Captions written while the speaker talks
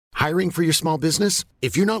Hiring for your small business?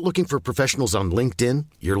 If you're not looking for professionals on LinkedIn,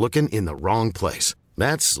 you're looking in the wrong place.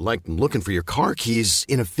 That's like looking for your car keys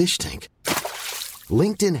in a fish tank.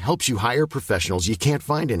 LinkedIn helps you hire professionals you can't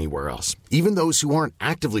find anywhere else, even those who aren't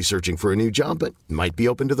actively searching for a new job but might be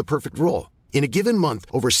open to the perfect role. In a given month,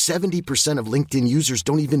 over 70% of LinkedIn users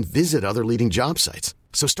don't even visit other leading job sites.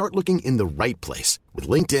 So start looking in the right place. With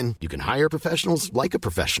LinkedIn, you can hire professionals like a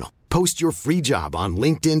professional. Post your free job on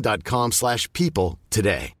linkedin.com/people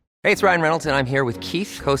today. Hey, it's Ryan Reynolds, and I'm here with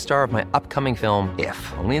Keith, co-star of my upcoming film, If,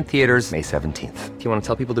 only in theaters May 17th. Do you want to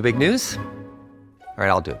tell people the big news? All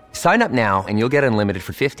right, I'll do it. Sign up now and you'll get unlimited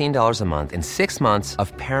for $15 a month and 6 months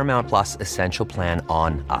of Paramount Plus Essential Plan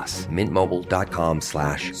on us.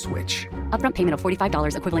 MintMobile.com/switch. Upfront payment of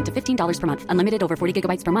 $45 equivalent to $15 per month. Unlimited over 40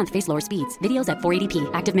 gigabytes per month. Face lower speeds. Videos at 480p.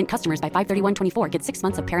 Active Mint customers by 531.24 get 6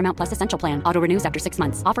 months of Paramount Plus Essential Plan. Auto renews after 6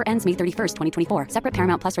 months. Offer ends May 31st, 2024. Separate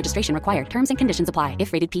Paramount Plus registration required. Terms and conditions apply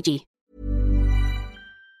if rated PG.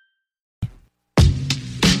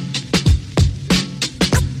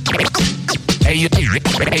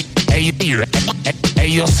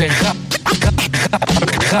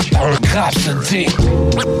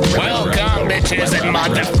 Welcome, bitches and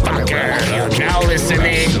motherfuckers. You're now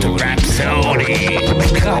listening to Rhapsody.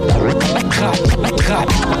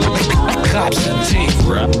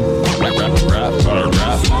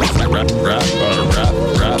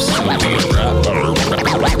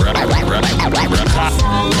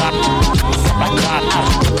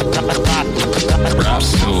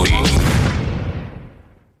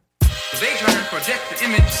 They try to project the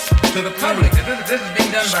image to the public that this is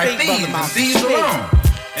being done by thieves and thieves alone.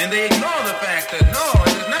 And they ignore the fact that no,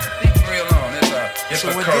 it is not thievery alone. It's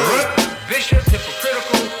a corrupt, vicious,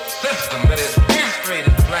 hypocritical system that has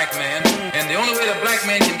castrated the black man. And the only way the black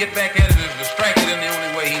man can get back at it is to strike it in the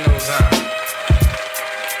only way he knows how.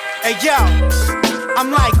 Hey yo,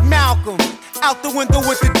 I'm like Malcolm. Out the window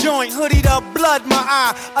with the joint, hoodied up, blood my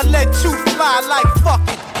eye. I let two fly like fuck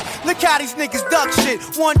it. Look how these niggas duck shit.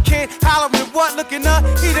 One kid hollering what, looking up,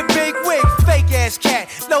 he the big wig, fake ass cat.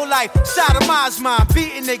 Low life, sodomized mine,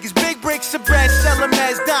 beating niggas, big bricks of bread, sell them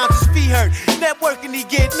as dimes, his feet hurt. Networking, he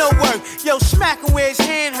get no work. Yo, smacking where his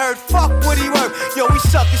hand hurt, fuck what he work. Yo, we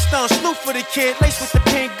suck and stun, salute for the kid, laced with the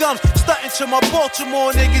pink gums. Stunting to my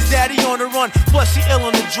Baltimore niggas, daddy on the run, plus he ill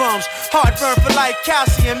on the drums. Heartburn for life,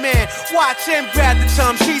 calcium man. Watch him grab the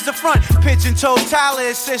tums, he's the front. Pigeon toe Tyler,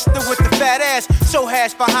 his sister with the fat ass. So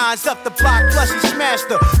hash behind up the block, plus he smashed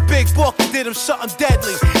her. Big book did him something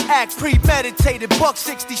deadly. Act premeditated, buck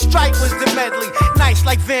 60 strike was the medley. Nice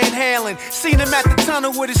like Van Halen. Seen him at the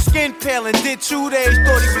tunnel with his skin paling. Did 2 days,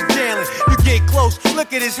 thought he was jailing. You get close,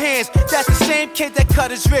 look at his hands. That's the same kid that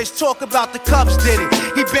cut his wrist. Talk about the Cubs did it.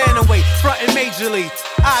 He banned away, frontin' major league.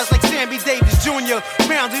 Eyes like Sammy Davis Jr.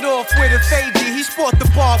 Rounded off with a fade. He sport the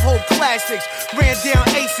Bob Hope classics. Ran down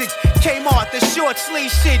Asics. Kmart, the short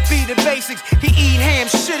sleeve shit be the basics. He eat ham,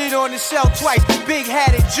 shitted on himself twice. Big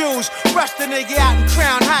hatted Jews. Rush the nigga out in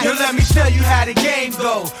Crown Heights. Yo, let me tell you how the game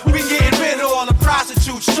go. We getting rid of all the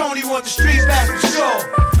prostitutes. Tony want the streets back for sure.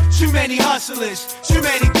 Too many hustlers, too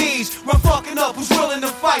many thieves. Run fucking up who's willing to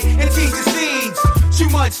fight and teach the seeds. Too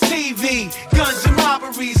much TV, guns and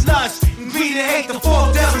robberies, lust, and greed and hate. The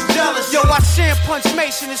four devils jealous. Yo, I Sam punch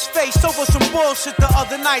Mace in his face over some bullshit the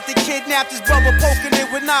other night. They kidnapped his brother, poking it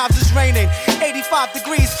with knives. It's raining, 85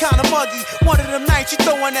 degrees, kinda muggy. One of them nights you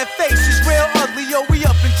throw on that face is real ugly. Yo, we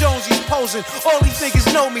up in Jonesy's posing. All these niggas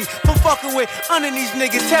know me from fucking with under these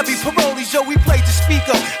niggas. Heavy parolees, yo, we played the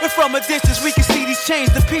speaker. And from a distance we can see these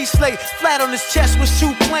chains. The piece lay flat on his chest was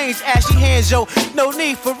 2 planes. Ashy hands, yo, no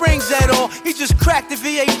need for rings at all. He just cracked the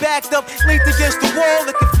VA backed up, linked against the wall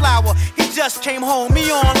looking flower. He just came home,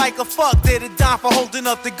 me on like a fuck. Did a dime for holding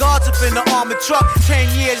up the guards up in the armored truck. 10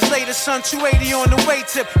 years later, son, 280 on the way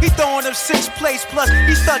tip. He throwing up 6 plates plus.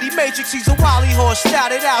 He studied Matrix, he's a Wally horse.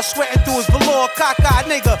 Started out sweating through his velour. Cockeyed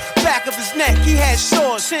nigga, back of his neck, he had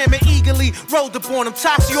sores. Salmon eagerly rolled up on him.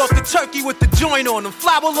 Toxie off the turkey with the joint on him.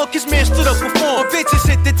 Flower look, his man stood up before him. Bitches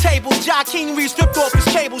hit the table. Joaquin Reed stripped off his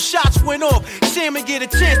cable. Shots went off. Salmon get a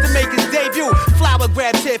chance to make his debut. Flower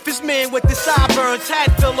grabbed Tiff, his man with the sideburns.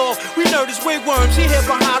 Hat fell off. We know his wigworms. He hit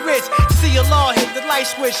behind Rich. CLR hit the light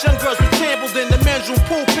switch. Young girls were trampled in the men's room.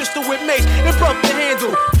 Pool pistol with mace and broke the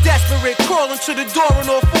handle. Desperate, crawling to the door on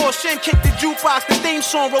all fours. Shem kicked the jukebox. The theme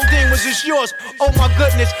song rolled in. Was this yours? Oh my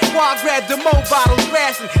goodness. Why I grabbed the Mo bottles,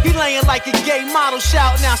 rassing. He laying like a gay model,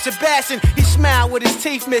 shouting out Sebastian. He smiled with his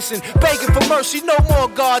teeth missing. Begging for mercy, no more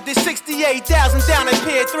guard. There's 68,000 down at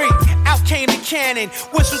Pier 3. Out came the cannon.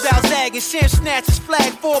 Whistled out zagging. Sam snatched his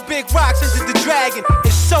flag. 4 big rocks into the dragon.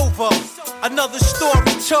 It's over. Another story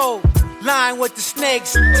told. lying with the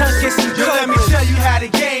snakes, tongue kissing. Yo, let me tell you how the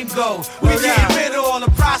game go. We getting rid of all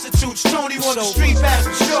the prostitutes. Tony on the street back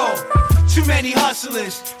for sure. Too many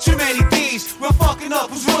hustlers, too many thieves. We're fucking up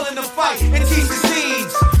who's willing to fight and teach the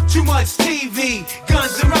seeds. Too much TV,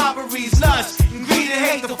 guns and robberies, lust, and greed and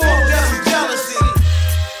hate, the four devils, jealousy.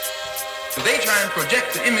 They try and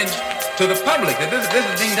project the image to the public that this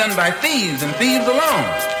is being done by thieves and thieves alone.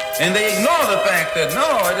 And they ignore the fact that no,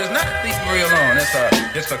 it is not thievery alone.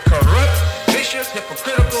 It's a corrupt, vicious,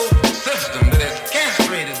 hypocritical system that has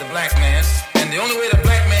castrated the black man. And the only way the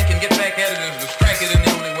black man can get back at it is to strike it in the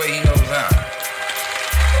only way he knows how.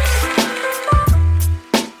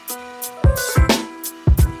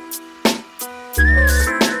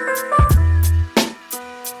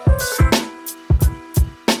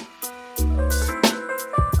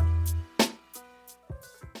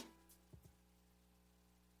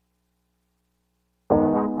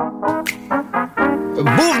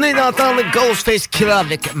 Vous venez d'entendre Ghostface Killah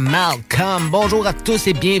avec Malcolm. Bonjour à tous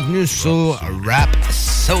et bienvenue sur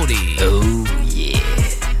Rhapsody. Oh yeah!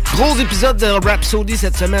 Gros épisode de Rhapsody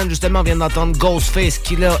cette semaine. Justement, on vient d'entendre Ghostface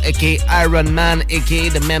Killah, a.k.a. Iron Man, a.k.a.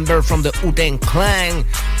 the member from the Wu-Tang Clan.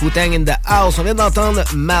 Wu-Tang in the house. On vient d'entendre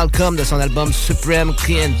Malcolm de son album Supreme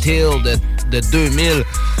Clientele de 2000.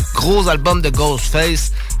 Gros album de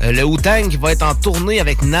Ghostface. Le Wu-Tang qui va être en tournée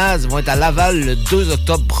avec Nas vont être à Laval le 2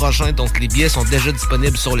 octobre prochain. Donc les billets sont déjà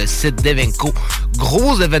disponibles sur le site d'Evenco.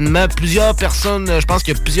 Gros événement. Plusieurs personnes, je pense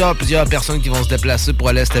qu'il y a plusieurs personnes qui vont se déplacer pour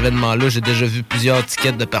aller à cet événement-là. J'ai déjà vu plusieurs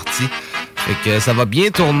tickets de partie. Fait que ça va bien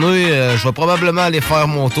tourner. Je vais probablement aller faire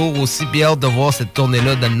mon tour aussi. Bien hâte de voir cette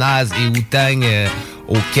tournée-là de Nas et Wu-Tang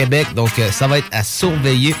au Québec. Donc ça va être à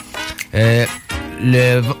surveiller.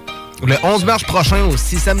 Le 11 mars prochain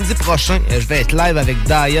aussi, samedi prochain, je vais être live avec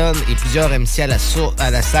Diane et plusieurs MC à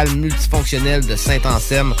la salle multifonctionnelle de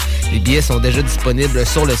Saint-Anselme. Les billets sont déjà disponibles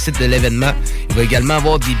sur le site de l'événement. Il va également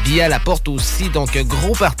avoir des billets à la porte aussi. Donc,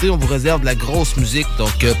 gros party, on vous réserve de la grosse musique.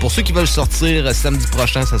 Donc, pour ceux qui veulent sortir samedi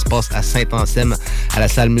prochain, ça se passe à Saint-Anselme, à la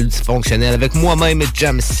salle multifonctionnelle. Avec moi-même,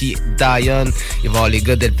 Jamsey, Diane. Il va y avoir les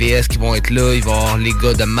gars d'LPS qui vont être là. Il va y avoir les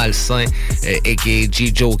gars de Malsain, a.k.a.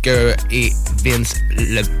 G-Joker et Vince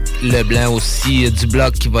Leblanc aussi, du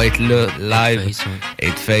bloc qui va être là, live,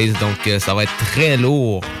 8Face, donc ça va être très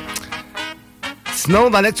lourd. Sinon,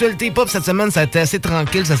 dans l'actualité pop cette semaine, ça a été assez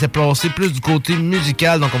tranquille, ça s'est passé plus du côté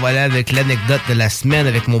musical, donc on va aller avec l'anecdote de la semaine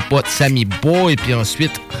avec mon pote Sammy Boy, et puis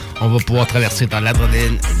ensuite, on va pouvoir traverser dans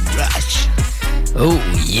l'adrénaline rush. Oh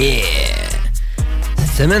yeah!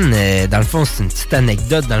 Cette semaine, dans le fond, c'est une petite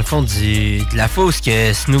anecdote, dans le fond, de la fois où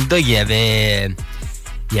Snoop Dogg il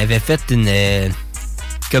avait fait une...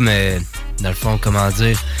 dans le fond, comment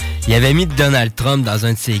dire, il avait mis Donald Trump dans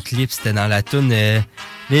un de ses clips, c'était dans la tune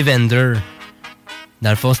Les Vendors.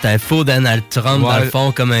 Dans le fond, c'était un faux Donald Trump, dans le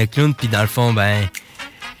fond, comme un clown, puis dans le fond,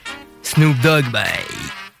 Snoop Dogg,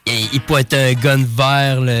 il pointait un gun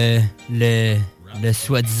vers le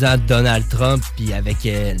soi-disant Donald Trump, puis avec, tu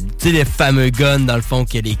sais, les fameux guns, dans le fond,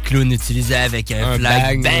 que les clowns utilisaient avec un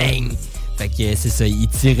flag, bang! Fait que c'est ça, il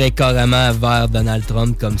tirait carrément vers Donald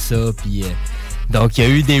Trump comme ça, puis... Donc, il y a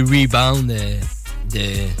eu des rebounds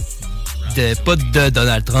pas de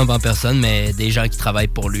Donald Trump en personne, mais des gens qui travaillent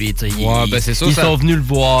pour lui. C'est ça, ils sont venus le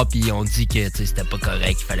voir, puis ils ont dit que c'était pas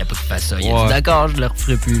correct, il fallait pas qu'il fasse ça. Il a dit d'accord, je le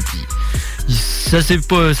referai plus, puis ça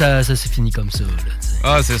s'est fini comme ça.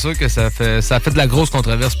 Là, c'est sûr que ça fait de la grosse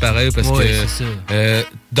controverse pareil, parce que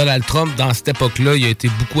Donald Trump, dans cette époque-là, il a été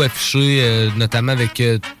beaucoup affiché, notamment avec...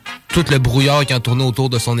 tout le brouillard qui a tourné autour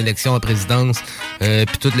de son élection à présidence,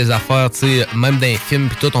 puis toutes les affaires, tu sais, même dans les films,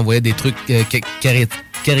 puis tout, on voyait des trucs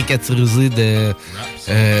caricaturisés de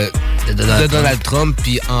Donald Trump,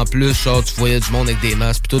 puis en plus, genre, tu voyais du monde avec des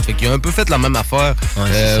masques, puis tout, fait qu'il a un peu fait la même affaire.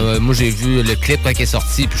 Moi, j'ai vu le clip quand il est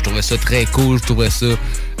sorti, puis je trouvais ça très cool, je trouvais ça...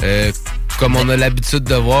 comme on a l'habitude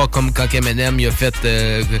de voir, comme quand Eminem il a fait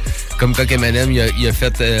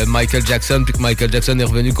Michael Jackson, puis que Michael Jackson est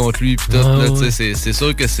revenu contre lui, puis tout. C'est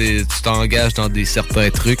sûr que tu t'engages dans certains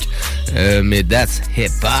trucs, mais that's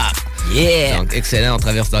hip-hop. Yeah! Donc, excellent, on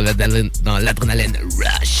traverse dans l'adrénaline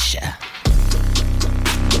rush.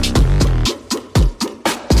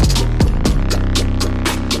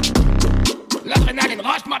 L'adrénaline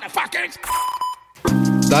rush, motherfuckers!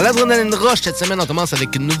 Dans l'adrénaline rush, cette semaine, on commence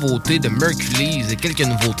avec une nouveauté de Mercules. Et quelques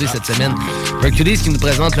nouveautés cette semaine. Mercules qui nous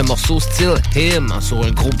présente le morceau Still Him sur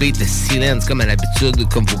un gros beat de Silence, comme à l'habitude,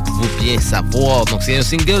 comme vous pouvez bien savoir. Donc, c'est un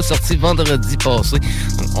single sorti vendredi passé.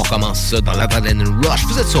 Donc, on commence ça dans l'adrénaline rush.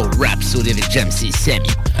 Vous êtes sur Rhapsody avec Jamsey et Sammy.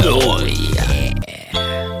 Oh yeah!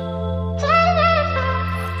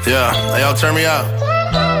 Yeah, hey, y'all turn me out.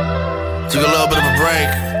 Took a little bit of a break.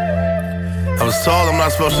 I was told I'm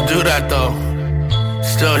not supposed to do that though.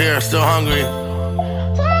 Still here, still hungry.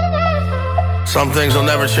 Some things will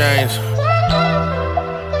never change.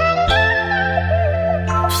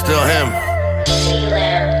 Still him.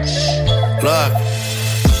 Look,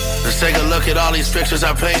 let's take a look at all these pictures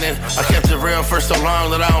I painted. I kept it real for so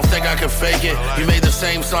long that I don't think I can fake it. You made the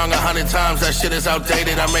same song 100 times, that shit is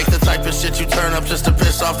outdated. I make the type of shit you turn up just to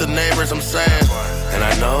piss off the neighbors, I'm saying. And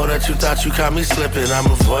I know that you thought you caught me slipping. I'm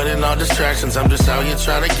avoiding all distractions, I'm just out here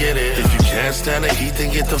trying to get it. If you can't stand the heat,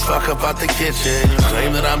 then get the fuck up out the kitchen. You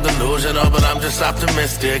claim that I'm delusional, but I'm just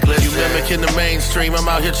optimistic. Listen, you mimicking the mainstream, I'm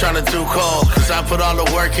out here trying to do cold. Cause I put all the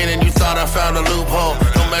work in and you thought I found a loophole.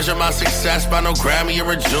 Don't measure my success by no Grammy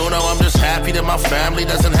or a Juno. I'm just happy that my family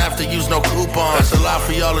doesn't have to use no coupons. That's a lot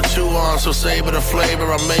for y'all to chew on, so savor the flavor.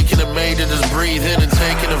 I'm making it major, just breathe in and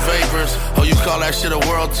taking the vapors. Oh, you call that shit a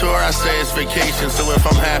world tour? I say it's vacation. So if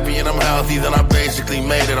I'm happy and I'm healthy, then I basically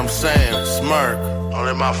made it, I'm saying. Smirk. Don't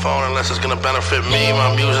hit my phone unless it's gonna benefit me,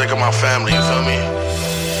 my music, and my family, you feel me?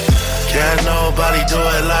 Can't nobody do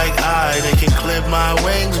it like I. They can clip my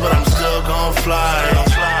wings, but I'm still gon' fly.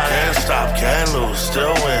 Can't stop, can't lose,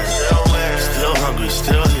 still win. Still hungry,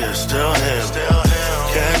 still here, still him.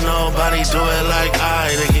 Can't nobody do it like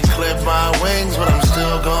I. They can clip my wings, but I'm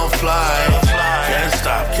still gon' fly. Can't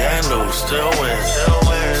stop, can't lose, still win.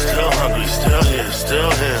 Still hungry, still here,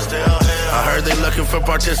 still him. I heard they looking for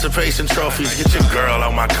participation trophies. Get your girl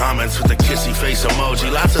out my comments with the kissy face emoji.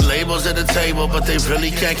 Lots of labels at the table, but they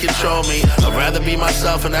really can't control me. I'd rather be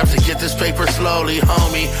myself and have to get this paper slowly,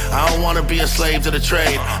 homie. I don't wanna be a slave to the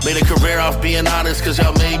trade. Made a career off being honest, cause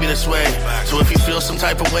y'all made me this way. So if you feel some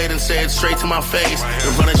type of way, then say it straight to my face.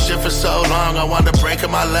 Been running shit for so long, I wound up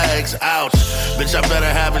breaking my legs. Ouch, bitch, I better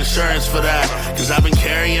have insurance for that. Cause I've been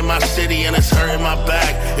carrying my city and it's hurting my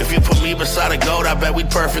back. If you put me beside a goat, I bet we'd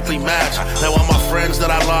perfectly match. Now all my friends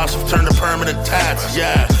that I lost have turned to permanent tats,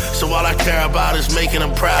 yeah. So all I care about is making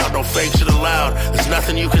them proud. Don't fake shit aloud, there's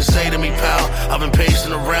nothing you can say to me, pal. I've been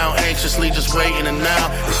pacing around anxiously just waiting, and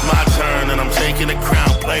now it's my turn and I'm taking the crown.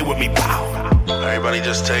 Play with me, pow. Everybody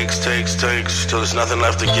just takes till there's nothing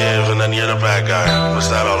left to give, and then you're the bad guy. What's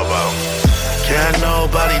that all about? Can't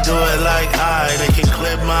nobody do it like I. They can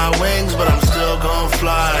clip my wings, but I'm still gon'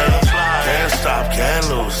 fly. Can't stop, can't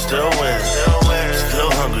lose, still win.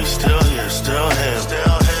 Still hungry, still here, still him.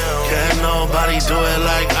 Can't nobody do it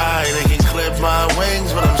like I. They can clip my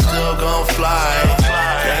wings, but I'm still gon' fly.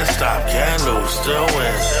 Can't stop, can't lose, still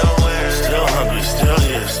win. Still hungry, still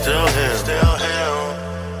here, still him.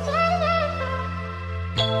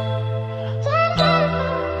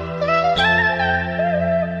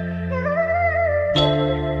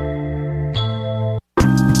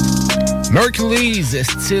 Mercury's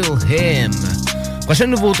Still Him.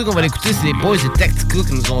 Prochaine nouveauté qu'on va l'écouter, c'est les boys de Tactica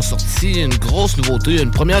qui nous ont sorti une grosse nouveauté,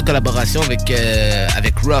 une première collaboration avec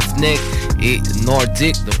Roughneck et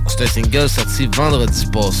Nordic. Donc c'est un single sorti vendredi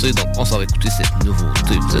passé, donc on s'en va écouter cette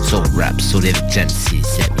nouveauté. Vous êtes sur Rap Soul avec Jancy,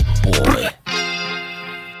 Sammy Boy.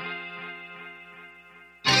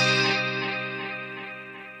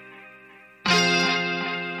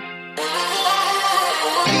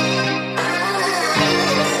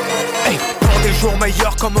 Jour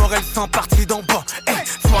meilleur comme Aurel sans partie d'en bas. Hey,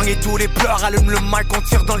 soignez tous les pleurs, allume le mic, on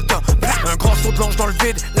tire dans le tas. Un grand saut de l'ange dans le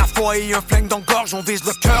vide, la foi et un flingue dans le gorge. On vise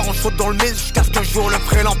le cœur, on saute dans le mille jusqu'à ce qu'un jour le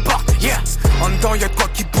pré l'emporte. Yeah, en dedans y'a de quoi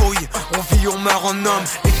qui bouille. On vit, on meurt en homme.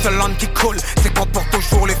 Les seules langues qui coulent, c'est qu'on porte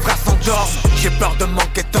toujours les frères s'endorment. J'ai peur de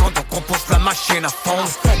manquer de temps, donc on pousse la machine à fond.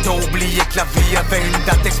 T'as oublié que la vie avait une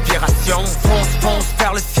date d'expiration. Fonce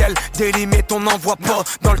vers le ciel, des limites on n'en voit pas.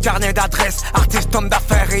 Dans le carnet d'adresse, artiste, homme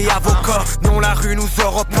d'affaires et avocat. Non, la rue nous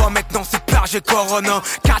aura pas, maintenant c'est plage et Corona.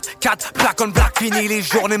 4-4, black on black, fini les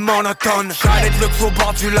journées monotones. Chalet de luxe au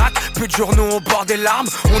bord du lac, plus de journaux au bord des larmes.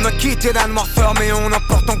 On a quitté la noirceur mais on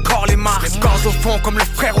emporte encore les marques. Les corps au fond comme le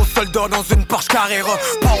frère au soldat dans une Porsche Carrera.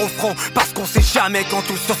 Pas au front parce qu'on sait jamais quand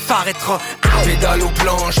tout ça s'arrêtera. Pédale au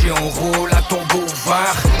planche et on roule à tombeau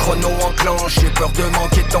ouvert. Chrono enclenche, j'ai peur de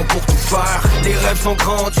manquer de temps pour tout faire. Les rêves sont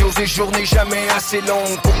grandioses et journées jamais assez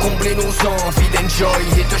longues pour combler nos envies d'enjoy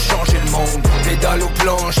et de changer le monde. Pédale au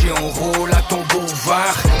planche et on roule à tombeau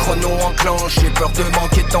ouvert. Chrono enclenche, j'ai peur de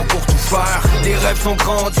manquer de temps pour tout faire. Les rêves sont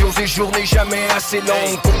grandioses et journées jamais assez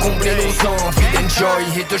longues pour combler nos envies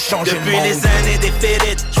d'enjoy et de changer le monde. Depuis les années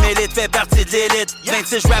défilées, j'm'élite fais partie de l'élite.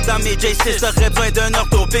 26 rap dans mes J6, t'aurais besoin d'un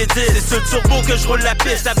orthopédiste. C'est sur le turbo que je roule la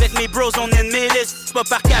piste. Avec mes bros, on est une milice. C'est pas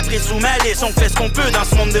par caprice ou malice, on fait ce qu'on peut dans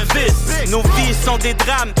ce monde de vice. Nos vies sont des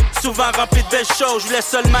drames, souvent remplis de belles choses. Je voulais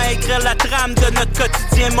seulement écrire la trame de notre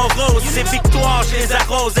quotidien morose. Ces victoires, je les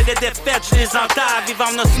arrose et les défaites, je les enterre. Vivant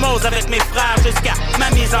en osmose avec mes frères jusqu'à ma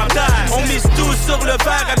mise en terre. On mise tout sur le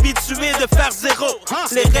verre, habitué de faire zéro.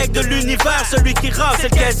 Les règles de l'univers, celui qui rase,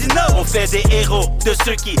 c'est le casino. On fait des héros de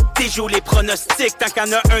ceux qui déjouent les pronostics. Tant qu'il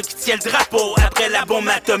y en a un qui tient le drapeau après la bombe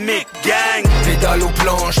atomique. Gang! Pédale au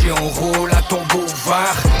planche et on roule à tombeau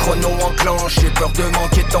ouvert. Chrono enclenché, peur de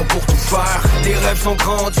manquer de temps pour tout faire. Les rêves sont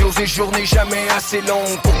grandioses et journées jamais assez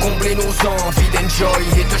longues pour combler nos envies d'enjoy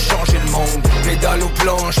et de changer le monde. Pédale au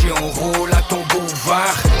planche et on roule à tombeau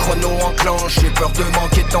ouvert. Chrono enclenché, peur de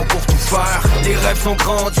manquer de temps pour tout faire. Les rêves sont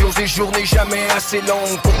grandioses et journées jamais assez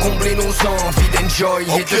longues pour combler nos envies d'enjoy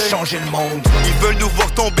et de changer le monde. Ils veulent nous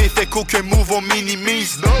voir tomber, fait qu'aucun move on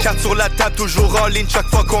minimise. Carte sur la table, toujours en ligne chaque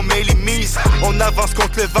fois qu'on met les mises. On avance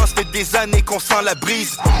contre le vent, ça fait des années qu'on sent la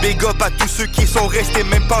brise. Big up à tous ceux qui sont restés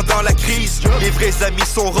même pendant la crise. Les vrais amis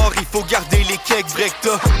sont rares, il faut garder les cakes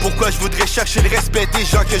break-ta. Pourquoi je voudrais chercher le respect des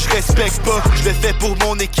gens que je respecte pas? Je le fais pour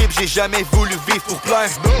mon équipe, j'ai jamais voulu vivre pour plaire.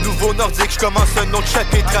 Nouveau nordique, je commence un autre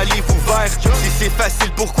chapitre à livre ouvert. Si c'est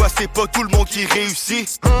facile, pourquoi c'est pas tout le monde qui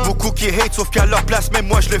réussit? Beaucoup qui hate, sauf qu'à leur place, même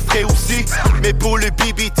moi je le ferai aussi. Mais pour le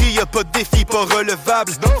BBT, y'a pas de défi pas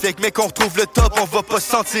relevable. Fait que mec, on retrouve le top, on va pas se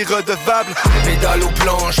sentir redevable. Pédale au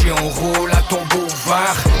planche et on roule à tombeau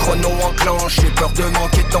ouvert. Chrono enclenché, peur de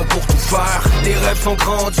manquer de temps pour tout faire. Les rêves sont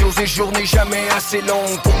grandioses et journées jamais assez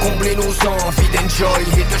longues pour combler nos envies d'enjoy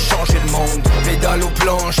et de changer le monde. Pédale au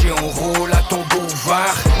planche et on roule à tombeau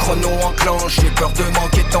ouvert. Chrono enclenché, peur de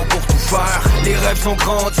manquer de temps pour tout faire. Les rêves sont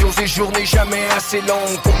grandioses et journées jamais assez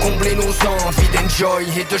longues pour combler nos envies d'enjoy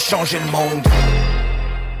et de changer le monde.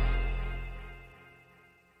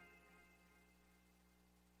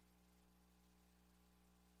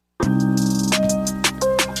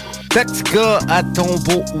 Tactica à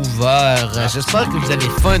tombeau ouvert. J'espère que vous avez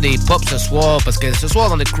faim des pop ce soir, parce que ce soir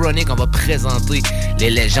dans notre chronique, on va présenter les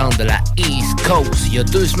légendes de la East Coast. Il y a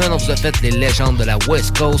 2 semaines, on vous a fait les légendes de la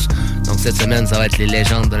West Coast. Donc cette semaine, ça va être les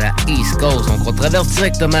légendes de la East Coast. Donc on traverse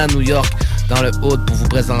directement à New York, dans le hood, pour vous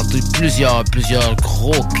présenter plusieurs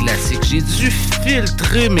gros classiques. J'ai dû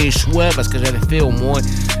filtrer mes choix, parce que j'avais fait au moins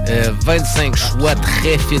 25 choix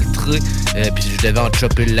très filtrés. Puis je devais en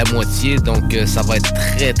chopper la moitié. Donc ça va être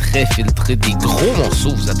très filtré. Des gros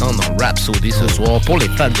morceaux vous attendent dans Rhapsody ce soir. Pour les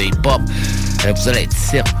fans de hip-hop, vous allez être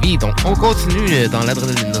servis. Donc on continue dans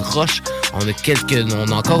l'adrénaline rush. On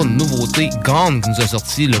a encore une nouveauté. Gone qui nous a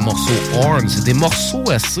sorti le morceau Horn. C'est des morceaux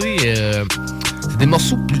assez... c'est des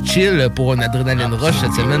morceaux plus chill pour un adrénaline rush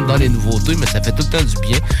cette semaine dans les nouveautés, mais ça fait tout le temps du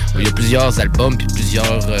bien. Il y a plusieurs albums puis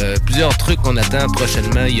plusieurs trucs qu'on attend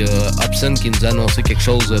prochainement. Il y a Hobson qui nous a annoncé quelque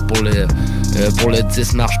chose pour le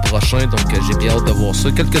 10 mars prochain, donc j'ai bien hâte de voir ça.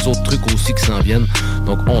 Quelques autres trucs aussi qui s'en viennent,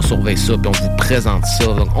 donc on surveille ça puis on vous présente ça.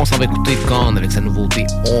 Donc on s'en va écouter Gone avec sa nouveauté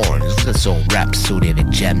Horn. Vous êtes sur Rhapsody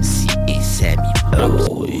avec Jamsey et Sammy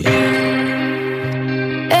Boy.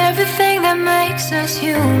 Everything that makes us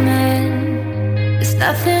human, it's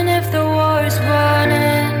nothing if the war's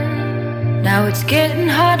running. Now it's getting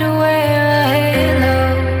hard to wear a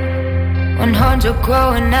halo. 100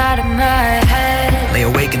 growing out of my head. Lay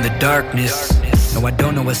awake in the darkness. No, I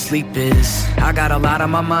don't know what sleep is. I got a lot on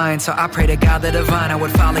my mind, so I pray to God the divine I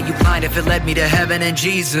would follow you blind if it led me to heaven and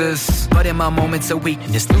Jesus. But in my moments of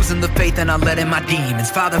weakness, losing the faith and I let in my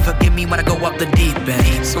demons. Father, forgive me when I go up the deep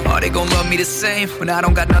end. So are they gon' love me the same when I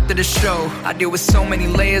don't got nothing to show? I deal with so many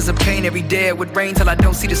layers of pain every day. It would rain till I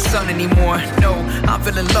don't see the sun anymore. No, I'm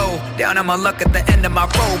feeling low, down on my luck at the end of my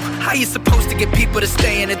rope. How you supposed to get people to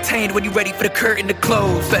stay entertained when you ready for the curtain to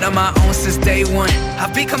close? Been on my own since day one.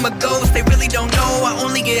 I've become a ghost, they really don't know. I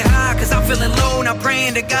only get high cause I'm feeling low. Now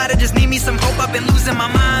praying to God, I just need me some hope. I've been losing my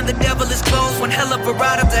mind, the devil is close. One hell of a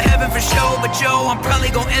ride up to heaven for sure. But yo, I'm probably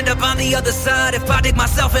gonna end up on the other side if I dig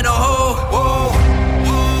myself in a hole. Whoa.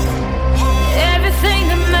 Everything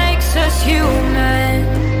that makes us human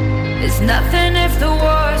is nothing if the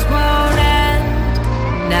wars won't end.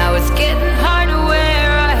 Now it's getting hard to wear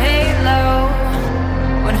a halo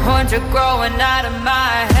when horns are growing out of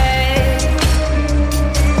my head.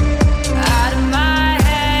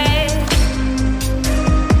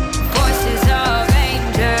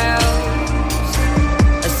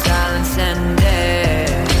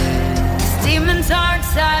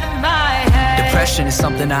 depression is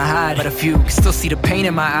something I hide, but if you can still see the pain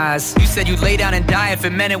in my eyes. You said you'd lay down and die if it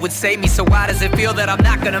meant it would save me, so why does it feel that I'm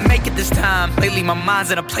not gonna make it this time? Lately my mind's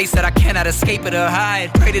in a place that I cannot escape it or hide.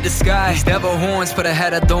 Pray to the sky, these devil horns put a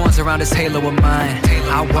head of thorns around this halo of mine.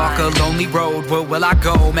 I walk a lonely road, where will I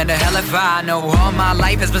go? Man, the hell if I know. All my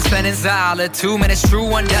life has been spent in solitude, man, it's true,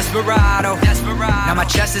 one desperado. Now my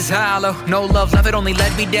chest is hollow, no love, it only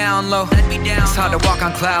led me down low. It's hard to walk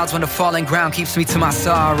on clouds when the falling ground keeps me to my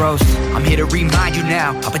sorrows. I'm here to remind you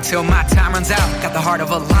now, up until my time runs out. Got the heart of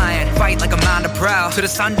a lion, fight like a mind of proud. Till the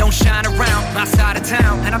sun don't shine around my side of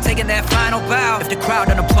town, and I'm taking that final bow. If the crowd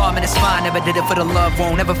don't applaud, man, it's fine. Never did it for the love,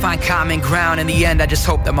 won't ever find common ground. In the end, I just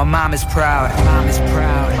hope that my mom is proud. Mom is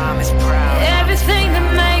proud, mom is proud. Everything that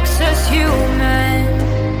makes us human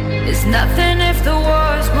is nothing if the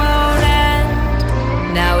wars won't end.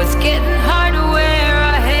 Now it's getting hard to wear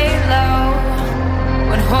a halo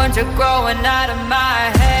when horns are growing out of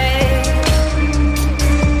my head.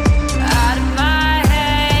 Out of my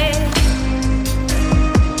head.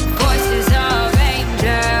 Voices of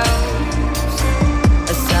angels,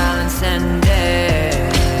 a silence and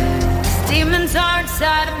death. Demons are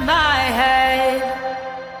inside of my head.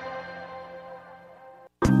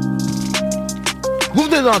 Vous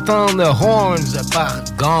venez d'entendre Horns par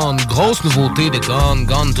Gone. Grosse nouveauté de Gone.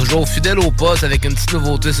 Gone toujours fidèle au poste avec une petite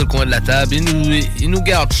nouveauté sur le coin de la table. Il nous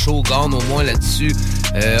garde chaud, Gone, au moins là-dessus.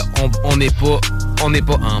 On n'est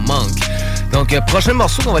pas en manque. Donc, prochain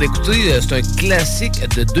morceau qu'on va écouter, c'est un classique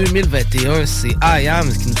de 2021. C'est I Am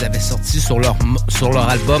qui nous avait sorti sur leur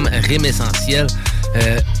album Rime Essentiel.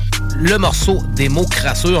 Le morceau des mots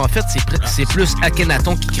crasseux, en fait, c'est plus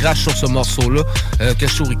Akhenaton qui crache sur ce morceau-là que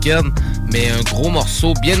Shuriken, mais un gros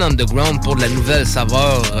morceau bien underground pour de la nouvelle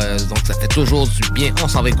saveur, donc ça fait toujours du bien. On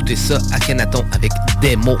s'en va écouter ça, Akhenaton avec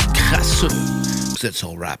des mots crasseux. Vous êtes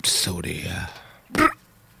sur Rhapsody.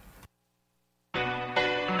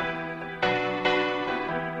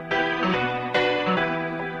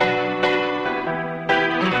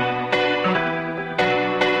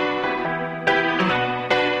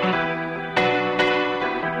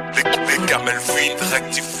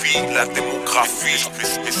 Rectifie la démographie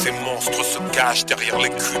et ces monstres se cachent derrière les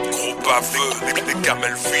culs de gros baveux. Les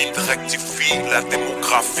gamelles vides rectifient la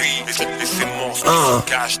démographie et ces monstres se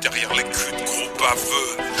cachent derrière les culs de gros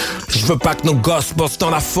baveux. Je veux pas que nos gosses bossent dans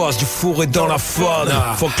la fosse, du four et dans la faune.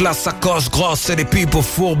 Faut que la sacoche grosse et les pipes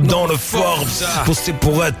fourbes dans le Forbes. Bosser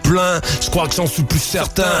pour être plein, je crois que j'en suis plus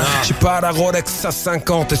certain. J'ai pas la Rolex à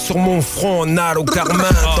 50 et sur mon front on a au Carmin.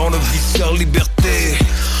 Dans le visseur liberté,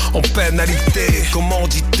 en pénalité,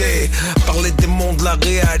 commandité par les démons de la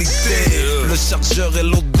réalité. Le chargeur est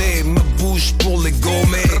loadé, ma bouche pour les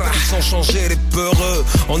gommer. Ils ont changé les peureux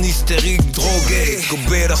en hystériques drogués.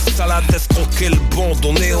 Gober leur salade, escroquer le bon,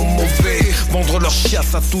 donner au mauvais. Vendre leur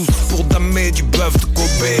chiasse à tous pour damer du bœuf de Kobe.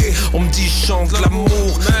 On me dit chante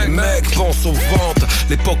l'amour, mec pense aux ventes.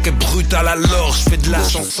 L'époque est brutale alors je fais de la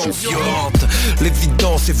chanson violente.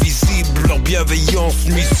 L'évidence est visible, leur bienveillance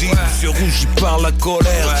nuisible. Je rougis par la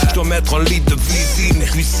colère, je dois mettre un lit de visine.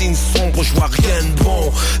 Cuisine sombre, je vois rien de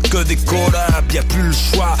bon, que des collabs, y'a plus le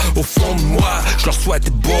choix. Au fond de moi, je leur souhaite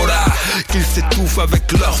Ebola, qu'ils s'étouffent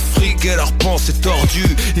avec leur fric et leurs pensées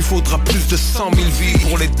tordues. Il faudra plus de 100 000 vies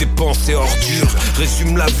pour les dépenser ordures.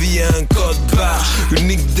 Résume la vie à un code barre,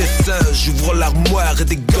 unique dessin. J'ouvre l'armoire et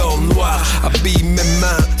des gants noirs habillent mes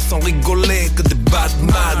mains sans rigoler que des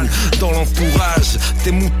Batman. Dans l'entourage,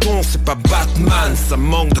 des moutons c'est pas Batman. Ça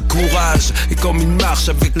manque de courage et comme ils marchent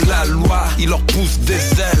avec la loi, il leur pousse des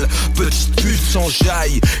ailes. Petite pute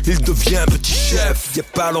s'enjaille, il devient petit chef. Y'a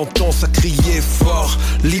pas longtemps ça criait fort,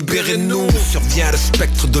 libérez-nous. Survient le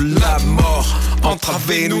spectre de la mort,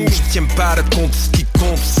 entravez-nous. Je tiens pas de compte, ce qui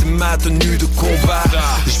compte c'est ma tenue de combat.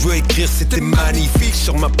 Je veux écrire c'était magnifique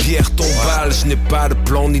sur ma pierre tombale. Je n'ai pas de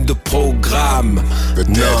plan ni de programme,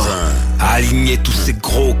 non. Aligner tous ces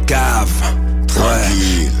gros caves,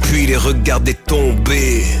 ouais. Puis les regarder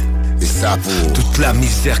tomber. Et ça pour toute la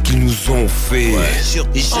misère qu'ils nous ont fait,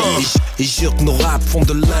 ouais. Et jure que nos raps font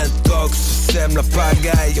de l'intox. Sème la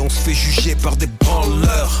pagaille, on se fait juger par des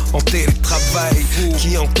branleurs en télétravail,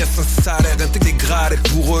 qui encaissent un salaire intégral. Et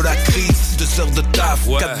pour eux la crise, 2 heures de taf,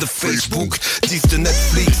 4 de Facebook, 10 de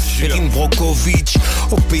Netflix. Erin Brockovich,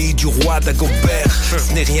 au pays du roi Dagobert.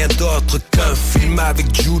 Ce n'est rien d'autre qu'un film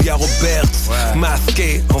avec Julia Roberts,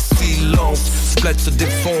 masqué en silence, Splat se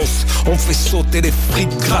défonce. On fait sauter les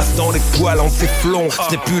frites grasses dans les poils en téflon.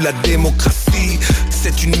 Ce n'est plus la démocratie,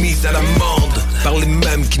 c'est une mise à l'amende par les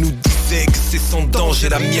mêmes qui nous disent sais que c'est sans danger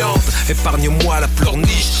l'amiante. Épargne-moi la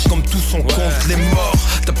pleurniche, comme tous on compte les morts.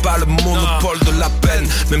 T'as pas le monopole de la peine,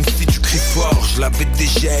 même si tu cries fort. Je l'avais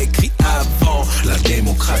déjà écrit avant. La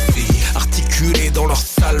démocratie, articulée dans leur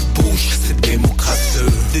sale bouche, c'est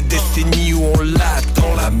démocrateux. Des décennies où on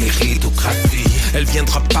l'attend, la méritocratie. Elle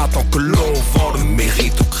viendra pas tant que l'on vend le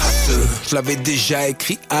méritocrateux. Je l'avais déjà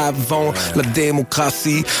écrit avant. La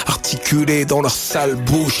démocratie, articulée dans leur sale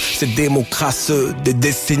bouche, c'est démocrateux. Des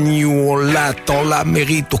décennies où on l'attend, la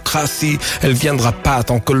méritocratie. Elle viendra pas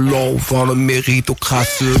tant que l'on vend le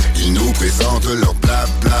méritocrateux. Ils nous présentent leur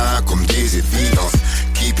blabla comme des évidences.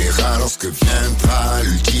 Qui paiera lorsque viendra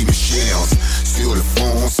l'ultime échéance? Sur le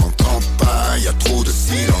fond on s'entend pas, y a trop de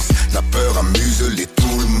silence. La peur amuse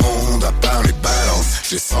tout le monde à part les balances.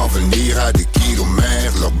 Je les sens venir à des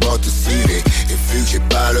kilomètres, leurs bottes cirées. Et vu que j'ai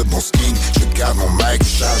pas le bon skin, je garde mon mic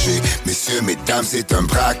chargé. Messieurs, mesdames, c'est un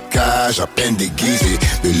braquage à peine déguisé.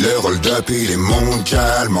 Mais le hold-up il est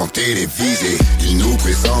mondialement télévisé. Ils nous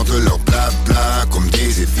présentent leur blabla comme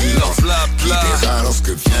des évidences. Qui paiera lorsque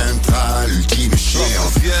viendra l'ultime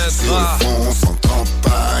échéance? Sur le fond on s'entend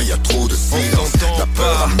pas, y a trop de silence. La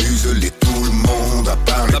peur amuse tout le monde à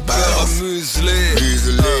part les balances.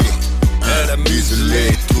 La peur amuse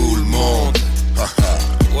tout le monde.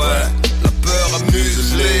 Ouais, la peur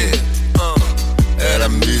amuse-les. Elle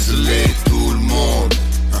amuse tout le monde.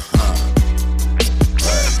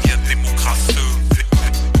 Ça devient démocrateux,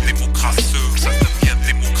 démocrateux. Ça devient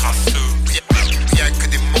démocrateux. Rien que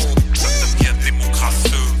des mots. Ça devient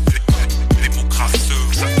démocrateux, démocrateux.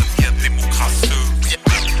 Ça devient démocrateux.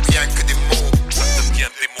 Rien que des mots. Ça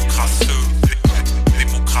devient démocrateux,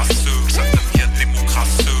 démocrateux. Ça devient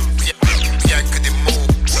démocrateux. Rien que des mots.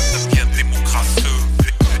 Ça devient démocrateux,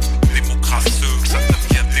 démocrateux. Ça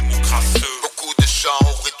devient démocrateux. Beaucoup de gens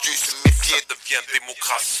auraient dû se méfier. Ça devient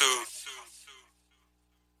démocrateux.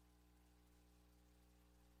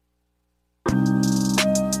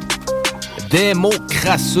 Des mots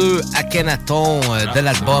crasseux à Akhenaton de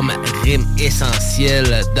l'album Rime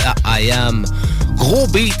Essentielle de I Am. Gros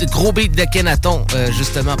beat d'Akhenaton,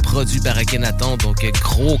 justement produit par Akhenaton, donc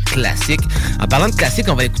gros classique. En parlant de classique,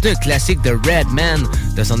 on va écouter un classique de Redman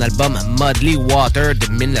de son album Muddy Water de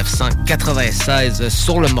 1996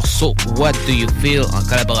 sur le morceau What Do You Feel en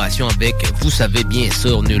collaboration avec, vous savez bien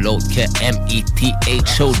sûr, nul autre que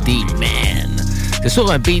M.E.T.H.O.D. Man. C'est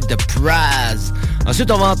sur un beat de Praz.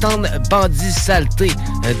 Ensuite, on va entendre Bandit Saleté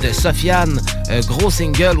de Sofiane, gros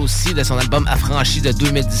single aussi de son album Affranchi de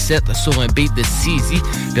 2017 sur un beat de CZ.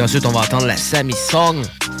 Puis ensuite, on va entendre la Sammy Song.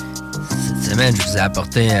 Cette semaine, je vous ai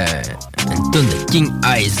apporté une tune de King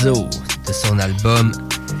Izo de son album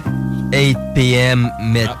 8PM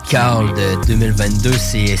Metcalf de 2022.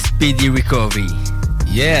 C'est Speedy Recovery.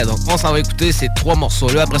 Yeah, donc on s'en va écouter ces trois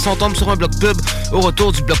morceaux-là. Après ça, on tombe sur un bloc pub. Au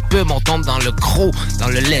retour du bloc pub, on tombe dans le gros, dans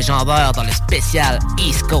le légendaire, dans le spécial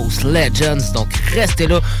East Coast Legends. Donc restez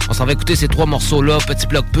là, on s'en va écouter ces trois morceaux-là. Petit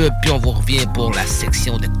bloc pub, puis on vous revient pour la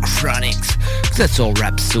section de Chronics. Vous êtes sur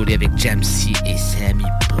Rhapsody avec Jamsey et Sammy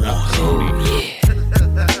Bro. Oh yeah.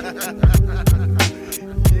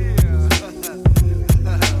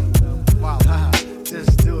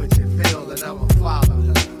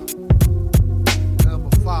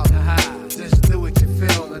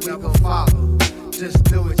 Just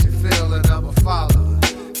do what you feel and I'ma follow.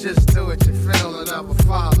 Just do what you feel and I'ma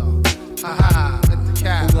follow. Ha-ha, let the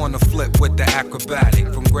cat. Who wanna flip with the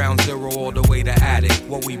acrobatic? From ground zero all the way to attic.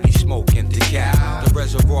 What we be smoking to cap. The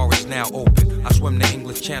reservoir is now open. I swim the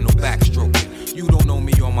English Channel backstroking. You don't know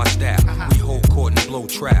me or my style. We hold court and blow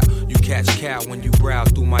trap. You catch cow when you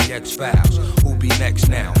browse through my X-Files. Who be next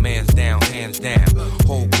now? Man's down, hands down.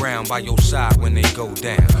 Hold ground by your side when they go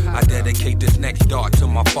down. I dedicate this next dart to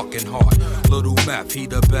my fucking heart. Little Meth, he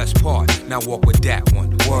the best part. Now walk with that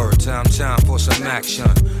one. Word, time for some action.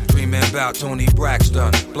 Dreaming about Tony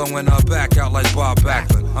Braxton. Blowing her back out like Bob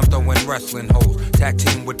Backlund. I'm throwing wrestling hoes. Tag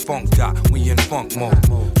team with Funk Dot. We in funk mode.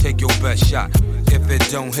 Take your best shot. If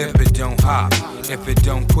it don't hip, it don't hop. If it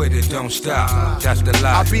don't quit, it don't stop. That's the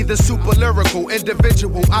lie. I be the super lyrical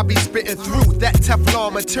individual. I be spitting through that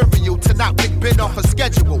Teflon material to knock Big Ben off a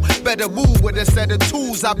schedule. Better move with a set of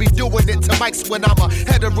tools. I be doing it to mics when I'm a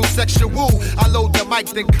heterosexual. I load the mic,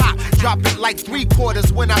 then cock. Drop it like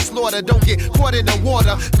 3/4 when I slaughter. Don't get caught in the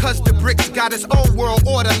water. Cause the bricks got its own world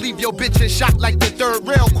order. Leave your bitch in shock like the third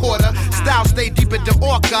rail quarter. Style stay deep in the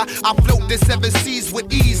orca. I float the 7 seas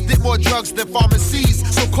with ease. Did more drugs than pharmacies.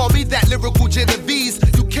 So call me that lyrical Genovese.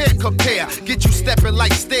 You can't compare. Get you stepping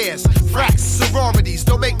like stairs. Fracks, sororities,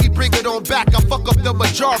 don't make me bring it on back. I fuck up the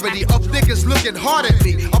majority of niggas looking hard at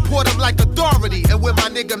me. I pour them like authority. And when my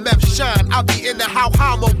nigga Meth shine, I'll be in the how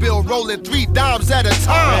mobile rolling 3 dimes at a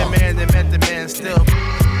time. Man, they met the man still.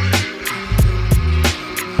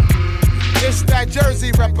 It's that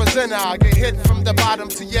Jersey representer. I get hit from the bottom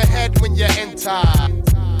to your head when you enter.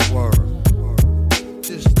 Word.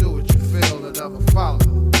 Just do what you feel and never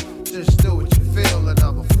follow. Just do what you feel and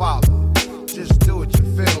never follow. Just do what you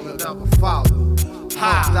feel and never follow.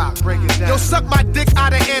 Stop, break it down. Yo, suck my dick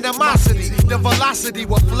out of animosity. The velocity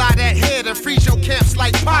will fly that head and freeze your camps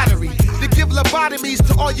like pottery. To give lobotomies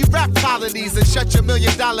to all you rap colonies and shut your $1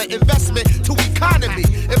 million investment to economy.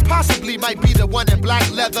 It possibly might be the one in black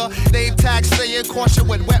leather. Name tag saying caution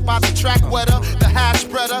when wet by the track weather. The hash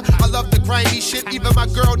spreader. I love the grimy shit. Even my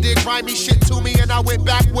girl did grimy shit to me and I went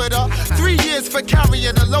back with her. 3 years for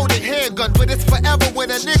carrying a loaded handgun, but it's forever when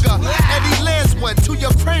a nigga and he lands one to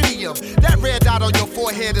your cranium. That red dot on your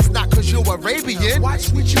forehead is not cause you're Arabian.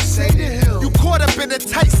 Watch what you say to him. You caught up in a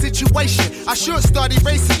tight situation. I should start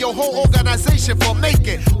erasing your whole organization for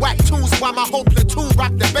making whack tunes while my whole platoon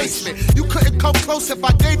rock the basement. You couldn't come close if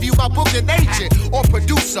I gave you my booking agent or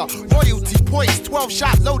producer. Royalty points,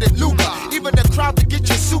 12-shot loaded Luger. Even the crowd to get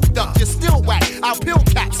you souped up, you're still whack. I'll pill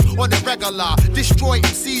caps on the regular. Destroy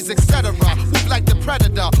MCs, etc. Move like the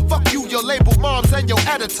predator. Fuck you, your label moms and your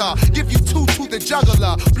editor. Give you 2 to the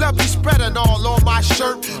juggler. Blood be spreading all on my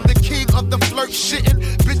shirt. The king of the flirt shitting.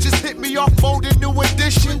 Bitches hit me off mode in new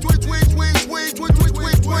edition.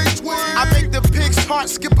 I make the pig's heart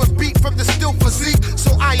skip a beat from the still physique,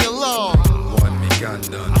 so I alarm.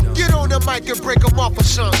 Get on the mic and break them off a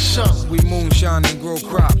shun. We moonshine and grow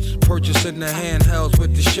crops, purchasing the handhelds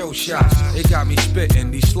with the show shots. It got me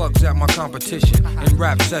spitting these slugs at my competition in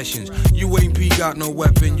rap sessions. You ain't got no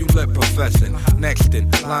weapon, you lip professing. Next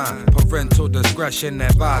in line, parental discretion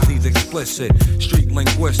advises explicit. Street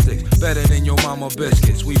linguistics, better than your mama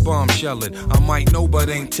biscuits. We bombshelling, I might know but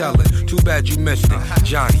ain't telling. Too bad you missed it.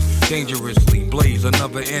 Johnny, dangerously blaze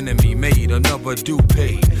another enemy, made another dude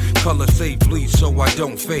paid. Color safe bleed so I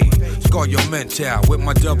don't fade. Scar your mental with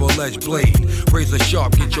my double-edged blade. Razor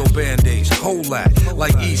sharp, get your band-aids. Hold that,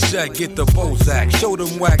 like E said, get the Bozak. Show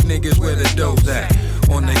them whack niggas where the dough's at.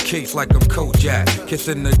 On the case like I'm Kojak.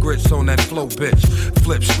 Kissing the grits on that flow, bitch.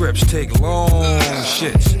 Flip scripts, take long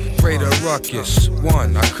shits. Raider ruckus,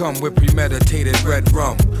 1. I come with premeditated red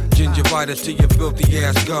rum. Gingivitis to your filthy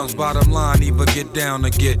ass gums. Bottom line, either get down or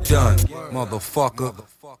get done. Motherfucker.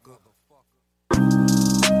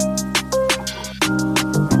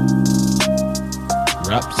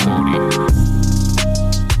 Rhapsody.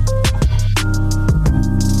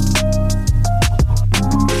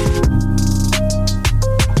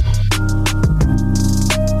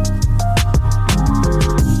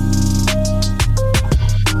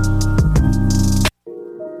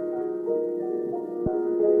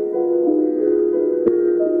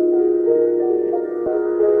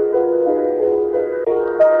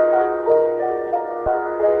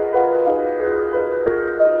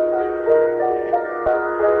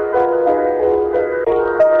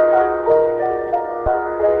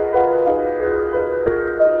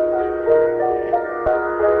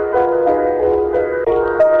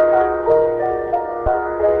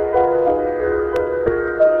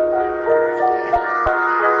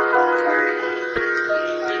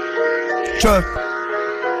 Chef.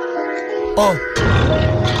 Oh.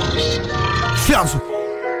 Ferme.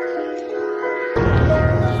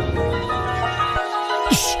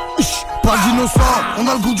 Pas d'innocent, on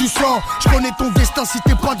a le goût du sang. Je connais ton destin si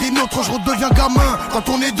t'es pas des nôtres. Je redeviens gamin quand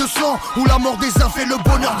on est 200. Où la mort des uns fait le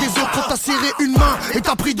bonheur des autres. Quand t'as serré une main et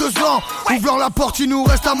t'as pris 2 ans. Ouvre la porte, il nous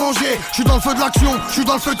reste à manger. Je suis dans le feu de l'action, je suis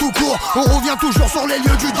dans le feu tout court. On revient toujours sur les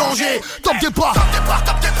lieux du danger. Top départ,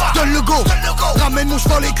 donne le go. Ramène mon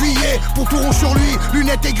cheval aiguillé. Pour tout rond sur lui,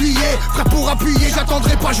 lunettes aiguillées. Prêt pour appuyer,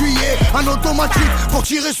 j'attendrai pas juillet. Un automatique pour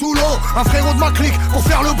tirer sous l'eau. Un frérot de ma clique pour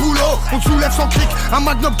faire le boulot. On te soulève sans cric, un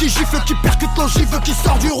magnum qui gifle, qui percute l'ogive, qui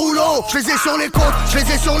sort du rouleau. Je les ai sur les côtes, je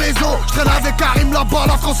les ai sur les os. Je traîne avec Karim là-bas,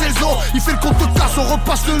 la France et le zoo. Il fait le compte de casse, on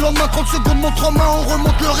repasse le lendemain. 30 secondes, montre en main, on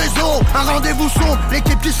remonte le réseau. Un rendez-vous sombre,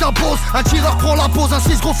 l'équipe qui s'impose. Un tireur prend la pause, un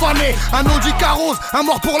 6 gros fané. Un Audi carrosse, un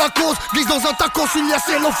mort pour la cause. Glisse dans un tacos, une liasse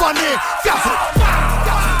élofanée.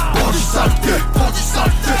 Bandit saleté, bandit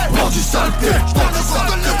saleté, bandit saleté, bandit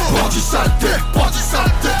saleté, bandit saleté, bandit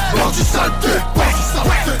saleté, bandit saleté,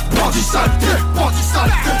 bandit saleté, bandit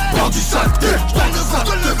saleté, bandit saleté, bandit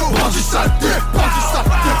saleté, bandit saleté, bandit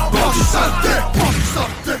saleté, bandit saleté, bandit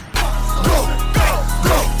saleté. Go, go,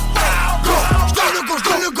 go, go. Je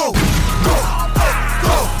donne le go, go,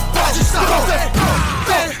 go, bandit saleté.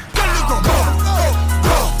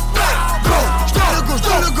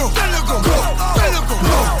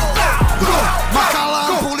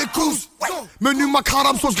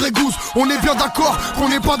 grosse grégousse. On est bien d'accord qu'on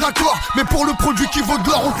n'est pas d'accord, mais pour le produit qui vaut de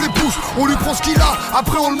l'or on te les pousse. On lui prend ce qu'il a,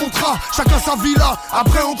 après on le montrera. Chacun sa villa,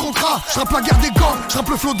 après on comptera. J'rappe la guerre des gants, j'rappe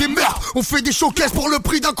le flot des meurtres. On fait des showcases pour le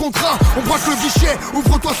prix d'un contrat. On braque le guichet,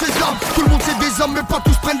 ouvre-toi ses armes. Tout le monde c'est des hommes mais pas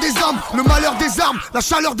tous prennent des armes. Le malheur des armes, la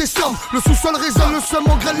chaleur des sommes. Le sous-sol résonne, le seum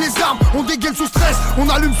engraine les armes. On dégaine sous stress, on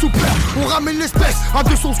allume sous peur. On ramène l'espèce à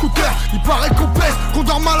 200 scooters. Il paraît qu'on pèse, qu'on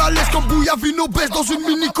dort mal à l'aise quand Bouillavino baisse dans une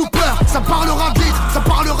Mini Cooper. Ça parlera vite, ça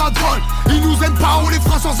parlera de vol. Ils nous aiment pas, on les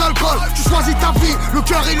fera sans alcool. Tu choisis ta vie, le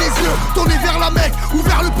cœur et les yeux tournés vers la Mecque ou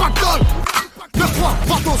vers le pactole. 9-3,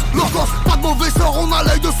 Vartos, Logos, pas de mauvais sort, on a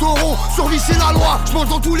l'œil de Sauron. Survie c'est la loi, j'mange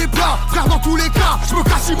dans tous les plats. Frère dans tous les cas, j'me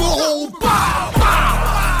casse Imoron.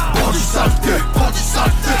 Bandit saleté, bandit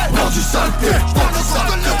saleté, bandit saleté, bandit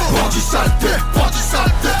saleté, bandit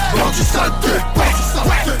saleté, bandit saleté, bandit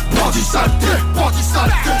saleté, bandit saleté, bandit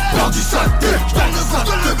saleté, bandit saleté, bandit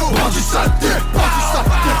saleté, bandit saleté, bandit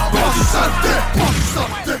saleté, bandit saleté, bandit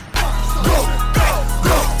saleté. Go, go,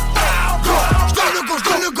 go, go. J'donne le go,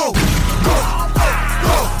 j'donne le go. Go,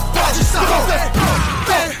 go, bandit saleté.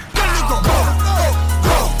 Donne le go, go, go,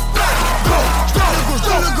 go. J'donne le go,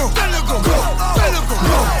 j'donne le go, donne le go, go, donne le go,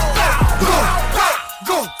 go. Go,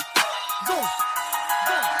 go, go, go.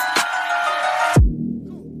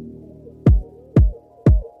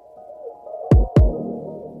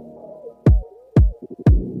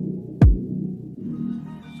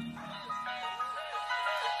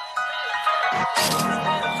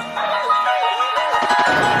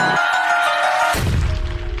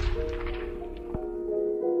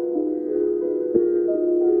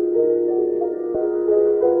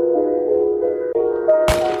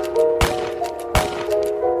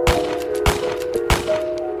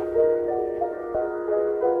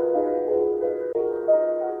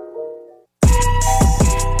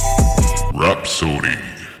 Rapsody.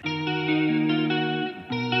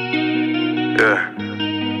 Yeah.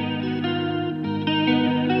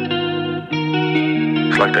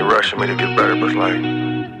 It's like they rushing me to get better, but it's like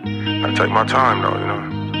I take my time though, you know.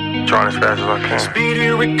 Trying as fast as I can. Speedy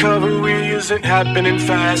recovery isn't happening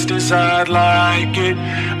fast as I'd like it.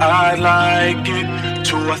 I'd like it.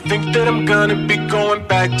 I think that I'm gonna be going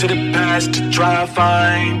back to the past to try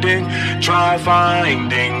finding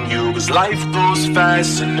you. Cause life goes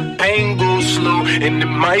fast and the pain goes slow, and it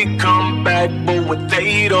might come back, but what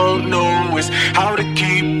they don't know is how to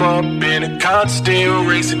keep up in a constant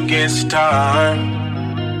race against time.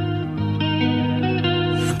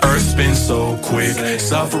 Earth spins so quick,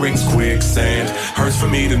 suffering's quicksand. Hurts for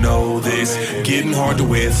me to know this, getting hard to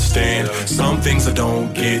withstand. Some things I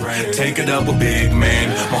don't get, take it up a big man.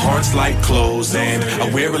 My heart's like clothes and I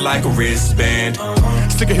wear it like a wristband.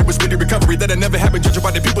 Sick of here with speedy recovery that I never happened. Judging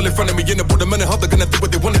by the people in front of me in the border mental health, they're gonna think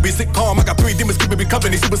what they wanna be. Sick calm, I got 3 demons keeping me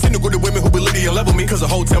company. Super cynical to women who believe and level me. Cause a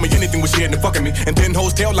hoe tell me anything was sharing and fucking me. And then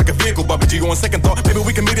hoes tail like a vehicle, Bobby G on second thought. Maybe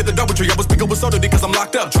we can meet at the Doubletree. I was speaking with soda cause I'm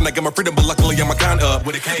locked up. Trying to get my freedom, but luckily I'm a kind up.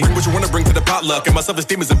 Bring what you wanna bring to the potluck. And my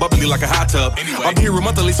self-esteem isn't bubbly like a hot tub. Anyway, I'll be here a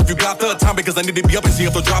month at least if you got the time, because I need to be up and see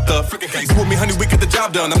if they'll drop the freaking case. You with me, honey, we get the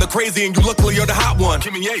job done. I'm the crazy and you luckily you're the hot one.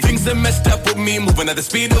 Things that messed up with me, moving at the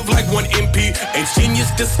speed of like 1 MP. Ain't genius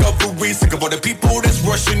discovery, sick of all the people that's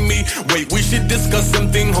rushing me. Wait, we should discuss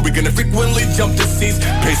something. Are we gonna frequently jump the seats?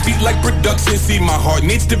 Pace beat like production. See, my heart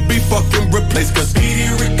needs to be fucking replaced. Cause speedy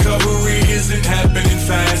recovery isn't happening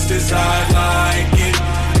fast as I'd like it.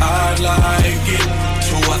 I'd like it.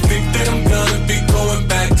 So I think that I'm gonna be going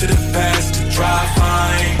back to the past to try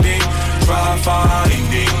finding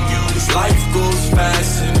you. Cause life goes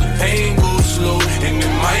fast and the pain goes slow, and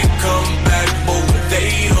it might come back, but what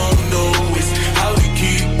they don't know is how to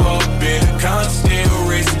keep up in a constant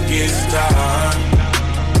race against time.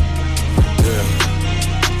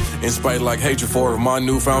 In spite like hatred for it, my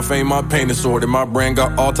newfound fame, my pain is sword, and my brand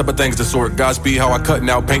got all type of things to sort. Godspeed how I cut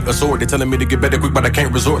now, paint a sword. They're telling me to get better quick, but I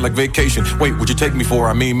can't resort like vacation. Wait, would you take me for?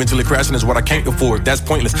 I mean, mentally crashing is what I can't afford. That's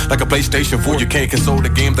pointless, like a PlayStation 4. You can't console the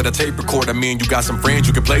game that I tape record. I mean, you got some friends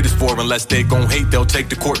you can play this for. Unless they gon' hate, they'll take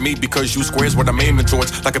to court me, because you square's what I'm aiming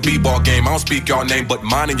towards. Like a b-ball game, I don't speak y'all name, but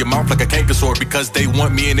mine in your mouth like a canker sword. Because they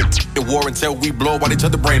want me in the war until we blow out each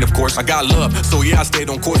other brain, of course. I got love, so yeah, I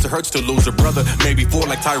stayed on course. It hurts to lose a brother, maybe 4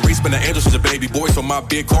 like Tyrese, but the Angels is a baby boy, so my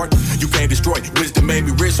big heart you can't destroy. Wisdom made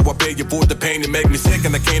me rich, so I pay you for the pain. It make me sick,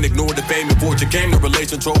 and I can't ignore the fame and fortune. Came to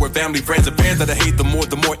relationship with family, friends, and fans that I hate. The more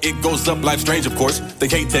it goes up. Life's strange, of course. They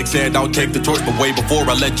hate tech, said I'll take the torch, but way before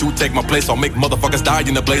I let you take my place, I'll make motherfuckers die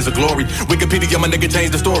in a blaze of glory. Wikipedia, my nigga,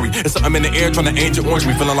 change the story. It's something in the air trying to Agent Orange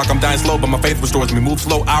me, feeling like I'm dying slow, but my faith restores me. Move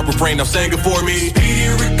slow, I refrain, I'm saying it for me. Speedy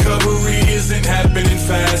recovery isn't happening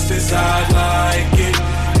fast as I'd like it.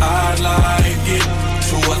 I'd like it.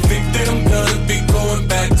 So I think that I'm gonna be going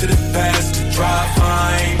back to the past to try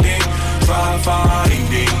finding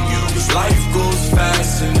you. 'Cause life goes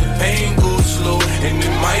fast and the pain goes slow, and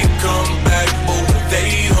it might come back, but what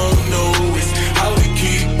they don't know is how to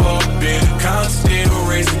keep up in a constant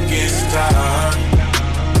race against time.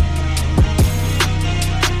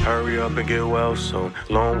 Hurry up and get well soon.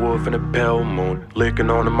 Lone wolf in a pale moon. Licking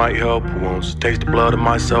on it might help wounds. Taste the blood of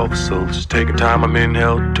myself, so just taking time I'm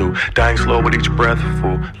inhaled to. Dying slow with each breath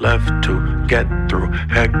full. Left to get through.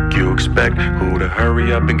 Heck, you expect who to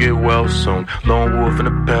hurry up and get well soon. Lone wolf in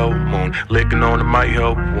a pale moon. Licking on it might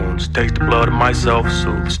help wounds. Taste the blood of myself, so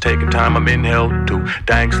just taking time I'm inhaled to.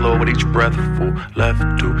 Dying slow with each breath full. Left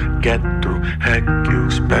to get through. Heck, you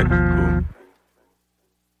expect who.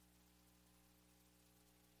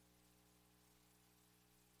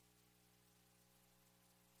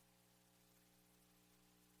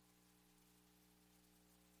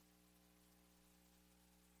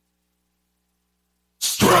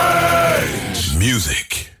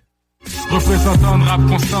 Music. Représentant de rap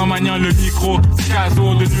constant, maniant le micro,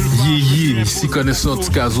 Ticazo de nulle part. Ici connaisseur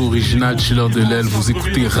Ticazo original, chiller de l'aile. Vous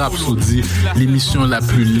écoutez Rapsody, l'émission la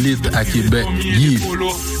plus lit à Québec.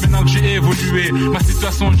 Maintenant que j'ai évolué, ma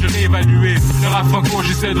situation j'ai réévalué. Le rap franco,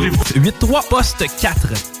 j'essaie de révoluer. 8-3 poste 4.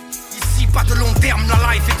 Ici pas de long terme,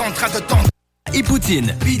 la life est en train de tendre. Et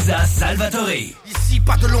Poutine, Pizza Salvatore. Ici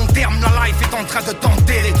pas de long terme, la life est en train de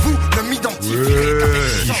t'enterrer. Vous ne m'identifiez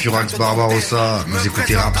ici Furax Barbarossa, vous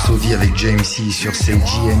écoutez Rapsody avec James C sur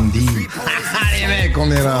CGND. Les mecs, on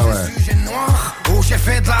est là, ouais. Noir, oh j'ai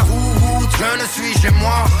fait de la route, je ne suis chez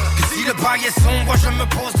moi. Que si le bail est sombre, je me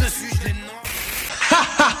pose dessus, je les noie.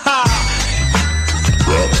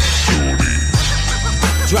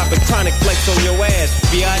 Drop a chronic flex on your ass,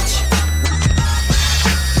 biatch.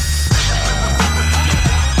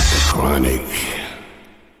 Chronic.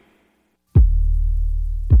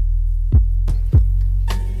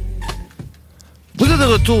 Vous êtes de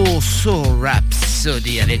retour sur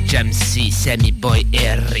Rapsody avec Jamsey, Sammy Boy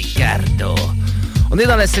et Ricardo. On est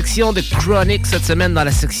dans la section de Chronic cette semaine. Dans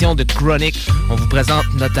la section de Chronic, on vous présente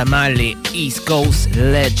notamment les East Coast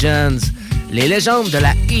Legends. Les légendes de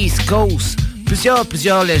la East Coast.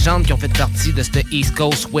 Plusieurs légendes qui ont fait partie de cette East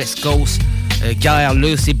Coast, West Coast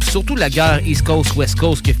guerre-là. C'est surtout la guerre East Coast-West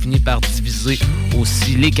Coast qui a fini par diviser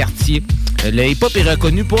aussi les quartiers. Le hip-hop est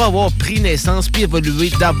reconnu pour avoir pris naissance puis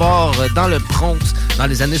évolué d'abord dans le Bronx dans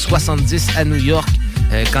les années 70 à New York.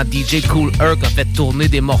 Quand DJ Kool Herc a fait tourner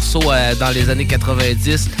des morceaux dans les années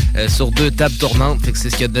 90 sur 2 tables tournantes. Fait que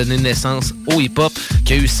c'est ce qui a donné naissance au hip-hop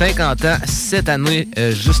qui a eu 50 ans cette année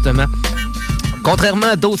justement.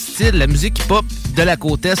 Contrairement à d'autres styles, la musique hip-hop de la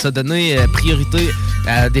côte Est a donné priorité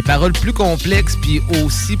à des paroles plus complexes puis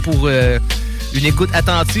aussi pour une écoute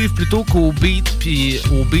attentive plutôt qu'aux beats puis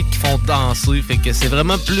aux beats qui font danser. Fait que c'est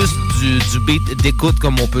vraiment plus du beat d'écoute,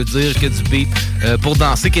 comme on peut dire, que du beat pour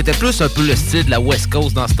danser, qui était plus un peu le style de la West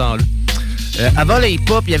Coast dans ce temps-là. Avant le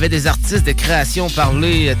hip-hop, il y avait des artistes de création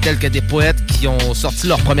parlée tels que des poètes qui ont sorti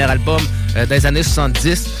leur premier album dans les années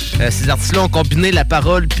 70. Ces artistes-là ont combiné la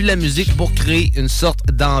parole puis la musique pour créer une sorte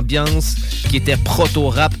d'ambiance qui était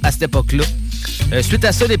proto-rap à cette époque-là. Suite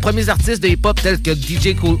à ça, les premiers artistes de hip-hop tels que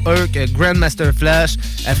DJ Kool Herc, Grandmaster Flash,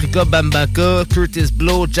 Afrika Bambaataa, Curtis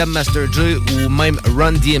Blow, Jam Master Jay ou même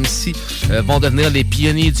Run DMC vont devenir les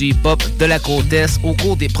pionniers du hip-hop de la côte Est au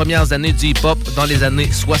cours des premières années du hip-hop dans les années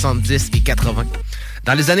 70 et 80.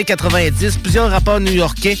 Dans les années 90, plusieurs rappeurs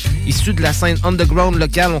new-yorkais issus de la scène underground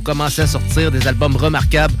locale ont commencé à sortir des albums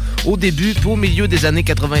remarquables au début puis au milieu des années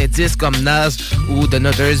 90 comme Nas ou The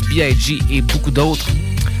Notorious B.I.G. et beaucoup d'autres.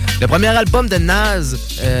 Le premier album de Nas,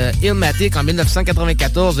 Illmatic, en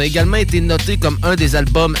 1994, a également été noté comme un des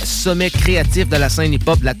albums sommet créatifs de la scène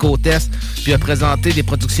hip-hop de la côte Est, puis a présenté des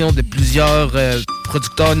productions de plusieurs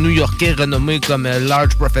producteurs new-yorkais renommés comme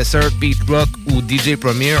Large Professor, Pete Rock ou DJ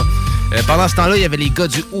Premier. Pendant ce temps-là, il y avait les gars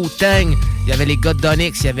du Wu-Tang, il y avait les gars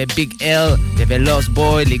d'Onyx, il y avait Big L, il y avait Lost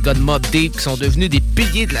Boy, les gars de Mobb Deep, qui sont devenus des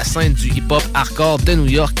piliers de la scène du hip-hop hardcore de New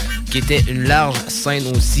York, qui était une large scène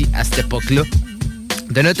aussi à cette époque-là.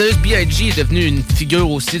 The Notorious B.I.G. est devenu une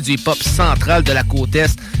figure aussi du hip-hop central de la côte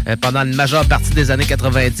Est pendant une majeure partie des années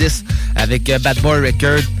 90 avec Bad Boy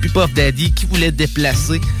Records, puis Puff Daddy qui voulait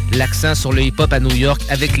déplacer l'accent sur le hip-hop à New York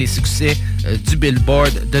avec les succès du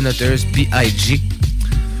Billboard de Notorious B.I.G.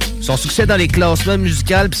 Son succès dans les classements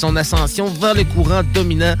musicaux et son ascension vers le courant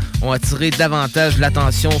dominant ont attiré davantage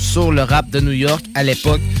l'attention sur le rap de New York à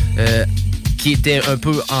l'époque qui était un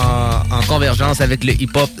peu en convergence avec le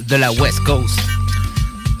hip-hop de la West Coast.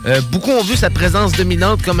 Beaucoup ont vu sa présence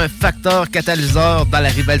dominante comme un facteur catalyseur dans la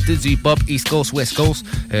rivalité du hip-hop East Coast-West Coast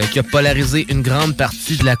qui a polarisé une grande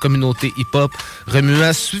partie de la communauté hip-hop,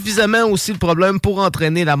 remuant suffisamment aussi le problème pour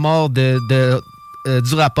entraîner la mort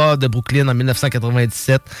du rappeur de Brooklyn en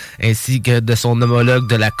 1997 ainsi que de son homologue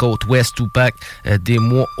de la côte ouest Tupac des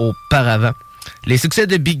mois auparavant. Les succès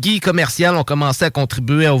de Biggie commercial ont commencé à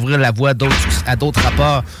contribuer à ouvrir la voie à d'autres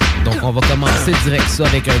rappeurs. Donc on va commencer direct ça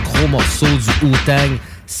avec un gros morceau du Wu-Tang,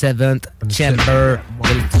 Seventh Chamber,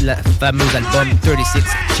 de la fameuse album 36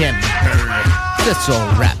 Chamber. C'est sur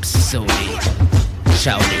Rhapsody,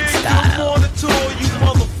 Shouting Style.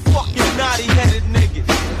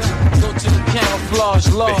 Go to the camouflage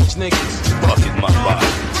large niggas. Bucket my body.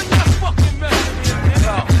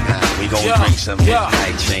 We gon' drink some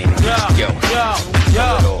midnight chain and get you going.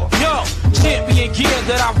 Yo, champion gear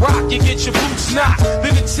that I rock, you get your boots knocked.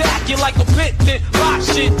 Then attack you like a pit, then lock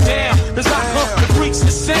shit down. Cause I come to preach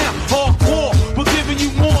the sound, hardcore, but giving you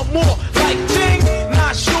more and more. Like ding,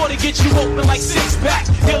 not sure to get you open like six packs.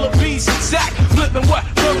 Killer bees exact, flipping what?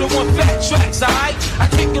 Murder one fat tracks, alright? I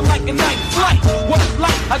kick it like a night flight. What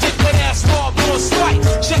light? I get that ass hard on sight.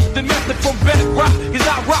 Check the method from bedrock, cause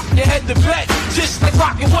I rock your head to bed. Just like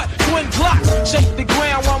rockin' what? Twin blocks. Shake the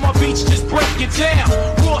ground while my beats just break it down.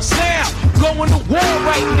 Raw sound, going to war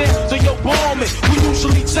right now. So yo, bomb it. We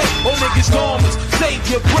usually take all niggas' garments. Save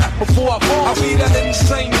your breath before I bomb. I'll be that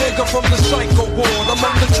insane nigga from the psycho ward. I'm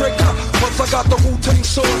on the trigger. Once I got the Wu-Tang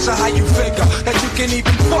swords, so how you figure that you can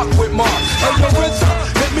even fuck with Mars? Hey, yo, RZA,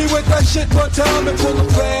 hit me with that shit one time and pull a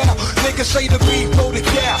foul. Niggas say the beef, go to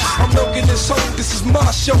cow. I'm milking this hoe, this is my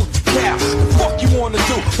show to cow. The fuck you wanna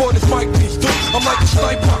do? Boy, this mic piece do. I'm like a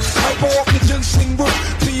sniper, hyper off the ginseng root.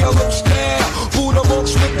 PLO style, Buddha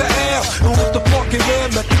monks with the L. And with the fucking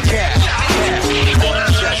man at the cat.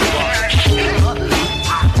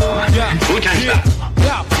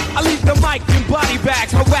 Yeah, I leave the mic in body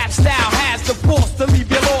bags. My rap style has the force to leave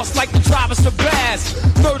you lost like the Travis of Bass.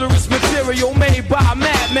 Murderous material made by a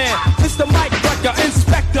madman. It's the mic wrecker,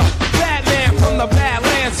 inspector, Batman from the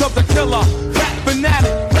badlands of the killer. Rap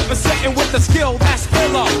fanatic, representing with the skill that's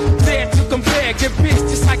killer. There to compare, get pierced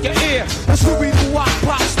just like your ear. That's who we do, I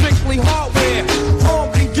pop strictly hardware.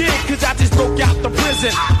 Armed and geared, cause I just broke out the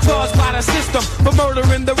prison. Charged by the system for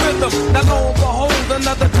murdering the rhythm. Now lo and behold,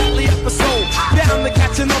 another deadly episode. Down to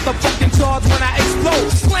catch another fucking charge when I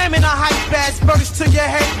explode. Slamming a hype ass verse to your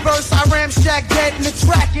head first. I ramshack dead in the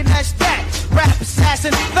track and that's that. Rap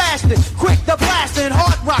assassin, fasting, quick to blasting,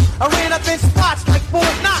 hard rock. I ran up in spots like Fort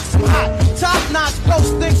Knox. I'm hot, top notch,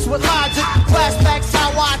 ghost thinks with logic. Flashbacks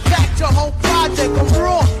how I attacked your whole project. I'm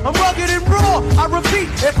raw, I'm rugged and raw. I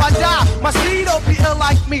repeat, if I die, my seed don't be ill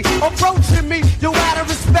like me. Approaching me, you out of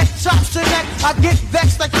respect, chops your neck. I get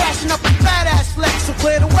vexed like cashing up a fat ass flex. So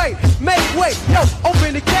clear the way, make way, yo,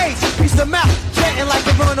 open the cage. Piece of mouth, chanting like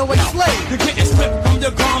a runaway slave. You're getting stripped from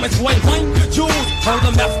your garments, wait, jewels. Hold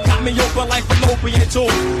the mouth, got me open like fallopian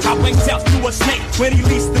tube. I winked out to a snake when he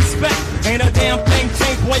least expect. Ain't a damn thing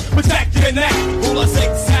changed, boy, protect your neck. Rule a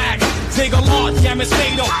zigzag, take a large, damn it's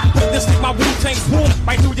fatal. Put this like my Wu-Tang's wound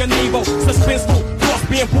right through your navel. Suspenseful, force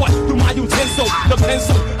being brought through my utensil. The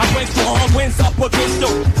pencil, I bring strong winds up against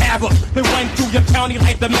you. Ever, been running through your county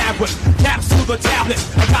like the Maverick. Capsule the tablets,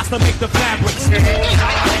 I got to make the fabrics.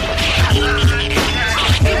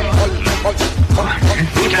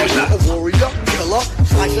 A warrior, killer,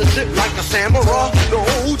 slices it like a samurai. The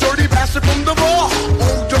old dirty bastard from the bar.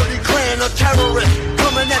 Old dirty clan, a terrorist,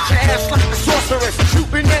 coming at your ass like a sorceress.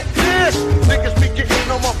 Shooting that piss, niggas be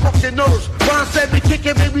getting on my fucking nerves. Ron said me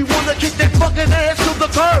kicking, made me wanna kick that fucking ass to the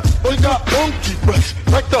curb. We got monkey breath,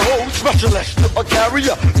 like the whole specialist. A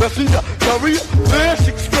carrier, messenger, courier, vast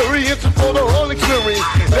experience for the whole experience.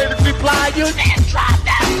 Let it reply, you then drop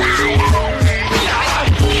that side.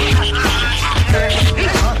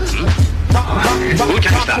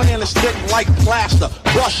 My plan is stick like plaster,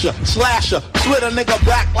 brusher, slasher, slit a nigga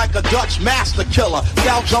back like a Dutch master killer.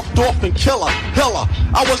 Gal jumped off and killer.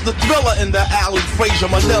 I was the thriller in the alley, Fraser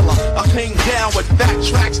Manila. I came down with fat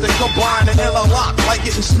tracks that combine and interlock, like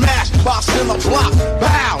getting smashed by a center block.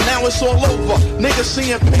 Bow, now it's all over. Niggas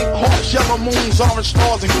seeing pink hearts, yellow moons, orange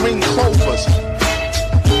stars, and green clovers.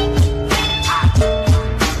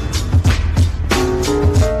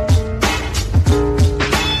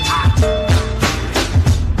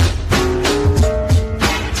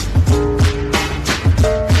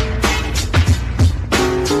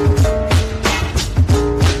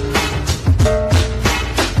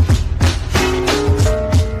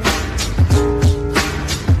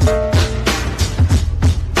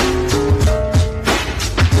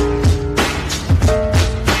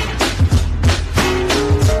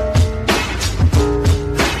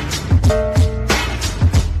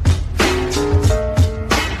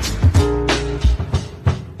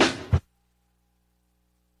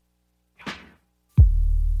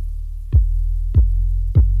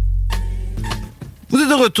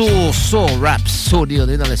 de retour sur Rhapsody. On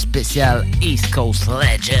est dans le spécial East Coast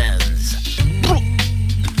Legends.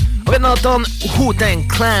 On vient d'entendre Wu-Tang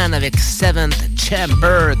Clan avec Seventh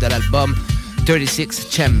Chamber de l'album 36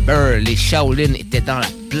 Chamber. Les Shaolin étaient dans la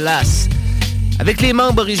place. Avec les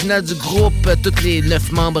membres originaux du groupe, tous les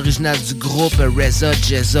 9 membres originaux du groupe, RZA,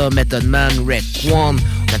 Jezza, Method Man, Raekwon,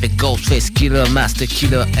 on avait Ghostface Killah, Master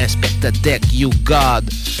Killer, Inspector Deck, You God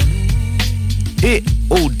et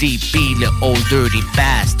ODB, le Old Dirty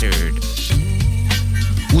Bastard.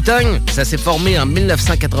 Wu-Tang, ça s'est formé en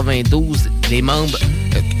 1992. Les membres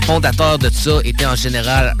fondateurs de ça étaient en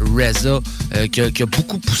général RZA, qui a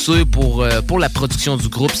beaucoup poussé pour la production du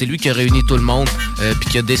groupe. C'est lui qui a réuni tout le monde, puis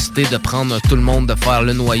qui a décidé de prendre tout le monde, de faire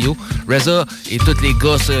le noyau. RZA et tous les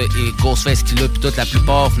gars, et Ghostface Killah, puis toute la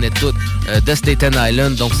plupart venaient tous de Staten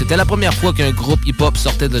Island. Donc c'était la première fois qu'un groupe hip-hop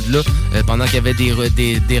sortait de là, pendant qu'il y avait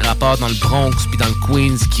des rappeurs dans le Bronx puis dans le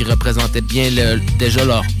Queens qui représentaient bien déjà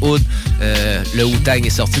leur hood. Le Wu-Tang est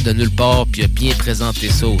sorti de nulle part, puis a bien présenté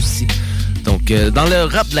ça aussi. Donc, dans le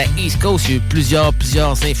rap de la East Coast, il y a eu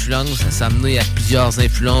plusieurs influences. Ça s'est amené à plusieurs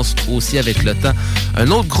influences aussi avec le temps. Un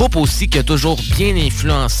autre groupe aussi qui a toujours bien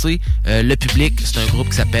influencé le public, c'est un groupe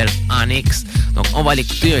qui s'appelle Onyx. Donc, on va aller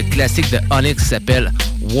écouter un classique de Onyx qui s'appelle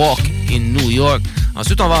Walk in New York.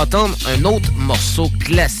 Ensuite, on va entendre un autre morceau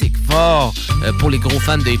classique fort. Pour les gros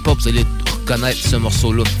fans de hip-hop, vous allez reconnaître ce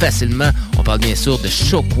morceau-là facilement. On parle bien sûr de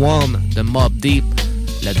Shook One, de Mobb Deep,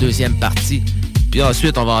 la deuxième partie. Puis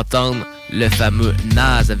ensuite, on va entendre le fameux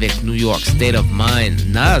Nas avec New York State of Mind.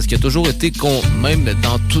 Nas, qui a toujours été, même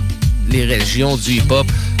dans toutes les régions du hip-hop,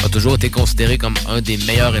 a toujours été considéré comme un des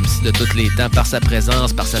meilleurs MC de tous les temps par sa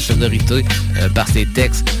présence, par sa sonorité, par ses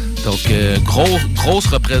textes. Donc, gros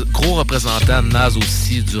représentant Nas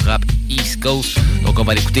aussi du rap East Coast. Donc, on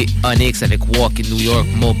va l'écouter Onyx avec Walk in New York,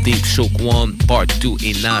 Mobb Deep, Shook One, Part 2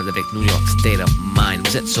 et Nas avec New York State of Mind.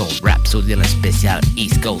 Vous êtes sur Rhapsody, le spécial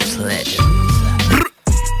East Coast Legends.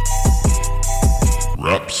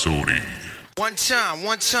 Rhapsody. One time,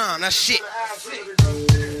 that's shit.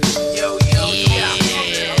 Yo, yeah.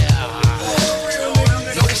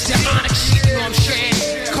 Yo, it's that Onyx shit, you know what I'm saying?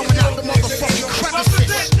 Coming out the motherfucking crevices.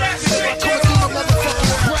 Coming through the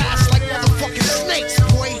motherfucking grass like motherfucking snakes,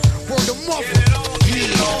 boy. Word of mother.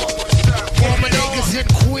 Yeah. All my niggas in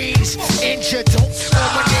Queens, injured don't. All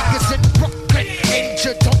my niggas in Brooklyn,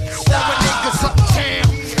 injured don't. All my niggas uptown,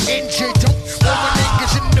 injured don't. All my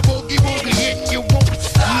niggas in the boogie woogie, and you won't.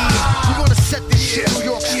 Yeah, we gonna set this shit New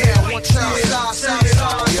York style one time.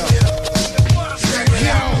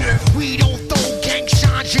 Yo, we don't throw gang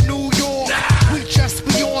signs in New York. We just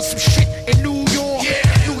be on some shit in New York.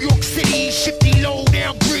 New York City, shifty, low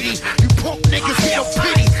down, gritty. You punk niggas get no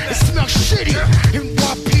pity. It smells shitty.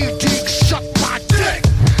 NYPD suck my dick.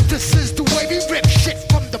 This is the way we rip shit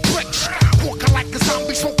from the bricks. Walking like a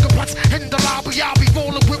zombie, smoking blunts in the lobby. I'll be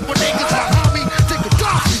rolling with my niggas behind me. Take a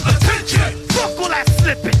doggy. Attention! Fuck all that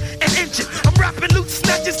slipping and inching. I'm rapping loose,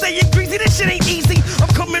 snatches, saying greasy. This shit ain't easy. I'm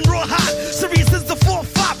coming raw hot. Serious as the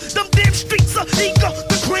 4-5. Them damn streets are eager.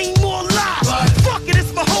 The grain more live. Fuck it,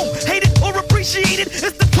 it's my home. Hate it or appreciate it.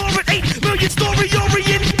 It's the torrent 8 million story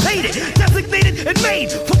orientated. Designated and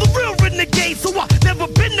made for the real renegade. So I never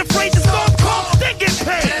been afraid to start call. They get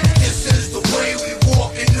paid. This is the way we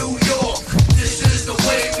walk in New York. This is the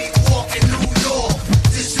way we walk in New York.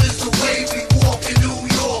 This is the way we walk in New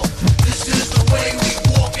York. This is the way we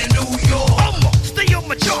walk in New York. I'ma stay on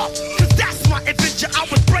my job, cause that's my adventure. I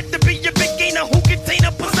was bred to be a big gainer who contain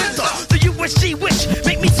a presenter. The USG witch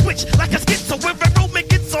make me switch like a schizo. Where a Roman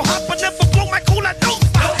gets so hot, but never blow my cool at no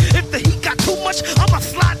stop. If the heat got too much, I'ma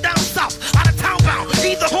slide down south, out of town bound,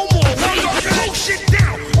 either home or away. Blow shit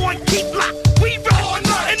down on keep lock. We roll,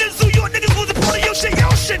 and then New York niggas was a part of your shit.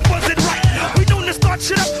 Your shit wasn't right. We known to start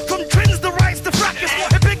shit up from trends to riots to fracas.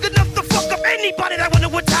 And big enough to fuck up anybody that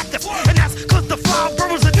wanna attack us. And that's cause the 5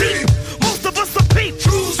 boroughs are deep. Most of us are peep.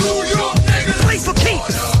 Choose New York niggas. Play for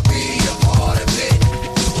keeps.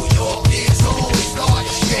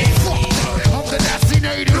 I'm the nasty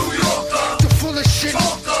native, the fullest shit,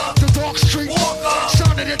 the dark street,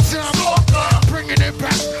 sound of the time, bringing it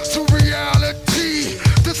back to reality.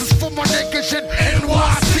 This is for my niggas in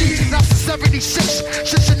NYC. That's 76,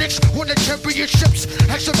 since the Knicks won the championships.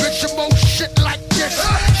 Exhibition more shit like this.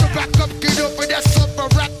 So back up, get up, and that's up a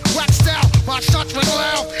rap, wax style. My shots went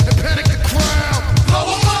loud and panic the crowd.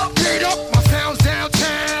 Blow 'em up, get up, my sound's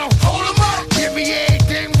downtown. Hold 'em up, give me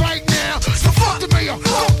everything right now. So fuck the mayor,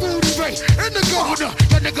 fuck Rudy Ray, and the governor.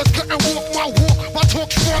 Y'all niggas couldn't walk my walk, my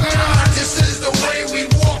talk stronger. This is the way we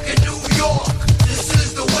walk in New York. This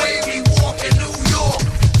is the way we walk in New York.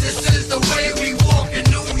 This is the way we walk in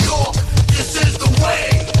New York. This is the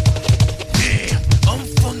way. Yeah, I'm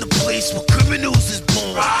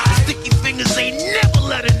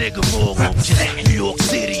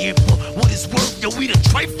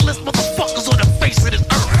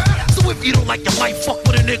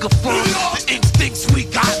nigga firm. The instincts we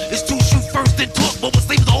got is to shoot first and talk, but what's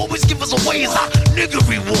able to always give us away is our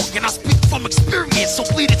niggery walk. And I speak from experience, so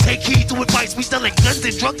please take heed to advice. We selling guns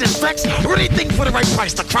and drugs and sex, or anything for the right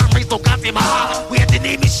price. The crime rate's so goddamn high. We had to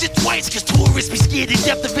name it shit twice, cause tourists be scared to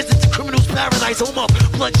death to visit the criminal's paradise. Home of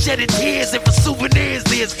bloodshed and tears, and for souvenirs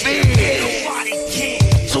there's fear. Nobody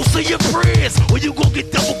cares. So say your prayers, or you gon' get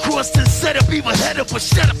double-crossed and set up. Either head up or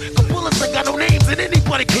shut up. Cause bullets ain't got no names, and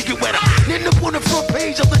anybody could get wetter. End up on the front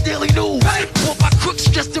page of the Daily News. Bought by crooks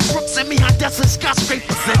dressed in Brooks and me Hondas and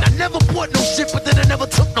skyscrapers. And I never bought no shit, but then I never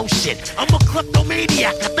took no shit. I'm a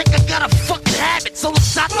kleptomaniac, I think I got a fucking habit. So let's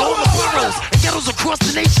shot all the boroughs and ghettos across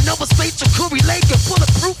the nation. Other states are Curry Lake and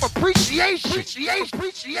bulletproof appreciation.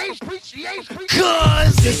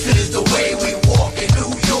 Cause this is the way we walk in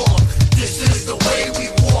New York. This is the way we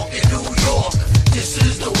walk in New York. This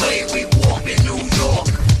is the way we walk in New York.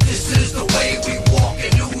 This is the way we walk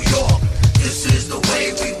in New York. This is the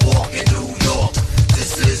way we walk in New York.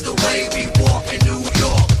 This is the way we walk in New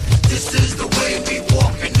York. This is the way we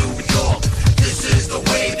walk in New York. This is the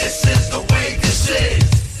way, this is the way, this is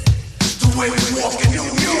the way we walk in New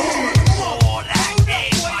York.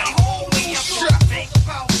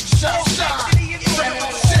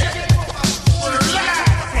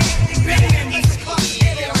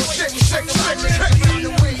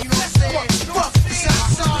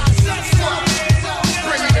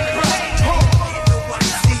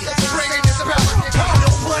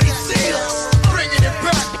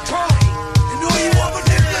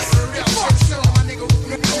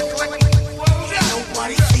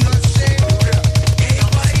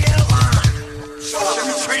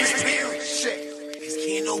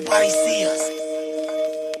 Nobody see us.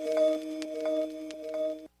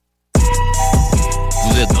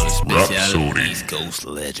 Vous êtes dans le spécial East Coast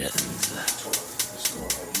Legends.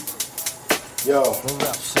 Yo,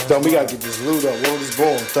 Thumb, we gotta get this loot up. World is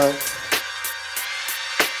born, Thumb.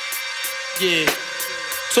 Yeah,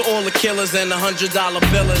 to all the killers and the $100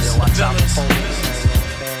 billers.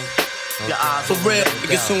 For real,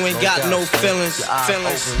 niggas who ain't got no feelings.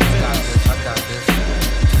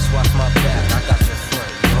 Watch my back, I got your front.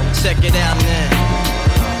 Check it out now.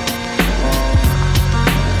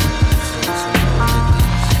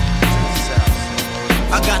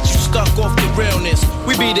 I got you stuck off the realness.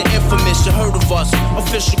 We be the infamous, you heard of us.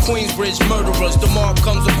 Official Queensbridge murderers. The mob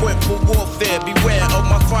comes equipped for warfare. Beware of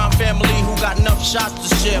my crime family who got enough shots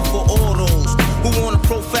to share for all those who wanna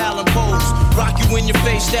profile and pose. Rock you in your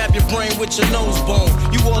face, stab your brain with your nose bone.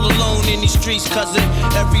 You all alone in these streets, cousin.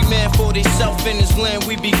 Every man for theyself in his land,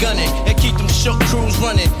 we be gunning. And keep them shook crews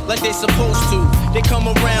running like they supposed to. They come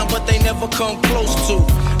around, but they never come close to.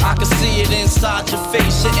 I can see it inside your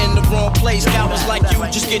face, you're in the wrong place. Cowards like you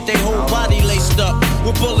just get their whole body laced up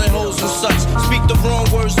with bullet holes and such. Speak the wrong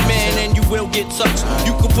words, man, and you will get touched.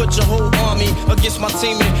 You could put your whole army against my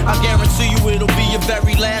team, and I guarantee you it'll be your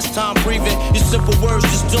very last time breathing. Your simple words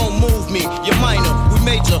just don't move me. You're minor, we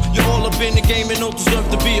major. You're all up in the game and don't deserve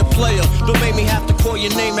to be a player. Don't make me have to call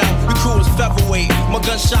your name out. Your crew is featherweight. My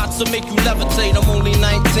gunshots will make you levitate. I'm only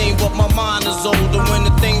 19, but my mind is older. When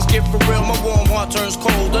the things get for real, my warm heart turns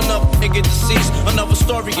cold. Another nigga deceased, another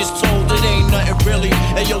story is told. It ain't nothing really.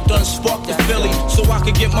 And yo, done sparked the Philly, so I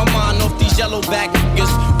could get my mind off these yellow back niggas.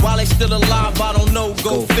 While they still alive, I don't know,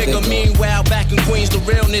 go figure. Meanwhile, back in Queens, the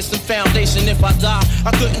realness and foundation. If I die,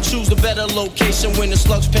 I couldn't choose a better location. When the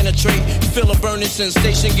slugs penetrate, you feel a burning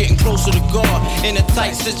sensation, getting closer to God in a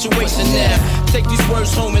tight situation now. Take these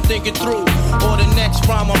words home and think it through, or the next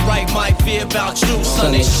rhyme I write might be about you.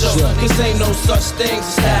 Son, they shook, cause ain't no such things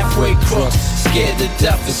as halfway crooks. Scared to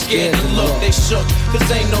death and scared to look, they shook, cause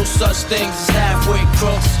ain't no such things as halfway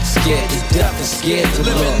crooks. Scared to death and scared to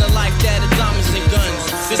look. Living the life that is diamonds and guns.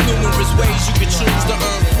 There's numerous ways you can choose to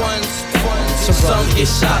earn funds. Some get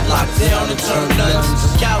shot, locked down, and turn nuns.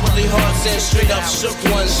 Cowardly hearts and straight up shook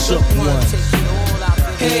ones.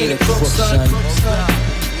 He ain't a crook, son.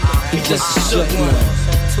 He just a shook one.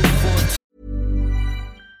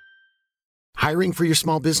 Hiring for your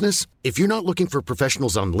small business? If you're not looking for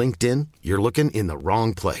professionals on LinkedIn, you're looking in the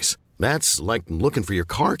wrong place. That's like looking for your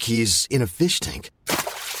car keys in a fish tank.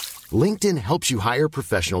 LinkedIn helps you hire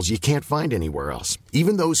professionals you can't find anywhere else,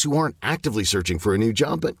 even those who aren't actively searching for a new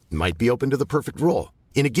job but might be open to the perfect role.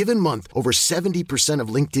 In a given month, over 70% of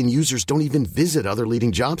LinkedIn users don't even visit other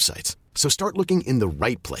leading job sites. So start looking in the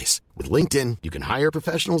right place. With LinkedIn, you can hire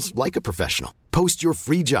professionals like a professional. Post your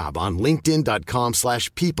free job on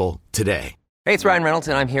linkedin.com/people today. Hey, it's Ryan Reynolds,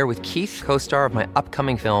 and I'm here with Keith, co-star of my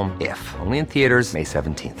upcoming film, If, only in theaters May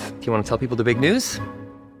 17th. Do you want to tell people the big news?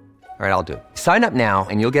 All right, I'll do it. Sign up now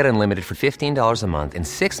and you'll get unlimited for $15 a month and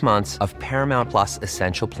 6 months of Paramount Plus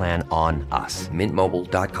Essential Plan on us.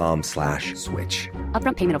 MintMobile.com/switch.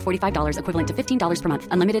 Upfront payment of $45 equivalent to $15 per month.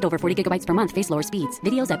 Unlimited over 40 gigabytes per month. Face lower speeds.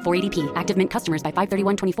 Videos at 480p. Active Mint customers by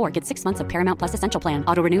 531.24 get 6 months of Paramount Plus Essential Plan.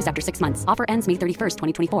 Auto renews after 6 months. Offer ends May 31st,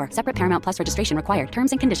 2024. Separate Paramount Plus registration required.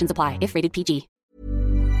 Terms and conditions apply if rated PG.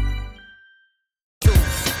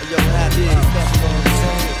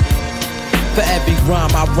 For every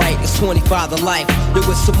rhyme I write, it's 25 to life. There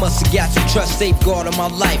was so much I got to trust, safeguard in my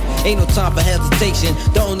life. Ain't no time for hesitation,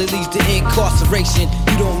 that only leads to incarceration.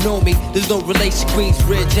 You don't know me, there's no relation.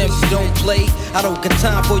 Queensbridge MC don't play. I don't got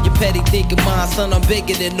time for your petty thinking, mine, son, I'm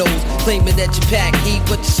bigger than those. Claiming that you pack heat,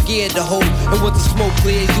 but you're scared to hold. And when the smoke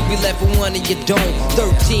clears, you be left with one and you don't.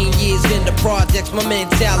 13 years in the projects, my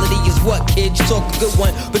mentality is what, kid? You talk a good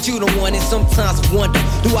one, but you don't want it. Sometimes I wonder,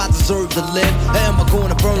 do I deserve to live? Or am I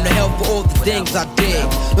gonna burn to hell for all the things I did?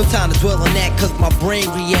 No time to dwell on that, cause my brain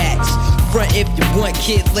reacts. Front if you want,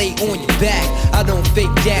 kid, lay on your back. I don't fake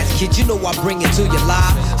jazz, kid, you know I bring it to your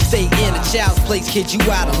life. Stay in a child's place, kid, you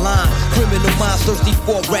out of line. Criminal minds thirsty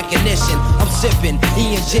for recognition. I'm sipping,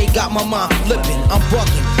 E&J got my mind flipping. I'm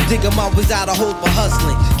bucking, digging my ways out of hole for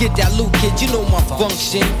hustling. Get that loot, kid, you know my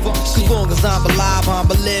function. As long as I'm alive,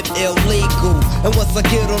 I'ma live illegal. And once I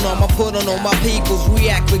get on them, I put on all my peoples.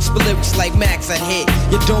 React quick, spit lyrics like Max, I hit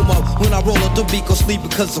your domo. When I roll up the beat, go sleep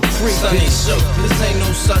because I'm free. Son ain't shook, this ain't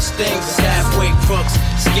no such thing as halfway crooks.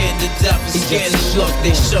 Scared to death and scared to look,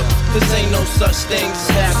 they shook. This ain't no such thing as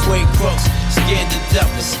halfway crooks. Scared to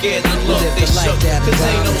death and scared to look, they shook. This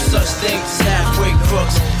ain't no such thing as halfway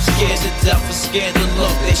crooks. Scared to death and scared to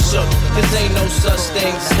look, they shook. This ain't no such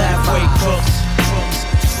thing as halfway crooks.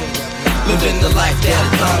 Living the life that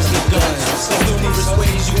comes with guns. There's numerous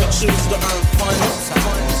ways you can choose to earn funds.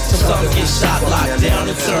 Sometimes get shot, locked down,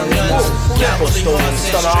 and turn guns. Cowardly hearts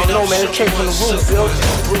and straight up man, it came from the roof, Bill.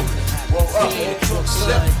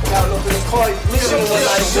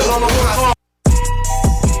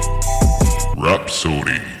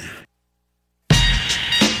 Rhapsody.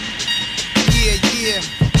 Yeah.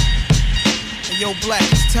 Hey, yo, Black,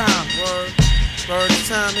 it's time. Word, it's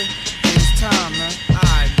time, man. It's time, man.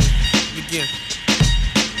 Alright, begin.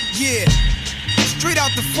 Yeah, straight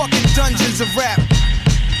out the fucking dungeons of rap,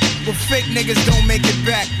 where fake niggas don't make it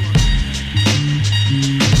back.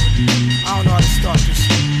 I don't know how to start this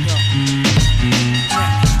shit. Yo.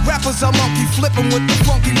 Rappers are monkey flipping with the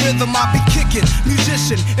funky rhythm I be kicking.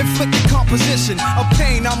 Musician, inflicting composition of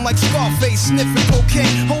pain. I'm like Scarface, sniffing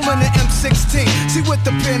cocaine, holding an M16. See with the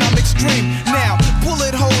pen I'm extreme. Now,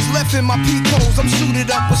 bullet holes left in my peak holes. I'm suited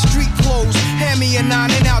up with street clothes. Hand me a 9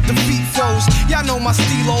 and out defeat foes. Y'all know my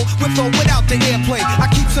stilo, with or without the airplay. I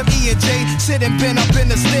keep some E&J, sitting bent up in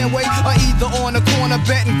the stairway, or either on the corner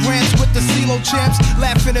betting grants with the CeeLo champs.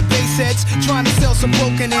 Laughing at bass heads, trying to sell some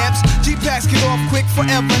broken amps. G-Packs get off quick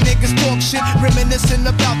forever. Niggas talk shit, reminiscing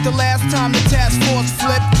about the last time the task force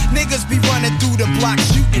flipped. Niggas be running through the block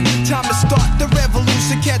shooting. Time to start the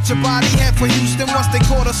revolution. Catch a body head for Houston once they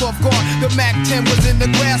caught us off guard. The Mac 10 was in the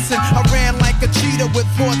grass and I ran like a cheetah with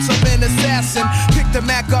thoughts of an assassin. Picked the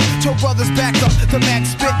Mac up, told brothers back up. The Mac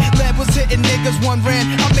spit, lead was hitting niggas. One ran,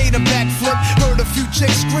 I made a backflip. Heard a few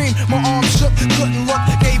chicks scream, my arm shook, couldn't look.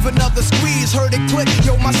 Gave another squeeze, heard it click.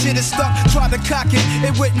 Yo, my shit is stuck. Tried to cock it,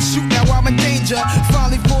 it wouldn't shoot. Now I'm in danger.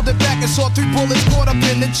 Finally pulled it back and saw 3 bullets caught up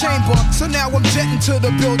in the chamber. So now I'm jetting to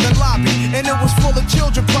the building lobby, and it was full of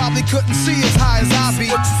children, probably couldn't see as high as I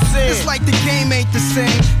be. It's like the game ain't the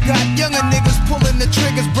same. Got younger niggas pulling the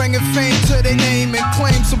triggers, bringing fame to their name and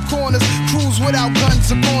claim some corners. Cruise without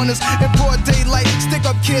guns or corners. In broad daylight, stick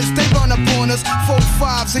up kids, they run up on us.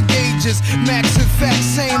 4-5s and gauges, max and facts.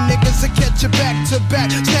 Same niggas that catch you back to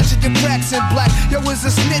back, snatching your cracks in black. Yo, is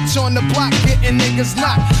a snitch on the block, getting niggas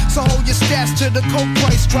knocked. So hold your stats to the coke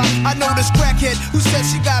price drop. I know this crackhead who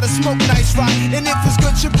says she gotta smoke nice rock, and if it's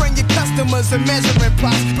good, you bring your customers and measuring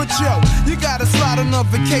plots. But yo, you gotta slide on a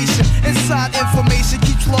vacation. Inside information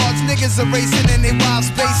keeps large niggas erasing and they wild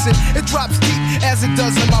spacing. It drops deep as it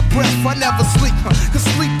does in my breath. I never sleep, cause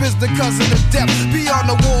sleep is the cousin of death. Beyond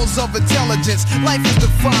the walls of intelligence, life is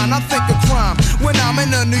defined. I think of crime when I'm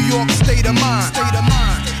in a New York state of mind. State of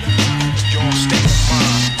mind. Your state of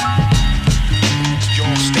mind.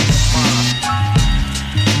 Your state of mind.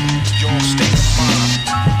 Your state of mind.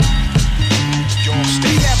 Your state of mind.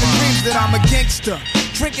 Be having dreams that I'm a gangster.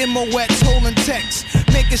 Drinking Moet's, holding texts,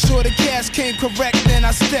 making sure the cash came correct. Then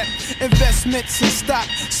I stepped, investments and stock,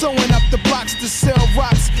 sewing up the blocks to sell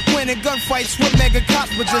rocks. Winning gunfights with mega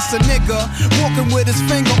cops, but just a nigga walking with his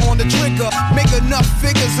finger on the trigger. Make enough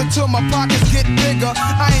figures until my pockets get bigger.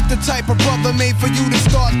 I ain't the type of brother made for you to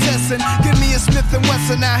start testing. Give me a Smith &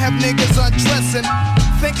 Wesson, I have niggas undressing.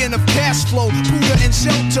 Thinking of cash flow, Buddha and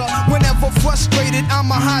shelter. Whenever frustrated,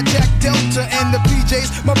 I'ma hijack Delta and the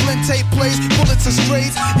PJs. My blend tape plays, bullets are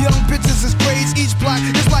strays. Young bitches is grades. Each block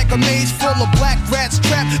is like a maze full of black rats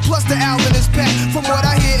trapped. Plus the Allen is packed. From what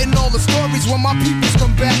I hear in all the stories, when my peoples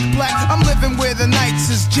come back black, I'm living where the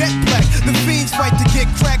nights is jet black. The fiends fight to get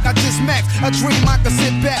crack. I just max. I dream I could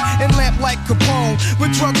sit back and lamp like Capone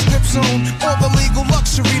with drug strips on. All the legal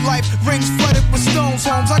luxury life rings flooded with stones.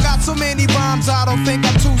 Homes. I got so many rhymes, I don't think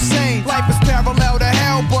I'm too sane. Life is parallel to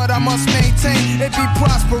hell, but I must maintain it be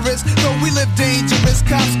prosperous. Though we live dangerous,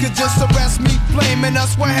 cops could just arrest me, blaming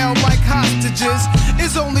us for hell like hostages.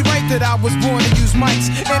 It's only right that I was born to use mics,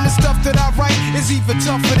 and the stuff that I write is even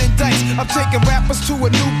tougher than dice. I'm taking rappers to a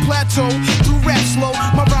new plateau through rap slow.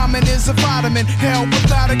 My rhyming is a vitamin, hell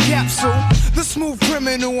without a capsule. The smooth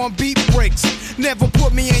criminal on beat breaks. Never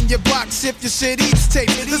put me in your box if your shit eats tape.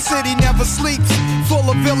 The city never sleeps, full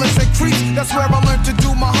of villains and creeps. That's where I learned to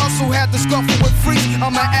do my hustle, had to scuffle with freaks.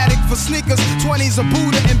 I'm an addict for sneakers, 20s a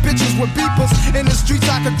Buddha and bitches with beepers. In the streets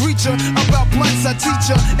I could greet ya, about blunts I teach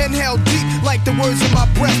ya. Inhale deep like the words in my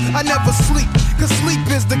breath. I never sleep, cause sleep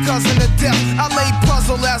is the cousin of death. I lay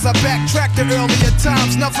puzzle as I backtrack to earlier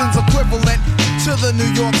times. Nothing's equivalent to the New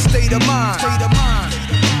York state of mind. State of mind.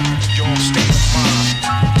 Your state of mind.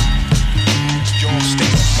 Your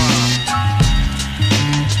state of mind.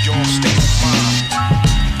 Your state of mind.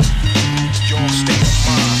 Your state of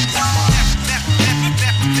mind.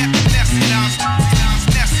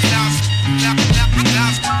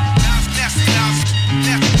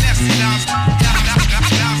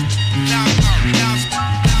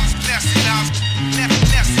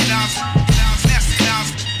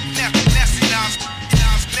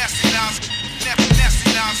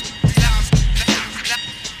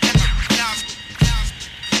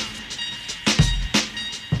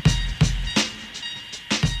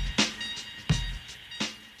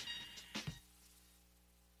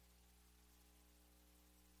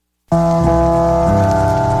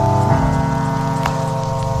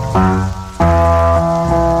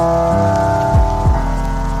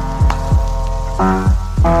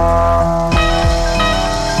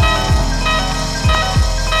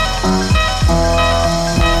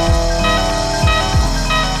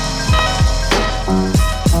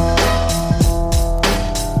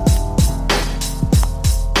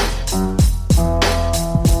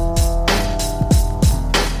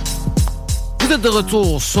 De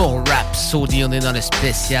retour sur Rhapsody, on est dans le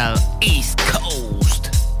spécial East Coast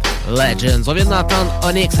Legends. On vient d'entendre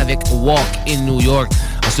Onyx avec Walk in New York.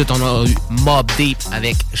 Ensuite, on a eu Mobb Deep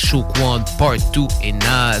avec Shook-One Part 2 et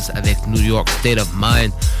Nas avec New York State of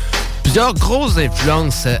Mind. Plusieurs grosses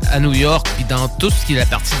influences à New York, puis dans tout ce qui est la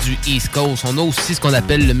partie du East Coast. On a aussi ce qu'on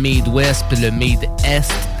appelle le Mid-West puis le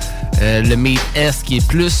Mid-Est. Le Mid-Est qui est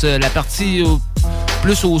plus la partie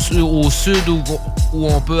plus au sud où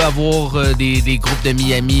on peut avoir des groupes de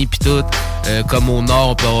Miami puis tout. Comme au nord,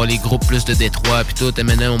 on peut avoir les groupes plus de Détroit puis tout. Et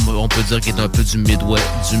maintenant, on peut dire qu'il est un peu du Mid-West,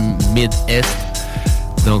 du Mid-Est.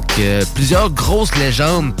 Donc, plusieurs grosses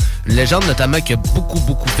légendes. Une légende notamment qui a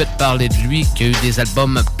beaucoup fait parler de lui, qui a eu des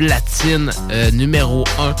albums platine numéro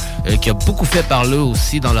 1, qui a beaucoup fait parler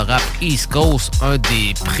aussi dans le rap East Coast. Un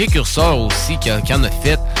des précurseurs aussi qui en a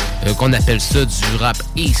fait, qu'on appelle ça du rap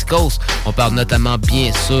East Coast. On parle notamment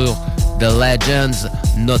bien sûr The Legends,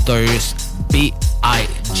 Notorious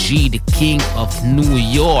B.I.G., The King of New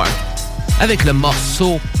York, avec le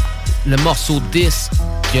morceau 10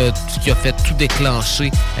 qui a fait tout déclencher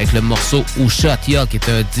avec le morceau Who Shot Ya, qui est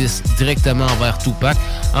un 10 directement envers Tupac.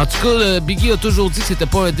 En tout cas, Biggie a toujours dit que c'était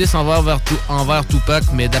pas un 10 envers Tupac,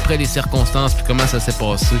 mais d'après les circonstances puis comment ça s'est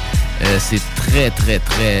passé, c'est très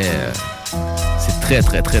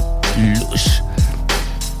louche.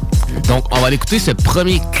 Donc, on va aller écouter ce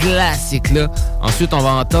premier classique-là. Ensuite, on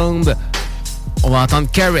va entendre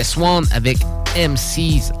KRS-One avec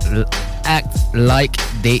MC's Act Like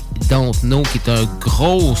They Don't Know, qui est un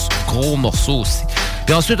gros morceau aussi.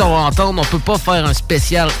 Puis ensuite, on va entendre, on peut pas faire un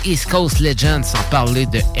spécial East Coast Legends sans parler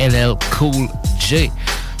de LL Cool J.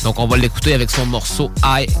 Donc, on va l'écouter avec son morceau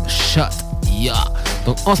I Shot Ya.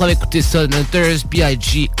 Donc, on s'en va écouter ça, Notorious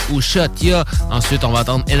B.I.G. Who Shot Ya. Ensuite, on va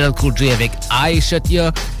entendre LL Cool J avec I Shot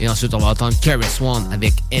Ya. Et ensuite, on va entendre KRS-One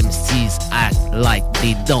avec MC's Act Like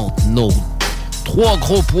They Don't Know. 3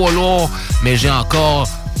 gros poids lourds, mais j'ai encore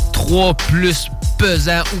 3 plus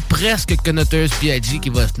pesant ou presque que Notorious B.I.G. qui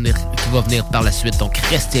va venir par la suite. Donc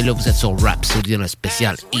restez là, vous êtes sur Rhapsody dans le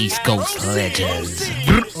spécial East Coast Legends.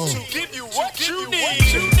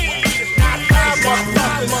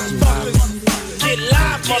 Get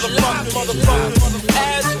live, motherfuckers.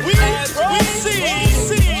 As we proceed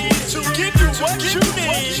to give you what you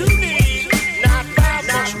need. Not five,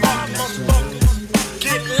 motherfuckers.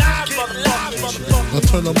 Get live, motherfuckers. Now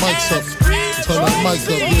turn the mics up. Turn that mic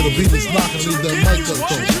up. Yeah, the beat is knocking. Leave that mic up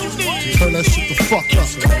though. Turn that shit the fuck up.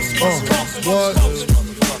 What?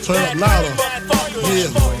 Turn it louder.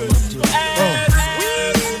 Yeah.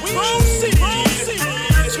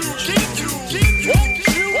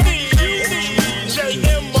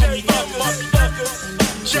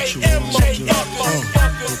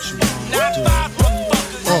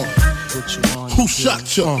 Who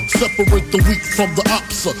shot ya? Separate the weak from the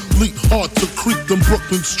opsa. Leap hard to creep them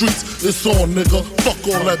Brooklyn streets. It's on, nigga. Fuck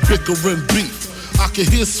all that bickering beef. I can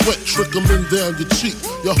hear sweat trickling down your cheek.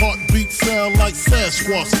 Your heartbeat sound like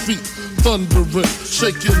Sasquatch feet. Thundering,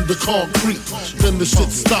 shaking the concrete. Then the shit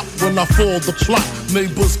stopped when I fall the plot.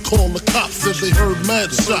 Neighbors call the cops, said they heard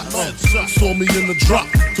mad shots. Saw me in the drop,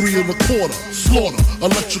 3 1/4. Slaughter,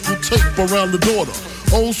 electrical tape around the daughter.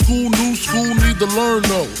 Old school, new school, need to learn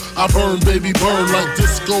though. I burn, baby, burn like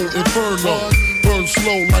disco inferno. Burn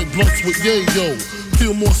slow like blunts with yayo.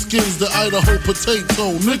 Peel more skins than Idaho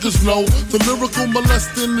potato. Niggas know the lyrical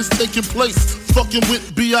molesting is taking place. Fucking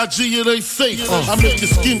with B.I.G. it ain't safe. I make your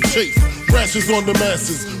skin chafe. Rashes on the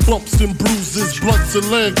masses, bumps and bruises, blunts and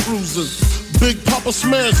Land Cruisers. Big Papa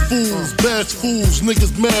smash fools, bash fools.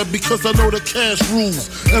 Niggas mad because I know the cash rules.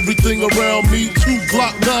 Everything around me, 2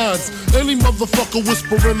 Glock 9s. Any motherfucker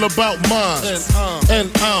whispering about mine. And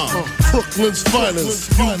I'm Brooklyn's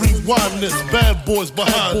finest. You rewind this, bad boys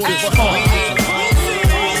behind this.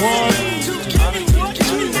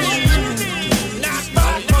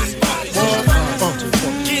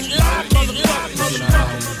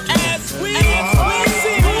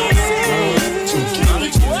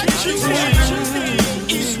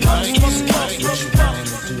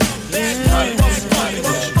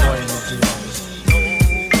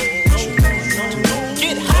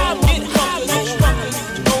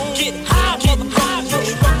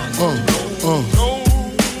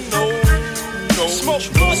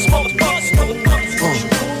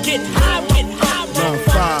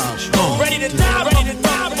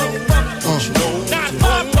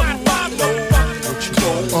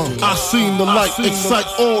 I seen the light excite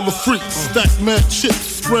all the freaks. Stack mad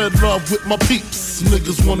chips, spread love with my peeps.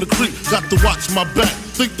 Niggas wanna creep, got to watch my back.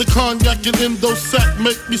 Think the cognac and endo sack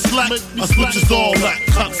make me slack. I switches all that,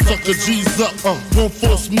 cocksucker G's up. One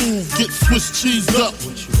force move, get Swiss cheese up.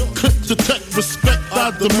 Click detect, respect,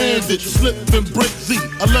 I demand it. Slip and break the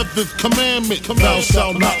 11th commandment. Thou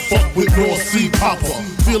shalt not fuck with North Sea Papa.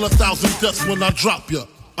 Feel 1,000 deaths when I drop ya.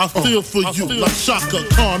 I feel for you like Shaka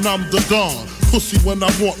Khan, I'm the Don. Pussy when I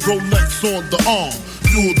want Rolex on the arm.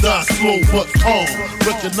 You'll die slow but calm.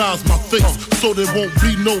 Recognize my face so there won't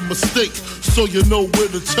be no mistake. So you know where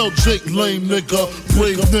to tell Jake, lame nigga,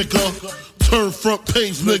 brave nigga. Turn front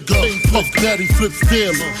page nigga, Puff Daddy flips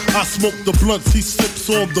daily. I smoke the blunts, he sips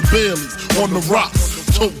on the Baileys. On the rocks,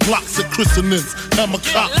 tote blocks at christenings. Hammer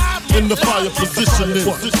cop in the fire positioning.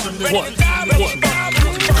 What?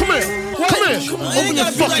 Come here. Open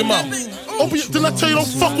your fucking mouth. Did I tell you don't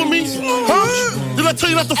fuck with me? Huh? Did I tell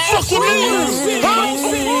you not to fuck with me? Huh?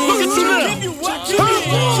 Look at you now.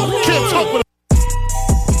 Huh? Can't talk with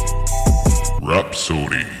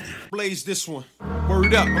Rhapsody. Blaze this one.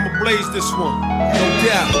 Word up, I'ma blaze this one. No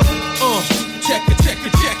doubt. Check it. Check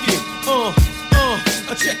it. Check it.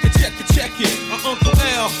 Uncle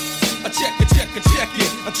L. Check it.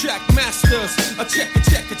 Track masters. Check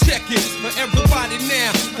it. Everybody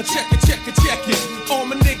now. Check it. All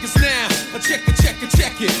my niggas now. Check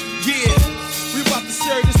it. Yeah. We about to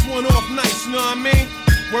serve this one off nice, you know what I mean?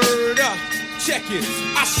 Word up. Check it.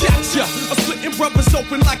 I shot ya. I'm splitting brothers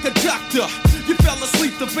open like a doctor. You fell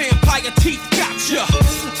asleep, the vampire teeth got ya.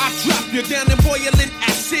 I drop you down in boiling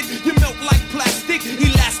acid. You melt like plastic,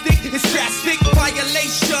 elastic, it's drastic.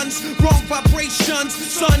 Violations, wrong vibrations.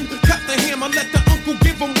 Son, cut the hammer, let the uncle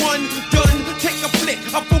give him one. Done, take a flick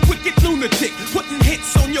of a wicked lunatic. Putting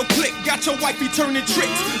hits on your click, got your wifey turning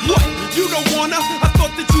tricks. What? You don't wanna? I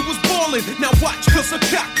thought that you was ballin'. Now watch, cause a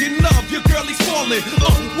cock in love, your girl is falling.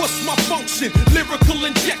 What's my function? Lyrical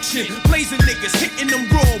injection. Blazing niggas, hitting them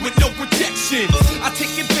raw with no protection. I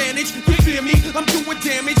take advantage, you fear me? I'm doing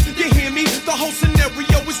damage, you hear me? The whole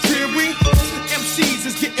scenario is dreary. MCs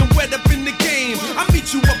is getting wet up in the game. I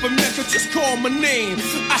meet you up in Mecca, just call my name.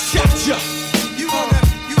 I shot ya. You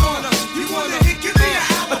wanna hit, give me a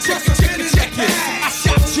hour. Check it.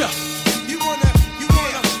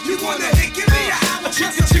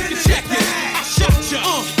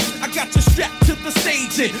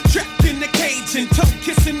 raging, trapped in the cage and tongue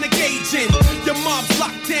kissing the gauging. Your mom's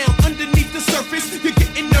locked down underneath the surface. You're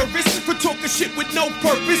getting nervous for talking shit with no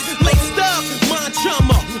purpose. Laced up, mind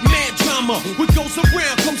trauma, mad drama. What goes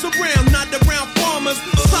around comes around, not around farmers.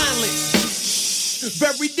 Silence.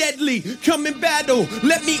 Very deadly, come in battle.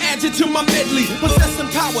 Let me add you to my medley. Possessing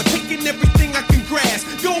power, taking everything I can grasp.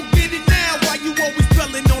 Don't get it now, why you always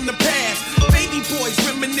dwelling on the past? Baby boys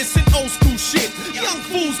reminiscing old school shit. Young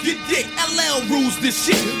fools get dick, LL rules this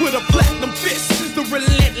shit with a platinum fist. The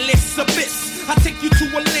relentless abyss. I take you to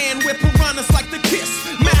a land where piranhas like to kiss.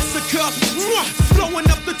 Massacre, blowing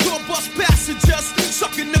up the tour bus passengers.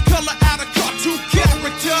 Sucking the color out of cartoon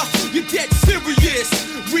character. You're dead serious.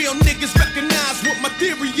 Real niggas recognize what my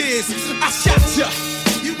theory is. I shot ya.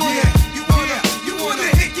 You wanna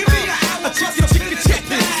hit? Give me an hour. Check it.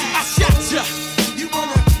 I shot ya. You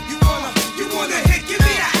wanna hit? Give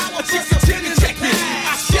me an hour. Check it.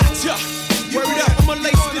 I shot ya. Word up, I'ma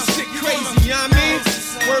lace this shit crazy. You know what I mean?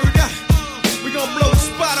 Word up. We gon' blow the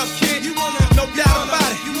spot up, kid. No doubt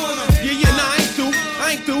about it. Yeah, nah,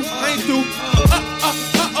 I ain't through.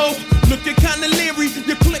 Uh-oh. Looking kinda leery.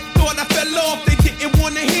 Your click thought I fell off. They didn't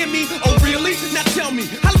wanna hear me. Oh, really? Now tell me,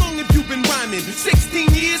 how long have you been rhyming?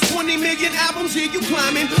 16 years, 20 million albums, yeah, you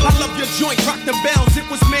climbing. I love your joint, rock the bells, it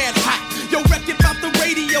was mad hot. Yo, record about the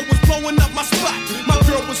radio was blowing up my spot. My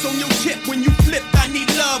girl was on your tip when you flipped, I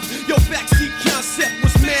need love. Your backseat concept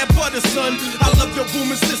was mad butter, son. I love your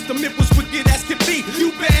booming system, it was wicked as could be.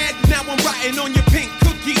 You bad, now I'm writing on your pink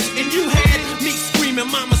cookies. And you had me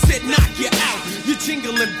screaming, mama said knock you out. You're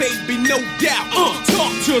jingling, baby, no doubt.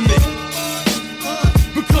 Talk to me.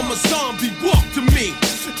 Become a zombie, walk to me.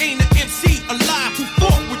 Ain't an MC alive who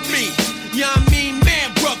fought with me. Yeah, I mean, man,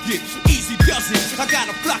 rugged, easy does it. I got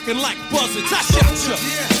a flocking like buzzards. I shot ya.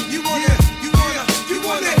 You wanna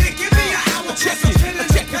hit? Give me an hour. Check it.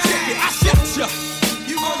 I shot ya.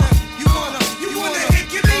 You wanna hit?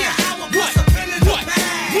 Give me an hour. What?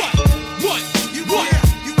 You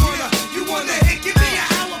wanna hit? Give me an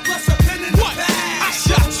hour plus a pen in the bag. I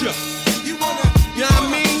shot ya. You know what I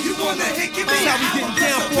mean? That's how we getting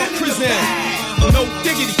down for prison. No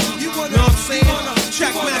diggity. You know what I'm saying?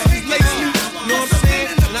 Track masters lace me. You know what I'm saying?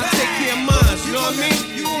 And I take care of mine. You know what I mean?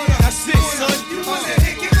 That's it, son.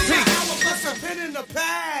 Plus a pen in the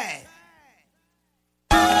bag.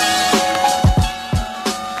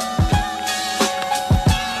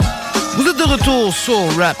 Vous êtes de retour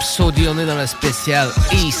sur Rhapsody, on est dans le spécial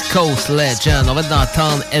East Coast Legend. On vient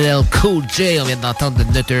d'entendre LL Cool J, on vient d'entendre The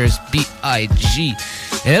Nutters B.I.G.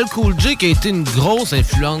 LL Cool J qui a été une grosse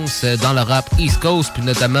influence dans le rap East Coast, puis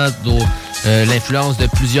notamment l'influence de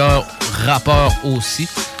plusieurs rappeurs aussi.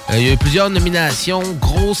 Il y a eu plusieurs nominations,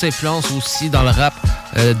 grosse influence aussi dans le rap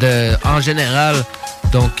en général.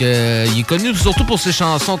 Donc, il est connu surtout pour ses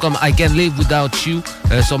chansons comme I Can't Live Without You,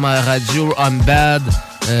 sur ma radio I'm Bad.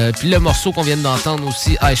 Puis le morceau qu'on vient d'entendre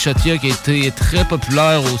aussi, I Shot Ya, qui a été très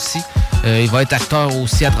populaire aussi. Il va être acteur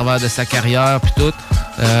aussi à travers de sa carrière, puis tout.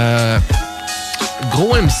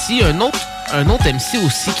 Gros MC, un autre MC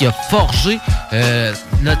aussi qui a forgé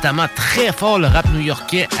notamment très fort le rap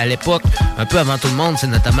new-yorkais à l'époque, un peu avant tout le monde, c'est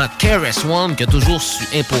notamment KRS-One qui a toujours su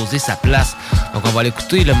imposer sa place. Donc on va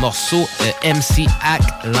l'écouter le morceau MC Act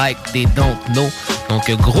Like They Don't Know.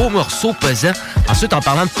 Donc gros morceau pesant. Ensuite, en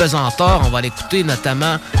parlant de pesanteur, on va l'écouter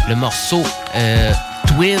notamment le morceau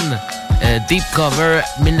Twin Deep Cover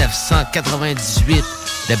 1998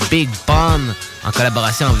 de Big Pun en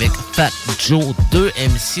collaboration avec Fat Joe, deux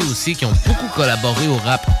MC aussi qui ont beaucoup collaboré au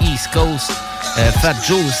rap East Coast. Fat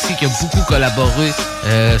Joe aussi qui a beaucoup collaboré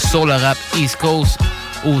sur le rap East Coast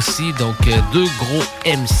aussi, donc deux gros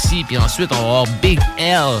MC. Puis ensuite on va avoir Big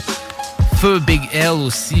L, Feu Big L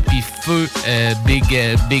aussi, puis Feu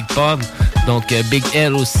Big Pun. Donc Big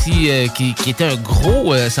L aussi qui était un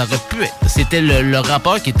gros, ça aurait pu être, c'était le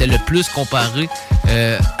rappeur qui était le plus comparé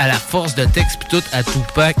à la force de texte puis tout à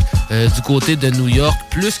Tupac du côté de New York,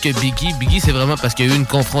 plus que Biggie. Biggie c'est vraiment parce qu'il y a eu une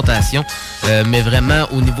confrontation, mais vraiment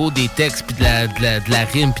au niveau des textes puis de la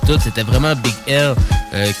rime puis tout, c'était vraiment Big L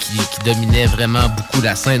qui dominait vraiment beaucoup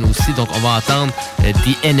la scène aussi. Donc on va entendre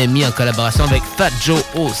The Enemy en collaboration avec Fat Joe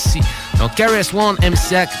aussi. Donc KRS-One,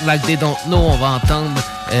 MC Act Like They Don't Know, on va entendre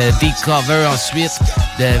Deep Cover ensuite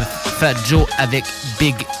de Fat Joe avec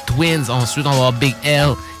Big Twins. Ensuite on va avoir Big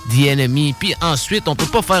L, The Enemy. Puis ensuite on peut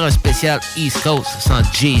pas faire un spécial East Coast sans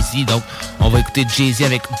Jay-Z. Donc on va écouter Jay-Z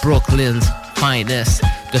avec Brooklyn's Finest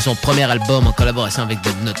de son premier album en collaboration avec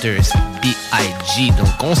The Nutters B.I.G. Donc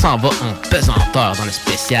on s'en va en pesanteur dans le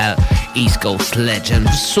spécial East Coast Legend.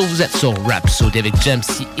 Vous êtes sur Rhapsody avec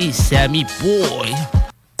Jamsey et Sammy Boy.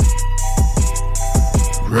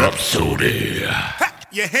 Rhapsody.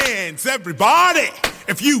 Your hands, everybody.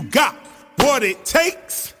 if you got what it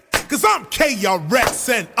takes. Cause I'm KRS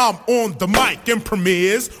and I'm on the mic and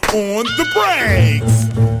Premier's on the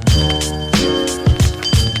breaks.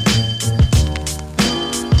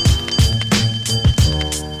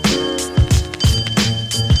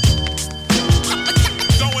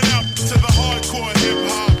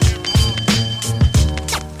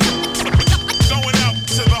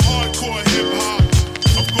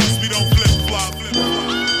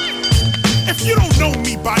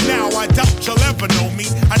 By now, I doubt you'll ever know me.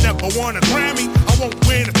 I never won a Grammy, I won't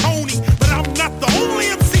win a Tony, but I'm not the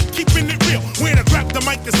only MC keeping it real. When I grab the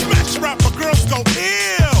mic and smash rap, my girls go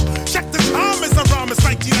ill. Check the time as I rhyme, it's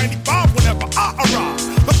 1995 whenever I arrive.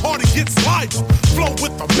 The party gets liver, flow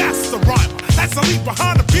with the master rhymer. As I leave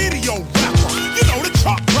behind a video rapper, you know the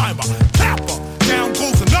chart climber, tapper. Down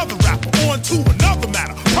goes another rapper, on to another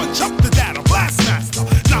matter. Punch up the data, blast master.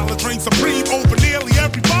 Knowledge reigns supreme over nearly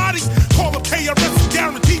everybody. Call up KRS and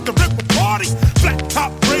guaranteed to rip a party. Flat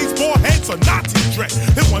top braids, bald heads, or Nazi dread.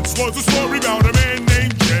 It once was a story about a man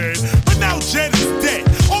named Jed, but now Jed is dead.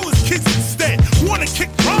 All his kids instead wanna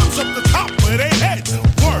kick drums up the top of their head.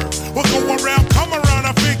 Word, we'll go around, come around,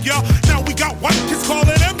 I figure. Now we got white kids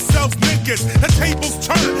calling themselves niggas. The tables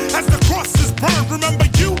turn as the crosses burn. Remember,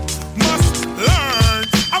 you must learn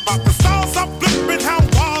about the styles I flip and how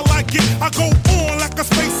wild I get. I go on like a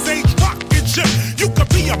space age rocket ship. You could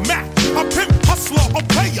be a Mac, a pimp, hustler, or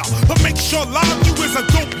player, but make sure live you is a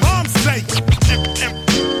dope rhyme sayer.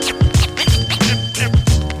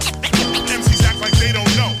 MCs act like they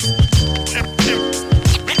don't know.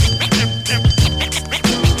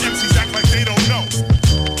 MCs act like they don't know.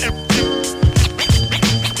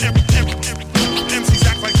 MCs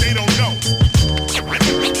act like they don't know.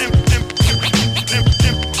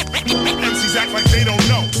 MCs act like they don't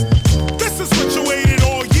know. This is what you waited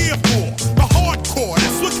all year for. The hardcore,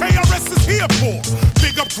 that's what KRS is here for.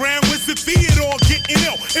 Big up Grand Wizard Theodore getting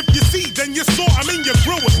ill. If you see, then you saw. I'm in your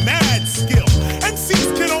grill with mad skill.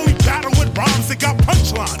 MCs can only battle with rhymes that got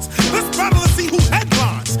punchlines. Let's battle and see who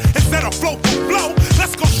headlines. Instead of flow for flow,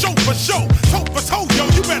 let's go show for show. Toe for toe, yo,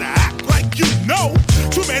 you better act like you know.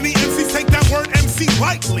 Too many MCs take that word MC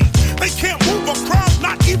lightly. They can't move a crowd,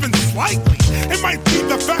 not even slightly. It might be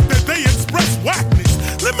the fact that they express whackness.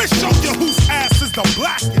 Let me show you whose ass is the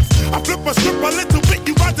blackest. I flip a strip a little bit,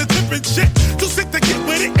 you ride the different shit. Too sick to get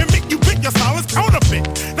with it and make you pick your style is counterfeit.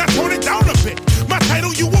 Now tone it down a bit. My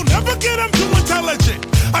title, you will never get, I'm too intelligent.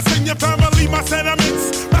 I send your family my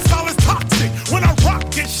sentiments. My style is toxic. When I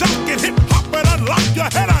rock it, shock it, hip hop it, unlock your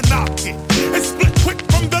head, I knock it. It's split quick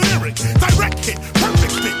from the lyric. Direct hit,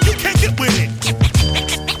 perfect fit, you can't get with it.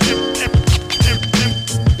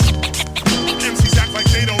 MCs act like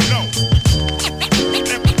they don't know.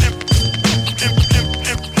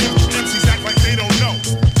 MCs act like they don't know.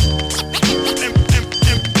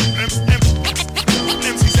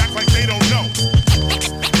 MCs act like they don't know.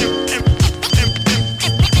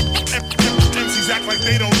 MCs act like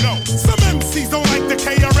they don't know. Some MCs don't like the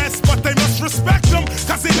KRS, but they must respect them.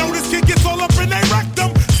 Cause they know this kid gets all up in their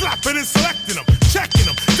rectum. Slapping and selecting them, checking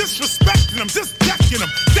them, disrespecting them, just decking them,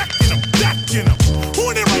 decking them, decking them. Who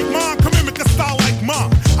in their right mind can mimic a style like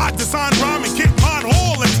mine? I design rhyme and get mine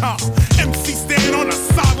all the time. MC stand on the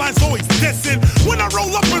sidelines, always dissing. When I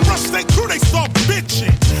roll up and rush they crew, they start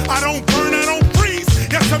bitching. I don't burn, I don't freeze.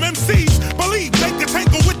 Yes, some MCs believe they can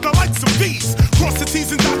tangle with the likes of these. Cross the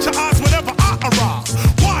T's and dot your I's whenever I arrive.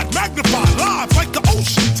 Wide, magnified, live like the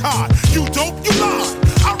ocean tide. You dope, you lie.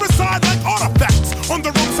 I reside like artifacts on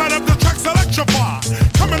the wrong side of the tracks, electrified.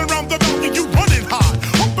 Coming around the mountain, you running high.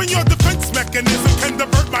 Hoping your defense mechanism can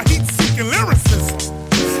divert my heat-seeking lyricism.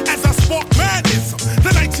 As I spark madness,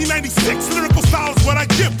 the 1996 lyrical style is what I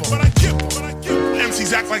give them.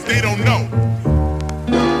 MCs act like they don't know.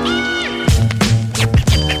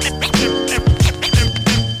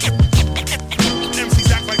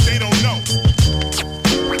 MCs act like they don't know.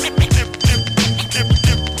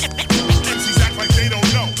 MCs act like they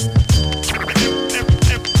don't know.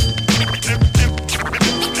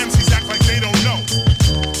 MCs act like they don't know.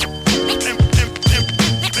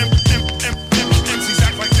 MCs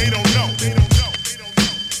act like they don't know.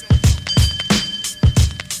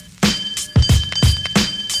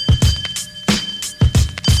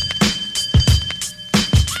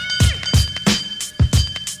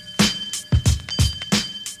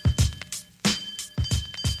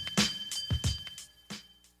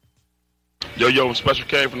 Yo, Special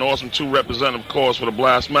K from the Awesome 2 representative course for the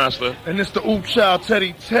Blast Master. And it's the Oop Child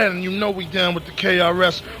Teddy 10, and you know we down with the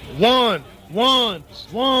KRS. One.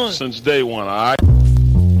 Since day one, all right?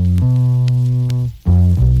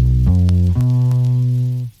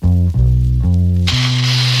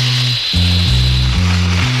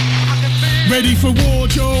 ready for war,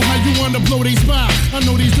 Joe? How you wanna blow they spot? I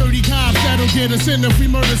know these dirty cops that'll get us in if we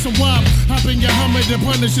murder some wop. Hop in your Hummer, the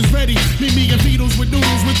punish is ready. Meet me and Beatles with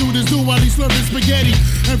noodles, we do this do while he's slurping spaghetti.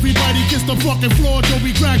 Everybody kiss the fucking floor, Joe,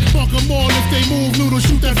 we crack, fuck them all. If they move, noodles,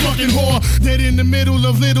 shoot that fucking whore. Dead in the middle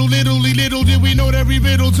of little did we know that every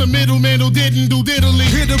riddle's a middleman who didn't do diddly.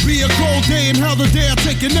 Here to be a cold day and how the day I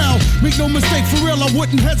take it out. Make no mistake, for real, I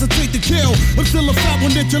wouldn't hesitate to kill. I'm still a fat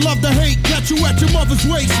one that you love to hate. Catch you at your mother's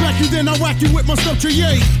waist, smack you then I whack you with my stuff to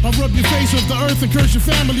yay. I rub your face off the earth and curse your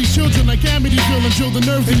family's children like Amityville and drill the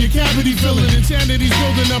nerves in your cavity filling. Insanity's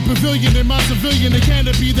building a pavilion in my civilian. It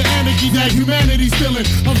can't be the anarchy that humanity's feeling.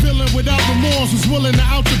 A villain without remorse who's willing to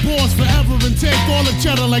out the boss forever and take all the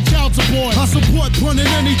cheddar like child support. I support Pun in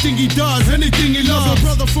anything he does, anything he loves. A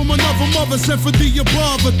brother from another mother sent for the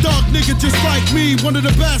above. A dark nigga just like me, one of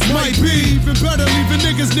the best might be. Even better, leaving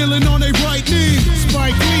niggas kneeling on their right knee.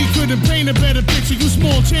 Spike Lee couldn't paint a better picture. You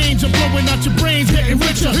small change, I'm blowing out your brains, getting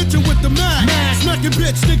richer. Hit you with the Mac, smacking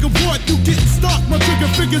bitch, nigga, what? You getting stuck, my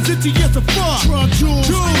trigger fingers itchy as a fuck. Truck jewels,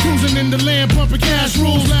 cruising in the land, pumping cash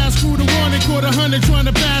rules. Last crew to one and caught 100 trying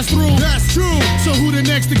to pass through. That's true. So who the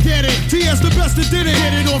next to get it? TS the best that did it.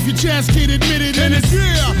 Get it off your chest, kid, admit it. And it's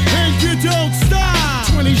yeah, and you don't stop.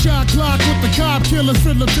 20 shot clock with the cop killers,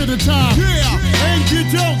 fiddler to the top. Yeah, and you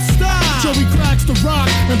don't stop. Joey cracks the rock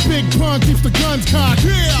and Big Pun keeps the guns cocked.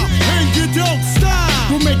 Yeah, and you don't stop.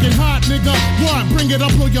 We'll make it hot, nigga. What? Bring it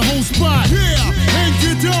up on your whole spot. Yeah, and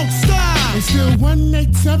you don't stop. It's still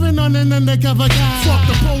 187 on an undercover guy. Fuck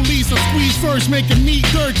the police, I squeeze first, make him neat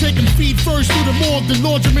third. Taking feet first through the morgue, then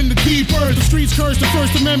launch him in the deep earth. The streets curse, the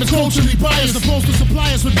First Amendment's culturally biased. Supposed to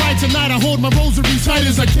supply us with rights, tonight I hold my rosary tight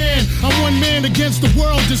as I can. I'm one man against the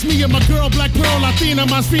world, just me and my girl, Black Pearl, Latina,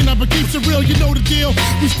 my spina, but keeps it real, you know the deal.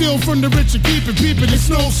 We steal from the rich and keep it peeping, it's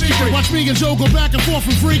no secret. Watch me and Joe go back and forth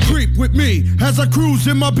and free. Creep with me as I cruise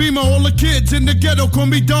in my Beamer. All the kids in the ghetto call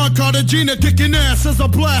me Don Cartagena, kicking ass as I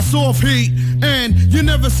blast off heat. And you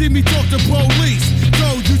never see me talk to police, so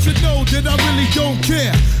you should know that I really don't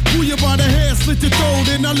care. Pull you by the hair, slit your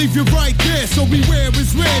throat, and I leave you right there. So beware,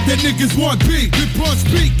 it's red that niggas want beat. Good punch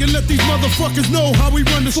speak and let these motherfuckers know how we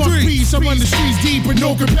run the Fuck streets. peace, I run the streets deep with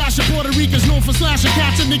no compassion. Puerto Ricans known for slashing,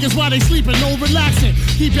 catching niggas while they sleeping, no relaxing.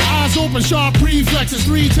 Keep your eyes open, sharp reflexes.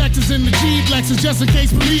 3 Texas in the G-Lexus, just in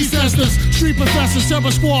case police test us. Street professors,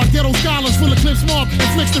 terror squad, ghetto scholars, full of clips mark,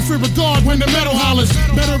 inflicts the free regard when the metal hollers.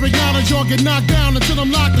 Better acknowledge or get knocked down until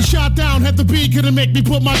I'm locked and shot down. Had the beat, couldn't make me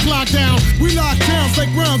put my clock down. We lock downs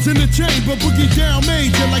like rounds in the chamber, boogie down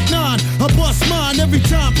major like 9. I bust mine every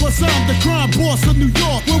time, plus I'm the crime boss of New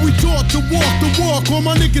York. Where we taught to walk the walk, all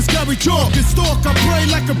my niggas carry chalk and stalk. I pray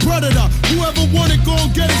like a predator. Whoever want it, go and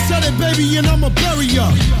get it, set it, baby, and I'ma bury ya.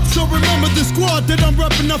 So remember the squad that I'm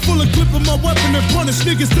reppin', I'm full of clip of my weapon and punish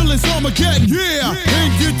niggas till it's Armageddon. Yeah,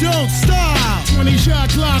 and you don't stop. 20 shot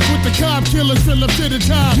clock with the cop killers, fill up to the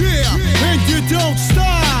top. Yeah, and you don't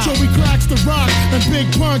stop. Joey cracks the rock and Big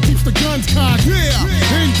Pun keeps the guns cocked. Yeah,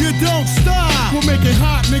 and you don't stop. We'll make it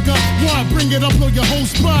hot, nigga. What? Bring it up on your whole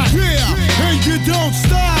spot. Yeah, and you don't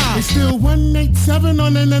stop. It's still 187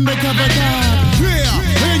 on an undercover guy.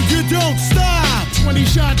 Yeah, and you don't stop. 20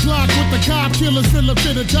 shot clock with the cop killers, fill up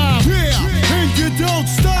to the top. Yeah, and you don't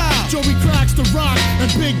stop. Joey cracks the rock and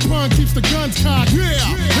Big Pun keeps the guns cocked. Yeah,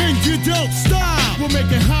 and you don't stop. We'll make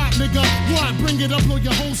it hot, nigga. What? Bring it up on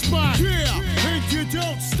your whole spot. Yeah, and you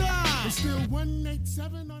don't stop. It's still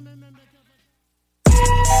 187 on an undercover.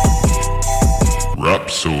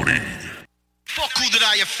 Rhapsody. Fuck who did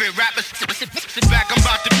I offend? Rappers, sit back, I'm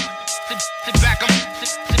about to sit back,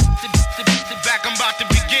 sit back, I'm about to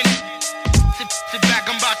begin. Sit back,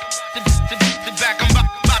 I'm about to sit back, I'm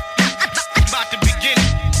about to begin.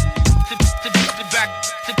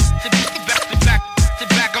 Sit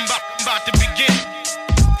back, I'm about to begin.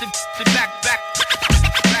 Sit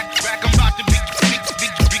back, I'm about to begin.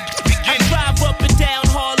 I drive up and down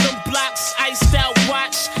Harlem blocks, iced out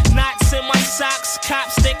watch, knots in my socks.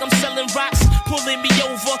 Cops think I'm selling rocks, pulling me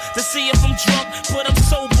over to see if I'm drunk, but I'm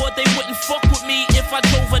sober. They wouldn't fuck with me if I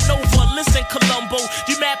drove an over. Listen, Columbo,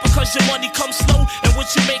 you mad because your money comes slow, and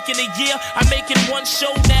what you make in a year, I make in one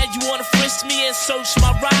show. Now you wanna frisk me and search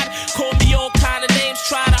my ride, call me all kind of names,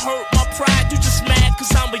 try to hurt my pride. You just mad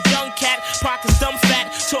cause I'm a young cat, pockets dumb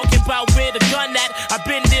fat, talking about where the gun at. I've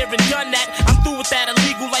been there and done that, I'm through with that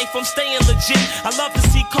illegal life, I'm staying legit. I love to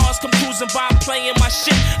see cars come cruising by playing my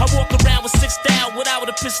shit. I walk around with 6 style without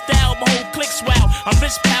a pistol, my whole clique's wow. I'm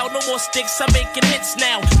rich pal, no more sticks, I'm making hits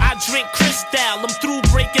now. I drink Cristal, I'm through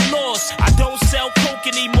breaking laws. I don't sell coke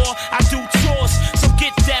anymore, I do tours. So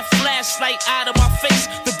get that flashlight out of my face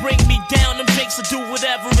to bring me down. Them jakes will do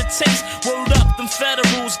whatever it takes. Word up, them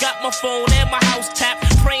federals got my phone and my house tapped,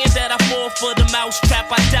 praying that I fall for the mousetrap,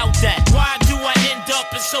 I doubt that. Why do I end up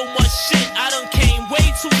in so much shit? I done came way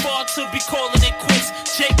too far to be calling it quits.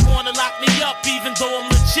 Jake wanna lock me up even though I'm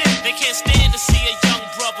legit. They can't stand to see a young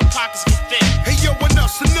brother pockets get thick. Hey yo,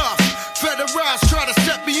 enough's enough. Federals try to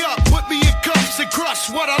set me up, put me in cuffs and crush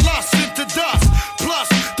what I lost into dust. Plus,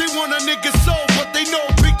 they want a nigga soul, but they know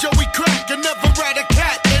Big Joey crack and never ride a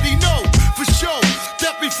cat. And he know for sure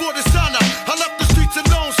that before the sun up, I left the streets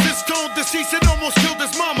alone since Tone deceased and almost killed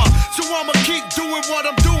his mama. So I'ma keep doing what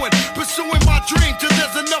I'm doing, pursuing my dream till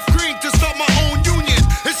there's enough green to start my own union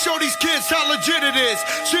and show these kids how legit it is.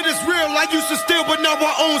 Shit is real, I used to steal, but now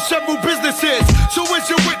I own several businesses. So it's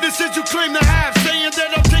your witnesses you claim to have, saying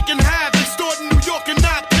that I'm taking half, extorting New York and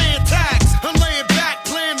not paying tax. I'm laying back,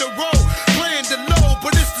 playing the role, playing the low,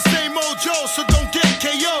 but it's the same old Joe, so don't get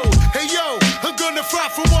KO. Hey yo, I'm gonna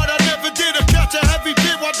fight for what I never did, or catch a heavy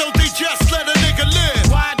bit, why don't they just let a nigga live?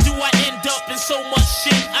 Why do I end up in so much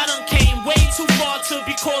shit? I done came way too far to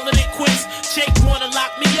be calling it quits. Jake wanna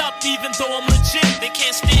lock me up even though I'm legit. They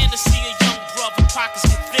can't stand to see a young brother pockets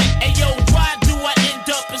get thick. Hey yo, why do I end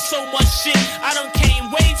up in so much shit? I done came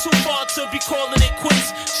way too far to be calling it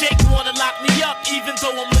quits. Jake wanna lock me up even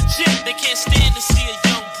though I'm legit. They can't stand to see a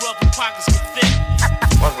young brother pockets get thick.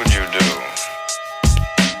 What would you do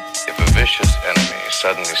if a vicious enemy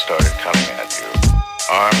suddenly started coming at you,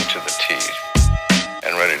 armed to the teeth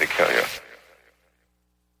and ready to kill you?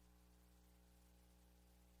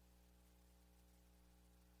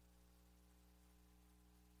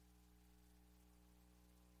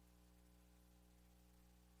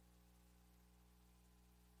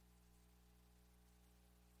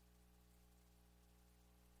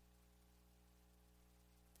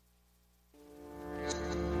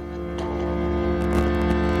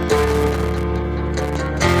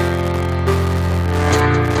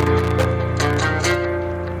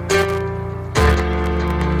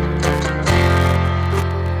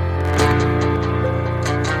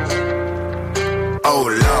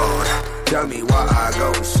 Tell me why I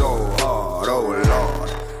go so hard, oh Lord.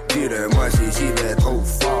 Dis-moi si j'y vais trop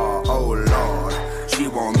fort, oh Lord. She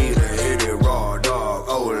want me to hit it raw, dog,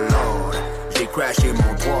 oh Lord. J'ai crashé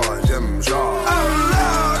mon troisième genre. Oh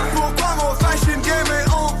Lord, pourquoi mon fashion game est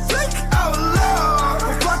en flic? Oh Lord,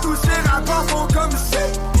 pourquoi tous ces rappeurs font comme si?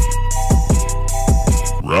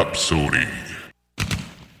 Rhapsody.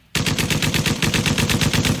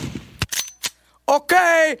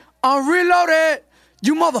 Okay, I'm reloaded.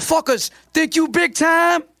 You motherfuckers think you big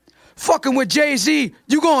time? Fucking with Jay-Z,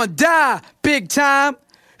 you gonna die big time.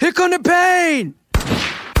 Here come the pain.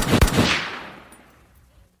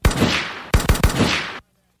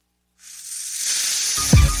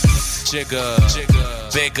 Jigger,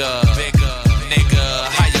 bigger, nigga,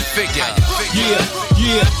 how you figure?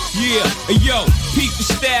 Yeah, hey yo, peep the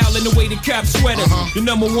style and the way the cops sweaters. The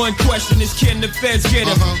number one question is can the feds get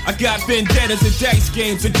us? I got vendettas and dice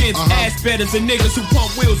games against ass betters and niggas who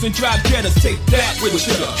pump wheels and drive jettas. Take that with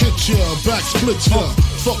ya. Hit ya, back split ya.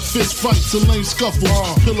 Fuck fist fights and lame scuffles.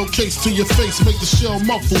 Pillowcase to your face, make the shell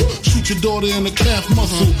muffle. Shoot your daughter in the calf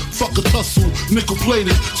muscle. Fuck a tussle, nickel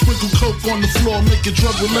plated. Sprinkle coke on the floor, make it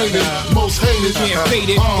drug related. Most hated. Can't fade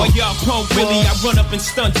it. While y'all pump Willie, I run up and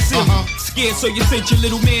stunt silly. Scared so you sent your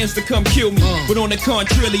little mans to come kill me. But on the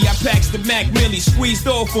contrary, I packs the Mac Millie, squeezed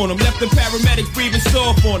off on him, left the paramedics breathing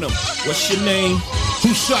soft on him. What's your name?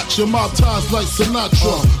 Who shot your mouth ties like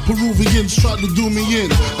Sinatra? Peruvians tried to do me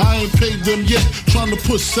in. I ain't paid them yet. Trying to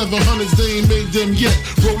push 700s, they ain't made them yet.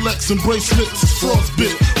 Rolex and bracelets,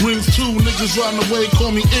 frostbit. Rings too, niggas riding away,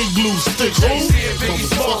 call me igloo stick.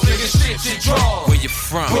 Where you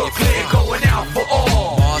from? Brooklyn going out for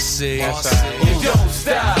all. Marcy, you don't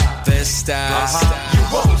stop. This style, you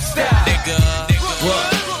won't stop. Nigga.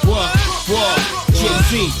 What?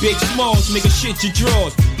 Jay-Z, Big Smalls, nigga, shit your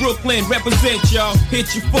drawers. Brooklyn, represent y'all,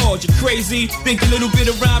 hit your falls, you crazy? Think a little bit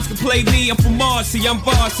of rhymes can play me? I'm from Marcy, I'm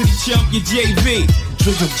varsity chump, you JV.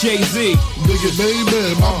 Jay-Z. Nigga,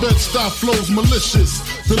 baby, my Bed-Stuy flows malicious,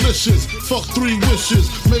 delicious. Fuck 3 wishes,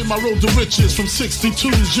 made my road to riches. From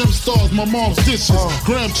 62's gym stars, my mom's dishes.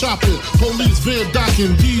 Graham chopping, police van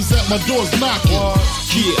docking, D's at my doors knocking.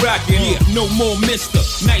 Keep rockin', yeah, no more mister.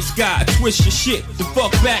 Nice guy, twist your shit. The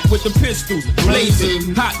fuck back with the pistols,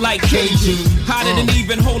 blazing, hot like Cajun. Hotter than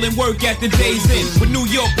even holding work at the day's end. With New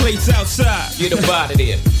York plates outside, get up out of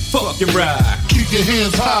there. Fuck your ride. Keep your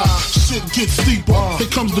hands high, shit gets steeper. Here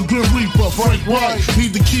comes the Grim Reaper, Frank White.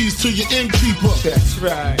 Need the keys to your innkeeper. That's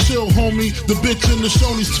right. Chill, homie. The bitch in the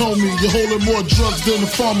Shoney's told me you're holding more drugs than the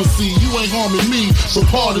pharmacy. You ain't harming me, so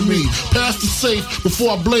pardon me. Pass the safe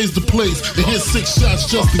before I blaze the place and hit 6 shots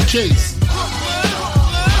just in case.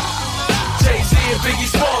 Jay-Z and Biggie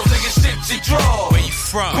Smalls, nigga, shit you draw. Where you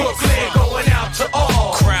from? Brooklyn going out to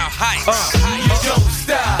all. Crown Heights. You don't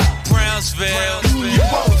stop. Brownsville. You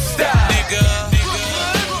won't stop. Nigga.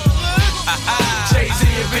 Jay-Z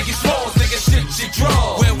and Biggie Smalls, nigga, shit you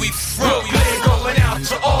draw. Where we from? Brooklyn going out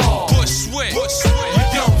to all. Bushwick. You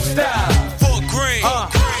don't stop. Fort Greene.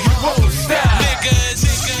 You won't stop. Niggas.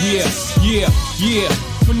 Yeah.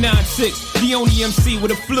 For 9-6, the only MC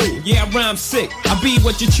with a flu. Yeah, I rhyme sick. I be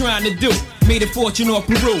what you're trying to do. Made a fortune off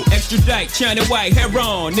Peru. Extra dyke, China white, hair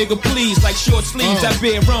on. Nigga, please, like short sleeves, I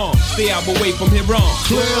bear wrong. Stay out away from here on.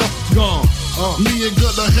 Clear. Gone. Me and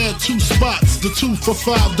Gunna had 2 spots. The 2 for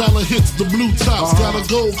 $5 hits, the blue tops. Gotta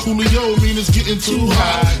go, Coolio, mean it's getting too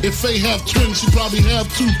hot. If they have twins, she probably have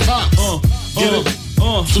 2 pops. Get it?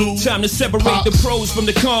 Time to separate the pros from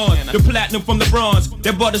the cons, the platinum from the bronze,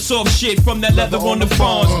 that butter soft shit from that leather on the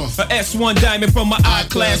fawns. A S1 diamond from my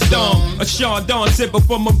I-class dome, a Sean Dawn sipper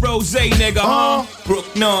from a rosé nigga,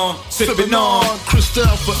 Brooklyn, sippin' on.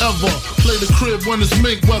 Cristal forever, play the crib when it's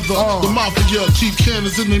mink weather. The mafia keep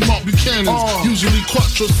cannons in they Mark Buchanans. Usually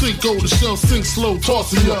Quattro Cinco, the shell sink slow,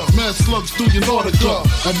 tossing ya. Mad slugs through your Nautica,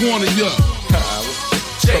 I'm warning ya.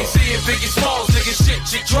 Jay-Z and Biggie Smalls, nigga,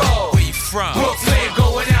 shit you draw. Where you from? Brooklyn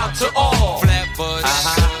going out to all. Flatbush.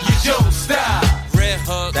 You don't stop. Red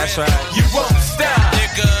Hook. That's right. You won't stop.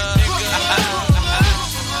 Nigga.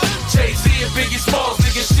 Jay-Z and Biggie Smalls,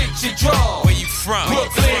 nigga, shit you draw. Where you from?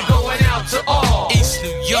 Brooklyn going out to all. East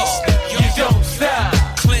New York. You don't stop.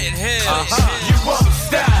 Clinton Hills. You won't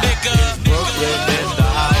stop. Nigga. Brooklyn in the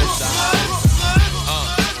house.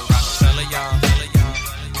 Rockefeller, y'all.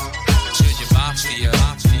 Junior Mafia.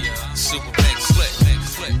 Super Big Flick.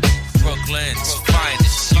 Brooklyn's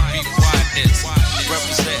finest. You be widest.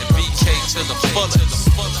 Representing BK to the fullest.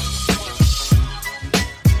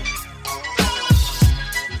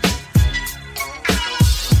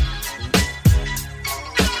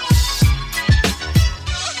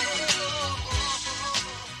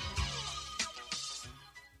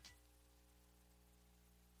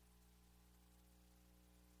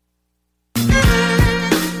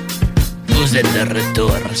 Vous êtes de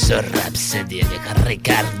retour sur Rhapsody avec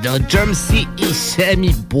Ricardo, Jermsy et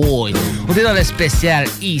Sammy Boy. On est dans le spécial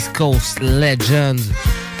East Coast Legends.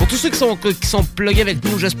 Pour tous ceux qui sont plugués avec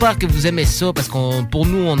nous, j'espère que vous aimez ça parce que pour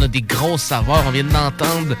nous, on a des grosses saveurs. On vient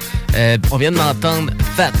d'entendre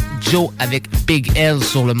Fat Joe avec Big L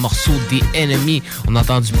sur le morceau The Enemy. On a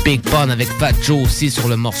entendu Big Pun avec Fat Joe aussi sur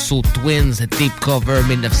le morceau Twins, Deep Cover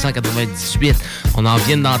 1998. On en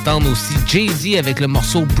vient d'entendre aussi Jay-Z avec le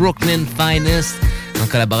morceau Brooklyn Finest en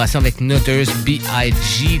collaboration avec Notorious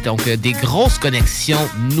B.I.G. Donc des grosses connexions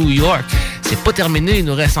New York. C'est pas terminé, il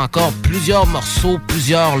nous reste encore plusieurs morceaux,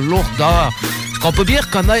 plusieurs lourdeurs. Ce qu'on peut bien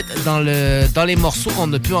reconnaître dans les morceaux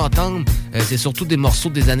qu'on a pu entendre, c'est surtout des morceaux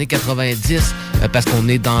des années 90, parce qu'on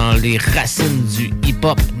est dans les racines du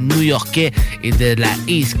hip-hop new-yorkais et de la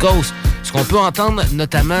East Coast. Ce qu'on peut entendre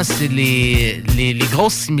notamment, c'est les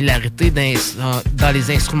grosses similarités dans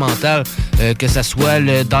les instrumentales, que ça soit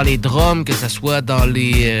dans les drums, que ça soit dans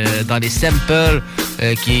les samples,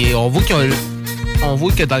 on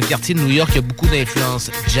voit que dans le quartier de New York, il y a beaucoup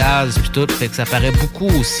d'influence jazz puis tout, fait que ça paraît beaucoup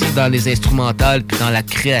aussi dans les instrumentales puis dans la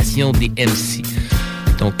création des MC.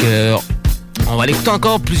 Donc, on va aller écouter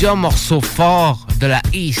encore plusieurs morceaux forts de la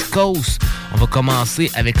East Coast. On va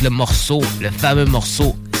commencer avec le fameux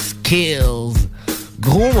morceau Skills.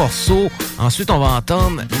 Gros morceau. Ensuite, on va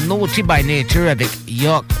entendre Naughty by Nature avec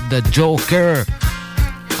Yuck the Joker.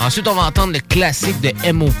 Ensuite, on va entendre le classique de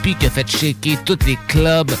M.O.P. qui a fait shaker tous les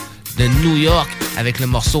clubs de New York avec le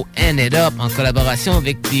morceau End It Up en collaboration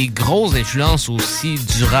avec des grosses influences aussi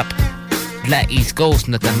du rap de la East Coast,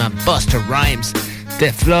 notamment Busta Rhymes,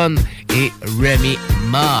 Teflon et Remy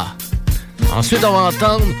Ma. Ensuite, on va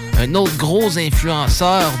entendre un autre gros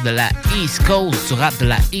influenceur de la East Coast, du rap de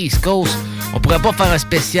la East Coast. On pourrait pas faire un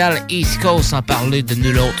spécial East Coast sans parler de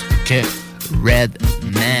nul autre que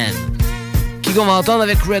Redman. Qui qu'on va entendre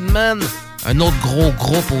avec Redman? Un autre gros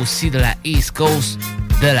groupe aussi de la East Coast,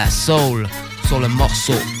 de la soul, sur le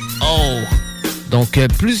morceau Oh. Donc,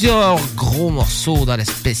 plusieurs gros morceaux dans le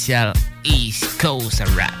spécial East Coast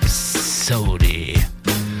Rhapsody.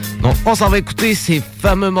 Donc, on s'en va écouter ces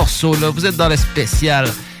fameux morceaux-là. Vous êtes dans le spécial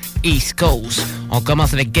East Coast. On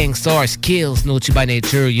commence avec Gangstar, Skills, Naughty by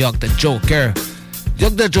Nature, Yuck the Joker.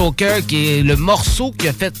 Yuck the Joker, qui est le morceau qui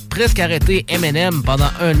a fait presque arrêter Eminem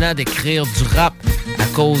pendant 1 an d'écrire du rap à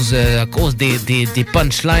cause des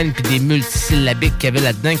punchlines puis des multisyllabiques qu'il y avait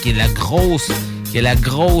là-dedans, qui est la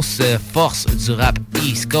grosse force du rap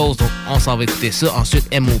East Coast. Donc, on s'en va écouter ça. Ensuite,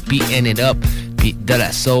 M.O.P. End It Up. puis de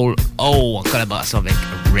la soul. Oh, en collaboration avec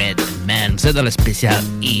Redman. Vous êtes dans le spécial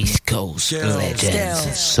East Coast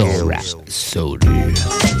Legends Soul Rap Soul.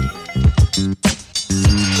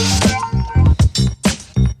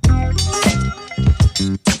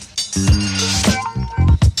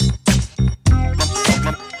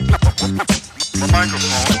 My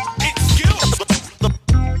microphone. It's skills.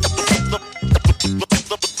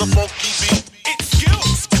 The funky beat. It's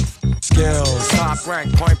skills. Skills, top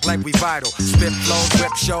rank, point blank, we vital. Spit flows,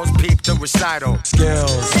 rip shows, peep the recital.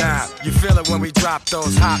 Skills, now you feel it when we drop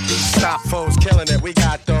those hot beats, stop foes, killing it. We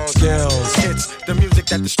got those skills. It's the music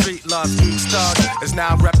that the street loves. Each thug is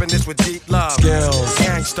now repping this with deep love. Skills,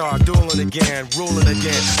 gangstar, dueling again, ruling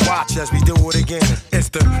again. Watch as we do it again. It's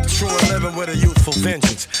the true and living with a youthful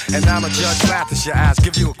vengeance. And I'm a judge, Mathis your ass,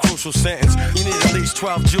 give you a crucial sentence. You need at least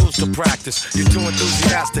 12 joules to practice. You're too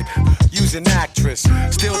enthusiastic, using actress,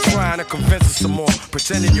 still trying to convince us some more.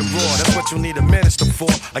 Pretending you're raw, that's what you need a minister for.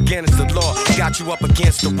 Again, it's the law, got you up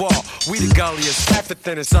against the wall. We the gulliest,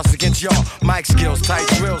 everything is us against y'all. Mic skills, tight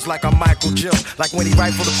drills like I'm Michael Jill. Like when he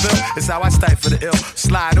rifle the bill, it's how I stifle the ill.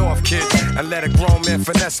 Slide off, kid, and let a grown man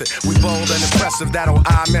finesse it. We bold and impressive, that'll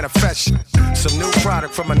I manifest. Some new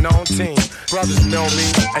product from a known team. Brothers know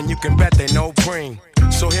me, and you can bet they know Preem.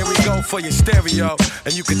 So here we go for your stereo,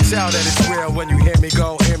 and you can tell that it's real when you hear me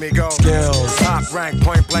go, hear me go. Skills, top rank,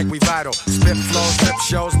 point blank, we vital. Spit flows, rip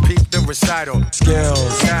shows, peep the recital.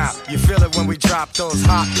 Skills, now you feel it when we drop those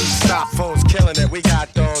hot beats, stop foes, killing it. We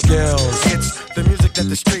got those skills. It's the music that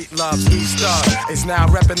the street loves. East Thug is now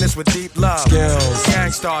repping this with deep love. Skills,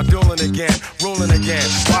 gangstar, dueling again, ruling again.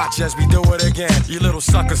 Watch as we do it again. You little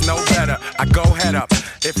suckers know better. I go head up.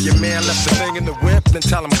 If your man left the thing in the whip, then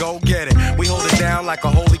tell him go get it. We hold it down like a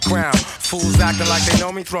holy crown. Fools acting like they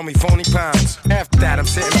know me, throw me phony pounds. After that, I'm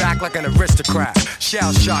sitting back like an aristocrat.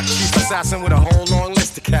 Shell shock, chief assassin with a whole long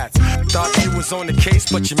list of cats. Thought you was on the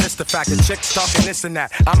case, but you missed the fact that chicks talking this and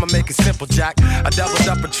that. I'ma make it simple, Jack. I doubled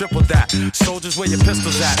up and tripled that. Soldiers, where your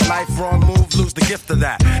pistols at? Life wrong move, lose the gift of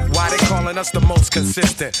that. Why they calling us the most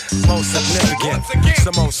consistent, most significant,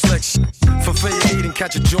 some most slick shit. Fulfill your need and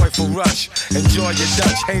catch a joyful rush. Enjoy your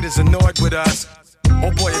Dutch, haters annoyed with us. Oh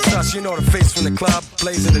boy, it's us, you know the face from the club.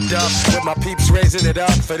 Blazing the dub, with my peeps raising it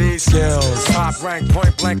up for these skills. Top rank,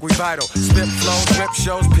 point blank, we vital. Spit flows, rip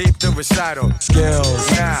shows, peep the recital. Skills,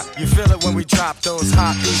 now you feel it when we drop those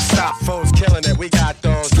hot beats, stop foes, killing it. We got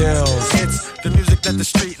those skills. It's the music that the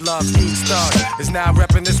street loves. Each thug is now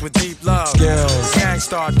repping this with deep love. Skills,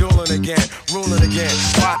 gangstar, dueling again, ruling again.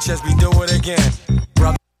 Watch as we do it again.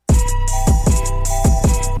 Brother.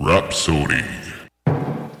 Rhapsody.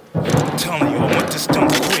 I'm telling you, I want this done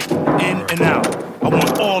quick, in and out. I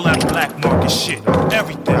want all that black market shit,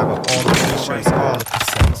 everything. All the t-shirts, all the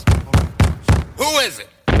cassettes. Who is it?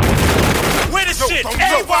 Where the shit?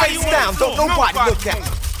 Everybody down, don't nobody look at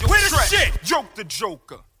me. Where the shit? Joke the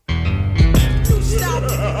Joker. You stop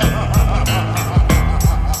it.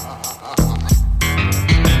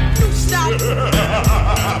 You stop it.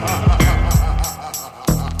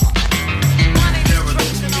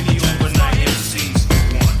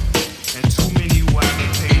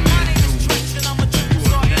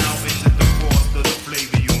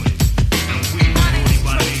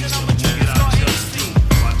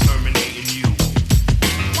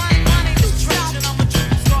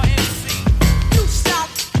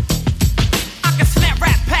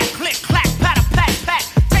 Click, clack, patter, pack, pack.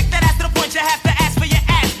 Take that ass to the point you have to ask for your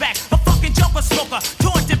ass back. A fucking joker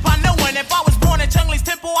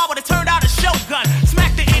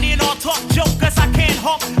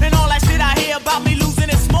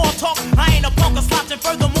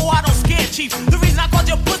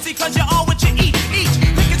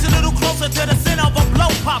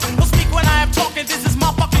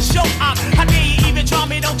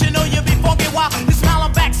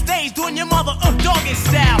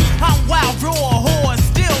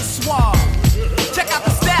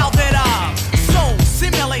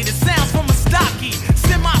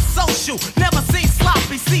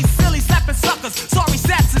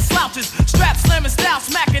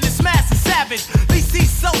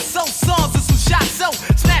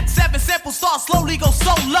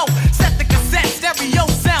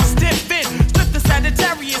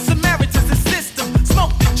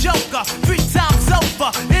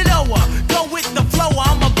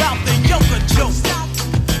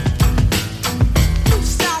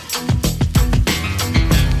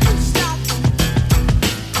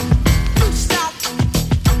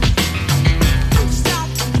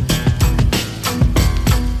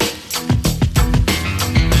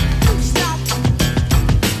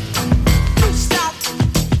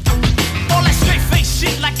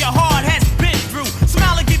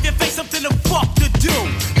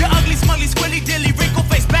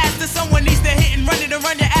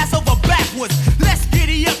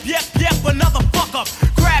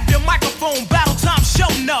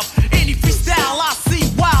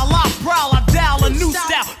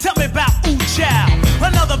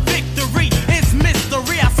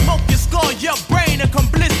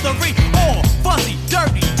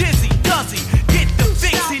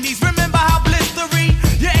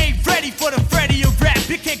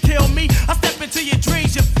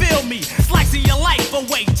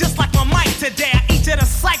day. I eat you the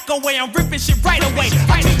psycho way. I'm ripping shit right away.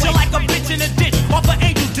 I treat you like a bitch in a ditch off an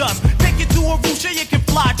angel dust. Take you to a roof, sure you can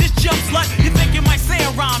fly. Just jump slut. You think you might say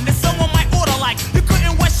a rhyme that someone might order like. You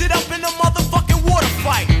couldn't wash it up in a motherfucking water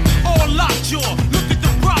fight. All lockjaw, look at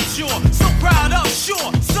the brochure. So proud of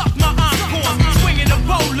sure. Suck my encore. Swinging the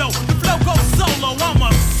bolo. The flow goes solo.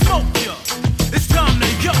 I'ma smoke ya. It's time to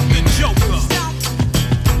yuck the Joker.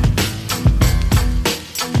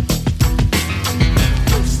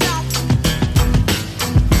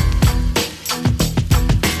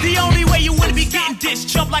 The only way you wouldn't be getting dished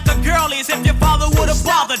chump like a girl is if your father would've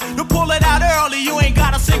bothered to pull it out early. You ain't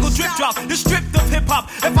got a single drip drop. You're stripped of hip hop.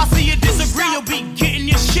 If I see you disagree, you'll be getting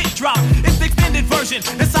your shit dropped. It's the extended version.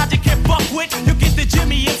 Inside you can't fuck with. You get the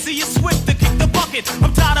Jimmy and see you swift to kick the bucket.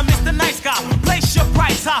 I'm tired of Mr. Nice Guy. Place your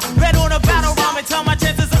price high. Bet on a battle rhyme and tell my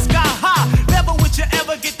chances are sky high. Never would you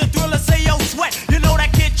ever get the thrill of say yo sweat. You know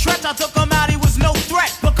that kid Tretch, I took him out, he was no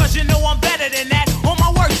threat. Because you know I'm better than that on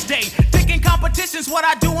my worst day. Thinking competition's what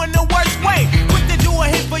I do in the worst way. Quick to do a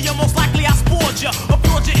hit for you, most likely I spoiled ya.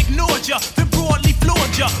 Abroad you, ignored ya, then broadly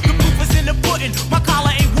floored ya. The proof is in the pudding, my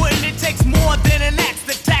collar ain't wooden. It takes more than an axe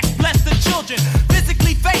to tax, bless the children.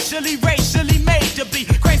 Physically, facially, racially made to be.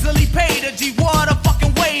 Crazily paid a G, what a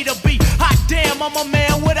fucking way to be. Hot damn, I'm a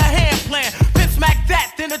man with a hand plan. Pimp smack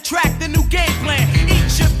that, then attract the new game plan.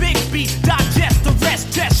 Eat your big beat, digest the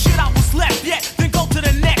rest. Test shit I was left yet, then go to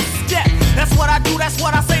the next step. That's what I do, that's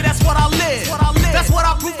what I say, that's what I live. That's what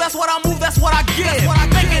I prove, that's what I move, that's what I give.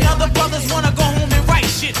 Making other brothers wanna go home and write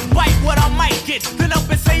shit. Bite what I might get, then up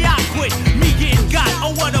and say I quit. Me getting got,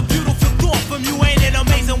 oh what a beautiful thought from you. Ain't it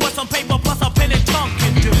amazing what some paper plus a pen and tongue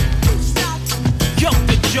can do? Yo,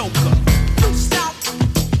 the Joker.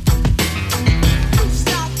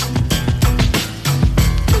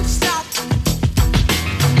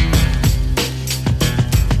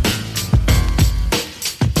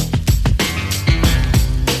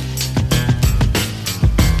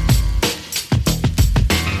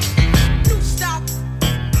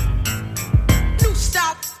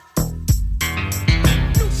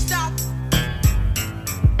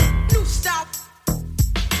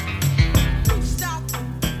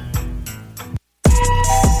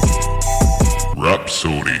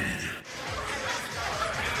 Rhapsody.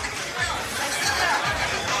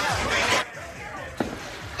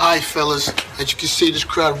 Alright, fellas, as you can see, this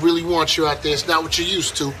crowd really wants you out there. It's not what you're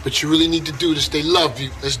used to, but you really need to do this. They love you.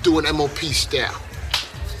 Let's do it MOP style.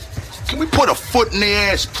 Can we put a foot in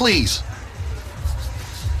their ass, please?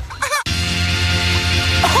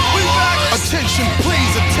 Attention,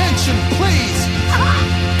 please, attention, please.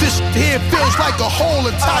 This here feels like a whole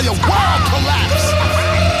entire world collapse.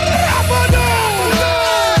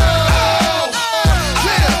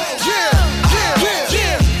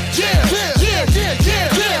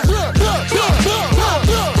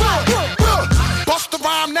 Bust the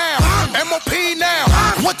rhyme now, MOP now.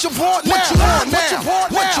 What you want now? What you want now?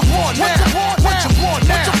 What you want now? What you want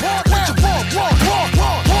now? What you want now? What you want?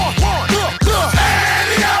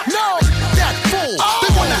 No, that fool.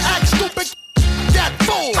 They wanna act stupid. That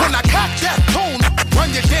fool. When I cock that tone,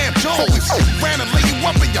 run your damn Jones. Ran and lay you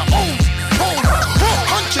up in your own home.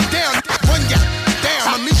 Hunt you down, run you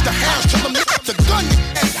down. Unleash the hounds till them the gun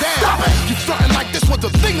and down. You frontin' like this was a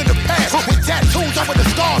thing of the past. With tattoos over the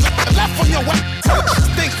scars left on your way.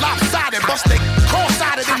 Think lopsided, bust they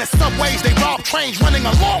cross-sided in the subways. They rob trains running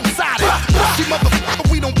alongside it. See,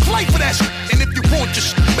 motherfucker, we don't play for that shit. And if you want your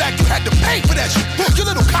shit back, you had to pay for that shit. Your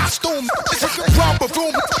little costume, romper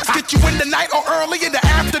room, get you in the night or early in the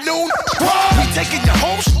afternoon. We taking your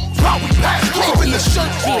host while we pass. Keeping the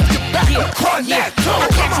shirt off your back. Run that too. I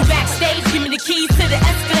catch you backstage, give me the keys to the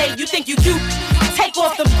Escalade. You think you cute? Take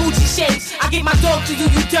off them Gucci shades. I get my dog to you,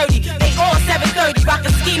 you dirty. They all 730, rock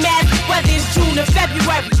a ski mask, whether it's June or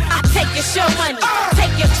February. I take your show money,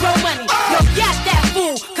 take your throw money. Yo, got that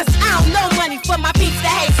fool, cause I don't know money for my beats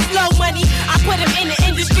that hate slow money. I put them in the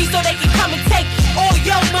industry so they can come and take all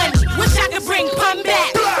your money. Wish I could bring Pun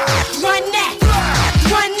back. Run that,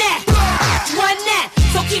 run that, run that.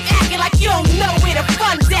 So keep acting like you don't know where the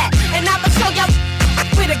fun's at. And I'ma show y'all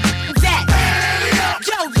where the gun's at.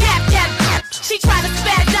 Yo, yap that. She try to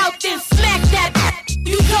spaz out, then smack that.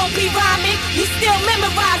 You don't be rhyming, you still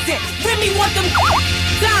memorize it. Remy want them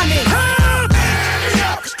diamonds.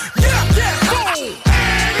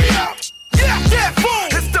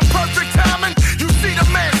 It's the perfect timing. You see the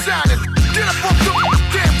man shining. Get up off the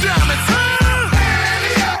damn diamonds.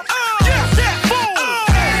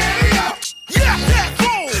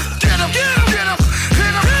 Get him, hit him, hit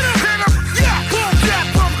him. Yeah, boom, yeah,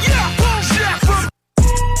 boom, yeah, boom, yeah, boom.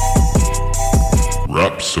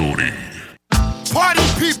 Rhapsody. Party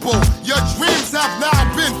people, your dreams have now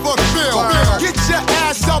been been fulfilled. Get your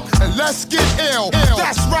ass up and let's get ill.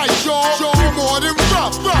 That's right, y'all. We more than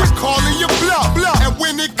rough. We're calling you bluff. And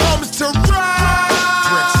when it comes to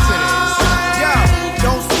Brick Cities, yo,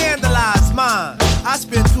 don't scandalize mine. I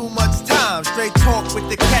spend too much time straight talk with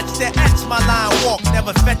the catch that etch my line walk.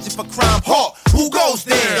 Never fetch it for crime. Hawk, who goes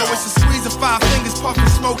there? Yo, it's a squeeze of 5 fingers, puffing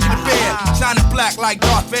smoke in the bed. Shining black like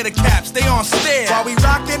Darth Vader caps, stay on stare. While we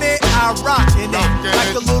rockin' it, I rockin' it.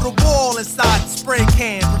 Like a little ball inside the spray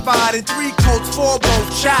can. Providing 3 coats for both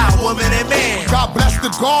child, woman, and man. God bless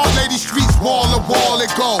the guard, lady streets, wall to wall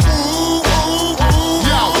it go. Ooh, ooh, ooh.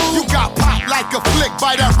 Yo, you got popped like a flick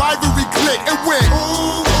by that rivalry click and win.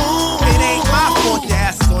 Ooh, ooh, it ain't my fault your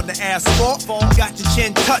ass is on the asphalt. Got your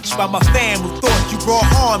chin touched by my fam who thought you brought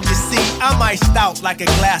harm. You see, I'm iced out like a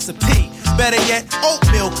glass of tea. Better yet,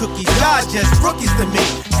 oatmeal cookies, y'all just rookies to me.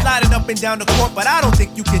 Sliding up and down the court, but I don't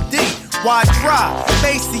think you can D. Why try?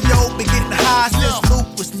 Maceo been getting high since Luke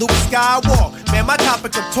was Luke Skywalker. Man, my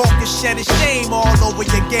topic of talk is shedding shame all over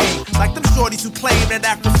your game. Like them shorties who claim that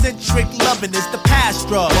Afrocentric loving is the past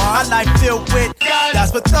drug. My life filled with,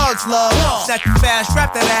 that's what thugs love. Snatch you fast,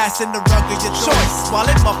 wrap that ass in the rug of your choice while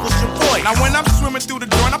it muffles your voice. Now when I'm swimming through the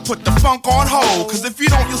joint, I put the funk on hold. Cause if you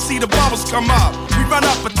don't, you'll see the bubbles come up. We run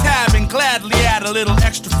up a tab and gladly add a little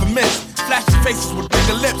extra for miss. Flashing faces with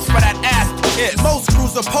bigger lips for that ass to kiss. Most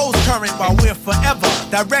crews oppose current while we're forever.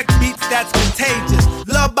 Direct beats that's contagious.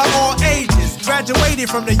 Loved by all ages. Graduated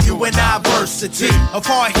from the UNIversity of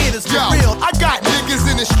hard hitters for real. I got niggas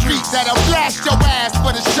in the streets that'll blast your ass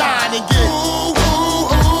for the shine and get ooh, ooh,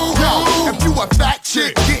 ooh. Yo, if you a fat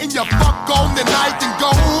chick, getting your fuck on tonight and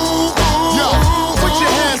go ooh, ooh. Yo, put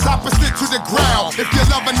your hands opposite to the ground if you're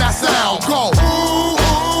loving that sound. Go ooh,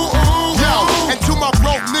 ooh, ooh. Yo, and to my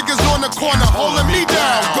broke niggas on the corner holding me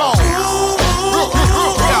down. Go ooh, ooh.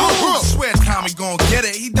 Swear Tommy gon' get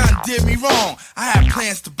it, he done did me wrong. I had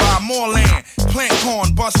plans to buy more land, plant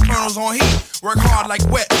corn, bust kernels on heat, work hard like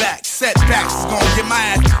wetbacks. Setbacks is gon' get my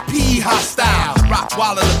ass PE hostile. Rock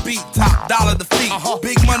wallet the beat, top dollar the feet.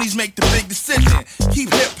 Big money's make the big decision.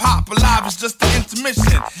 Keep hip hop alive, it's just the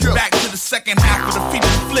intermission. Back to the second half of the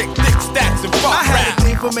feature flick, thick stacks and fuck I had a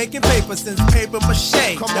thing for making paper since paper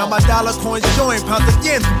mache. Now my dollar coins join pounds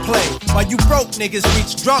again to play. While you broke niggas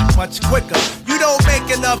reach drunk much quicker. You don't make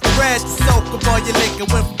enough bread to soak up all your liquor.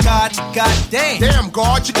 Went from God to goddamn. Damn,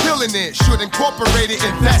 God, you're killing it. Should incorporate it,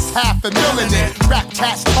 invest $500,000 in it. Rap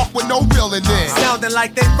cats talk with no real in it. Sounding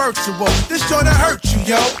like they virtual. This joint hurt you,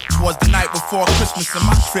 yo. Twas the night before Christmas and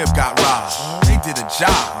my crib got robbed. They did a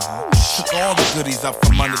job. Took all the goodies up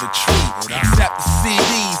from under the tree, except the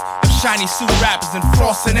CDs of shiny suit rappers and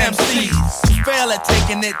frosting MCs. Fail at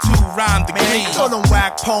taking it to rhyme the game. So them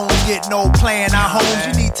whack poems get no play in our homes.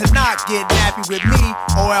 You need to not get nappy with me,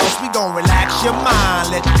 or else we gon' relax your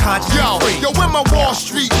mind, let the conscience be free. Yo, where my Wall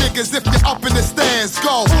Street niggas if you're up in the stands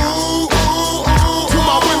go? Ooh, ooh, ooh. To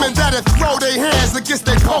my women that'll throw their hands against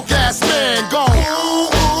their punk ass man, go.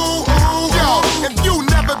 Ooh, ooh, ooh. Yo, if you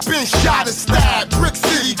never been shot or stabbed, Brick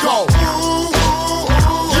City go. Ooh, ooh,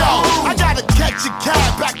 ooh. Yo, I gotta catch a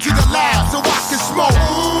cab back to the lab so I can smoke.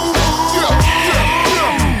 Ooh,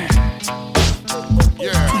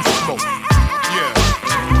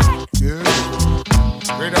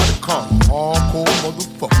 straight out of car, hardcore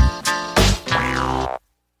motherfucker.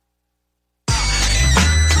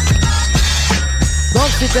 Donc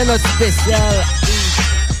c'était notre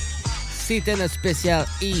spécial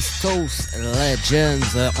East Coast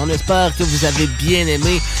Legends. On espère que vous avez bien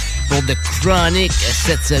aimé pour The Chronic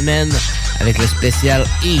cette semaine avec le spécial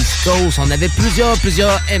East Coast. On avait plusieurs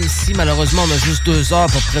MC. Malheureusement, on a juste 2 heures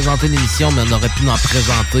pour présenter l'émission, mais on aurait pu en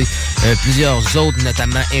présenter plusieurs autres,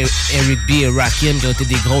 notamment Eric B. et Rakim, qui ont été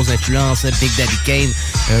des grosses influences. Big Daddy Kane,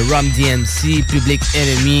 Rum DMC, Public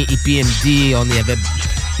Enemy, EPMD.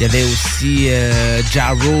 Il y avait aussi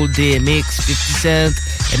Ja Rule, DMX, 50 Cent,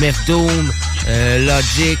 MF Doom,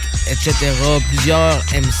 Logic, etc. Plusieurs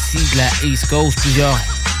MC de la East Coast, plusieurs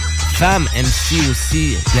femmes MC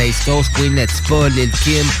aussi de la East Coast, Queen Latifah, Lil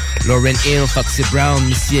Kim, Lauryn Hill, Foxy Brown,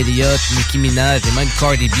 Missy Elliott, Nicki Minaj et même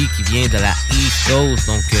Cardi B qui vient de la East Coast.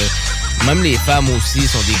 Donc même les femmes aussi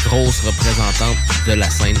sont des grosses représentantes de la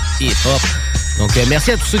scène hip-hop. Donc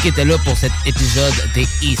merci à tous ceux qui étaient là pour cet épisode des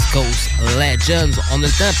East Coast Legends. On a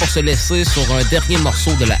le temps pour se laisser sur un dernier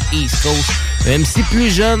morceau de la East Coast. Un MC plus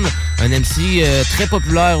jeune, Un MC très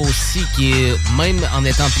populaire aussi, qui est, même en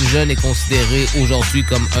étant plus jeune, est considéré aujourd'hui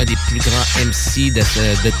comme un des plus grands MC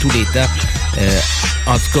de tous les temps.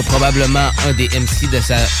 En tout cas, probablement un des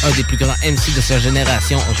plus grands MC de sa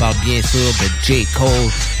génération. On parle bien sûr de J. Cole.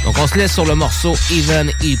 Donc on se laisse sur le morceau Even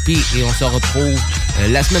EP et on se retrouve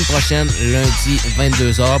la semaine prochaine, lundi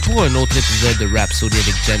 22h, pour un autre épisode de Rhapsody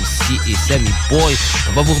avec Jamsey et Sammy Boy.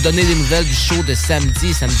 On va vous redonner des nouvelles du show de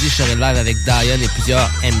samedi. Samedi, je serai live avec Diane et plusieurs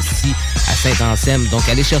MC à Saint-Anselme. Donc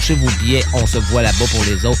allez chercher vos billets, on se voit là-bas pour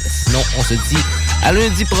les autres. Sinon, on se dit à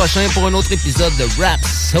lundi prochain pour un autre épisode de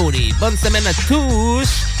Rhapsody. Bonne semaine à tous!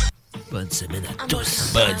 Bonne semaine à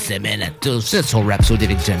tous. Bonne semaine à tous. C'est sur Rhapsody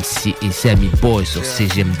avec Jamsey et Sammy Boy sur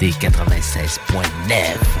CGMD 96.9.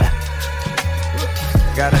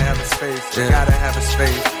 Gotta have a space, gotta have a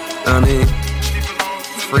space. I mean,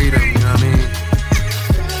 freedom, you know what I mean?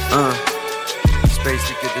 Space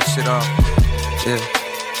to get this shit off. Yeah.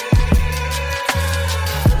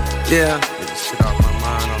 Get this shit off my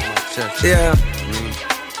mind, off my chest. Yeah.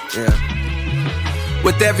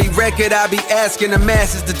 With every record, I be asking the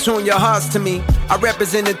masses to tune your hearts to me. I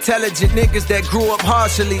represent intelligent niggas that grew up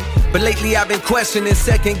harshly. But lately I've been questioning,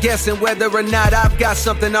 second guessing whether or not I've got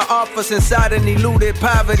something to offer since I done eluded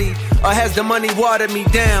poverty. Or has the money watered me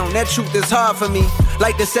down? That truth is hard for me.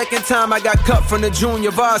 Like the second time I got cut from the junior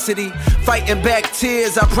varsity. Fighting back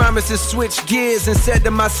tears, I promised to switch gears and said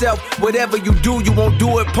to myself, whatever you do, you won't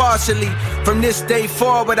do it partially. From this day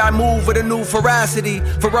forward, I move with a new ferocity.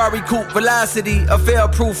 Ferrari coupe velocity, a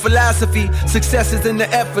fail-proof philosophy. Success is in the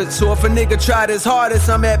effort, so if a nigga tried his hardest,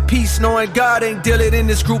 I'm at peace knowing God ain't dealing in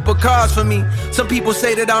this group of cars for me. Some people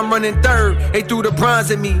say that I'm running third, they threw the bronze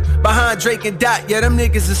at me. Behind Drake and Dot, yeah, them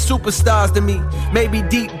niggas is superstars to me. Maybe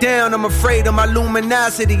deep down, I'm afraid of my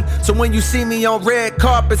luminosity. So when you see me on red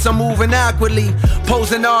carpets, I'm moving awkwardly.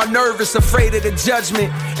 Posing all nervous, afraid of the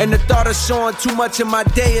judgment. And the thought of showing too much of my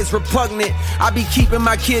day is repugnant. I be keeping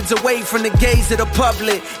my kids away from the gaze of the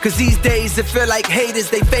public. Cause these days it feel like hate is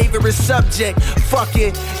their favorite subject. Fuck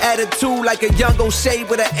it, attitude like a young O'Shea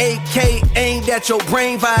with an AK aimed at your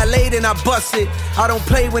brain, violating, I bust it. I don't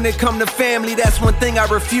play when it come to family, that's one thing I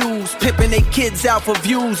refuse. Pimping they kids out for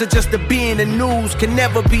views or just to be in the news can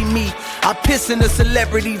never be me. I piss in the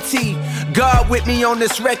celebrity tea. God with me on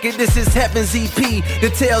this record, this is Heaven's EP. The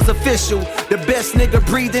tale's official, the best nigga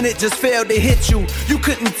breathing it just failed to hit you. You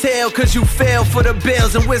couldn't tell cause you fell for the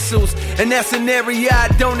bells and whistles. And that's an area I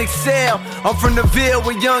don't excel. I'm from the Ville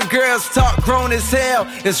where young girls talk grown as hell.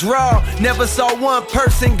 It's raw, never saw one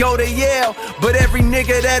person go to Yale. But every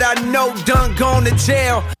nigga that I know done gone to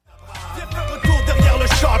jail.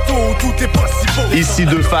 Ici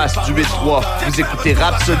Deux Faces du 8-3. Vous écoutez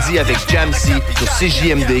Rhapsody avec Jamsey sur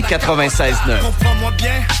CJMD 96.9. Comprends-moi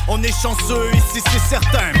bien, on est chanceux ici c'est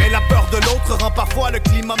certain. Mais la peur de l'autre rend parfois le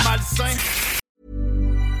climat malsain.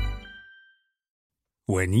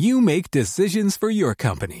 When you make decisions for your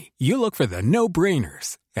company, you look for the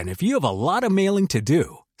no-brainers. And if you have a lot of mailing to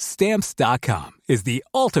do, Stamps.com is the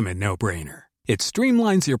ultimate no-brainer. It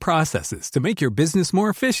streamlines your processes to make your business more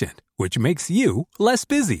efficient, which makes you less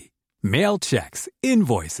busy. Mail checks,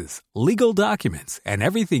 invoices, legal documents, and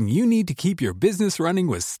everything you need to keep your business running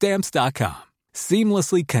with Stamps.com.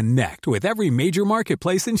 Seamlessly connect with every major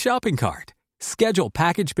marketplace and shopping cart. Schedule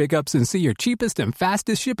package pickups and see your cheapest and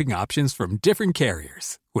fastest shipping options from different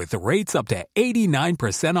carriers, with rates up to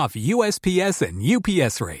 89% off USPS and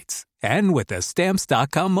UPS rates. And with the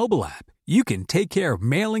Stamps.com mobile app, you can take care of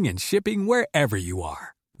mailing and shipping wherever you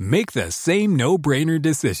are. Make the same no-brainer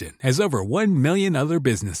decision as over 1 million other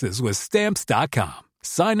businesses with Stamps.com.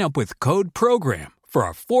 Sign up with code PROGRAM for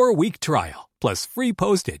a 4-week trial, plus free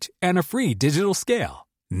postage and a free digital scale.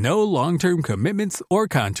 No long-term commitments or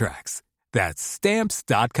contracts. That's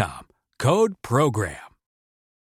Stamps.com. Code PROGRAM.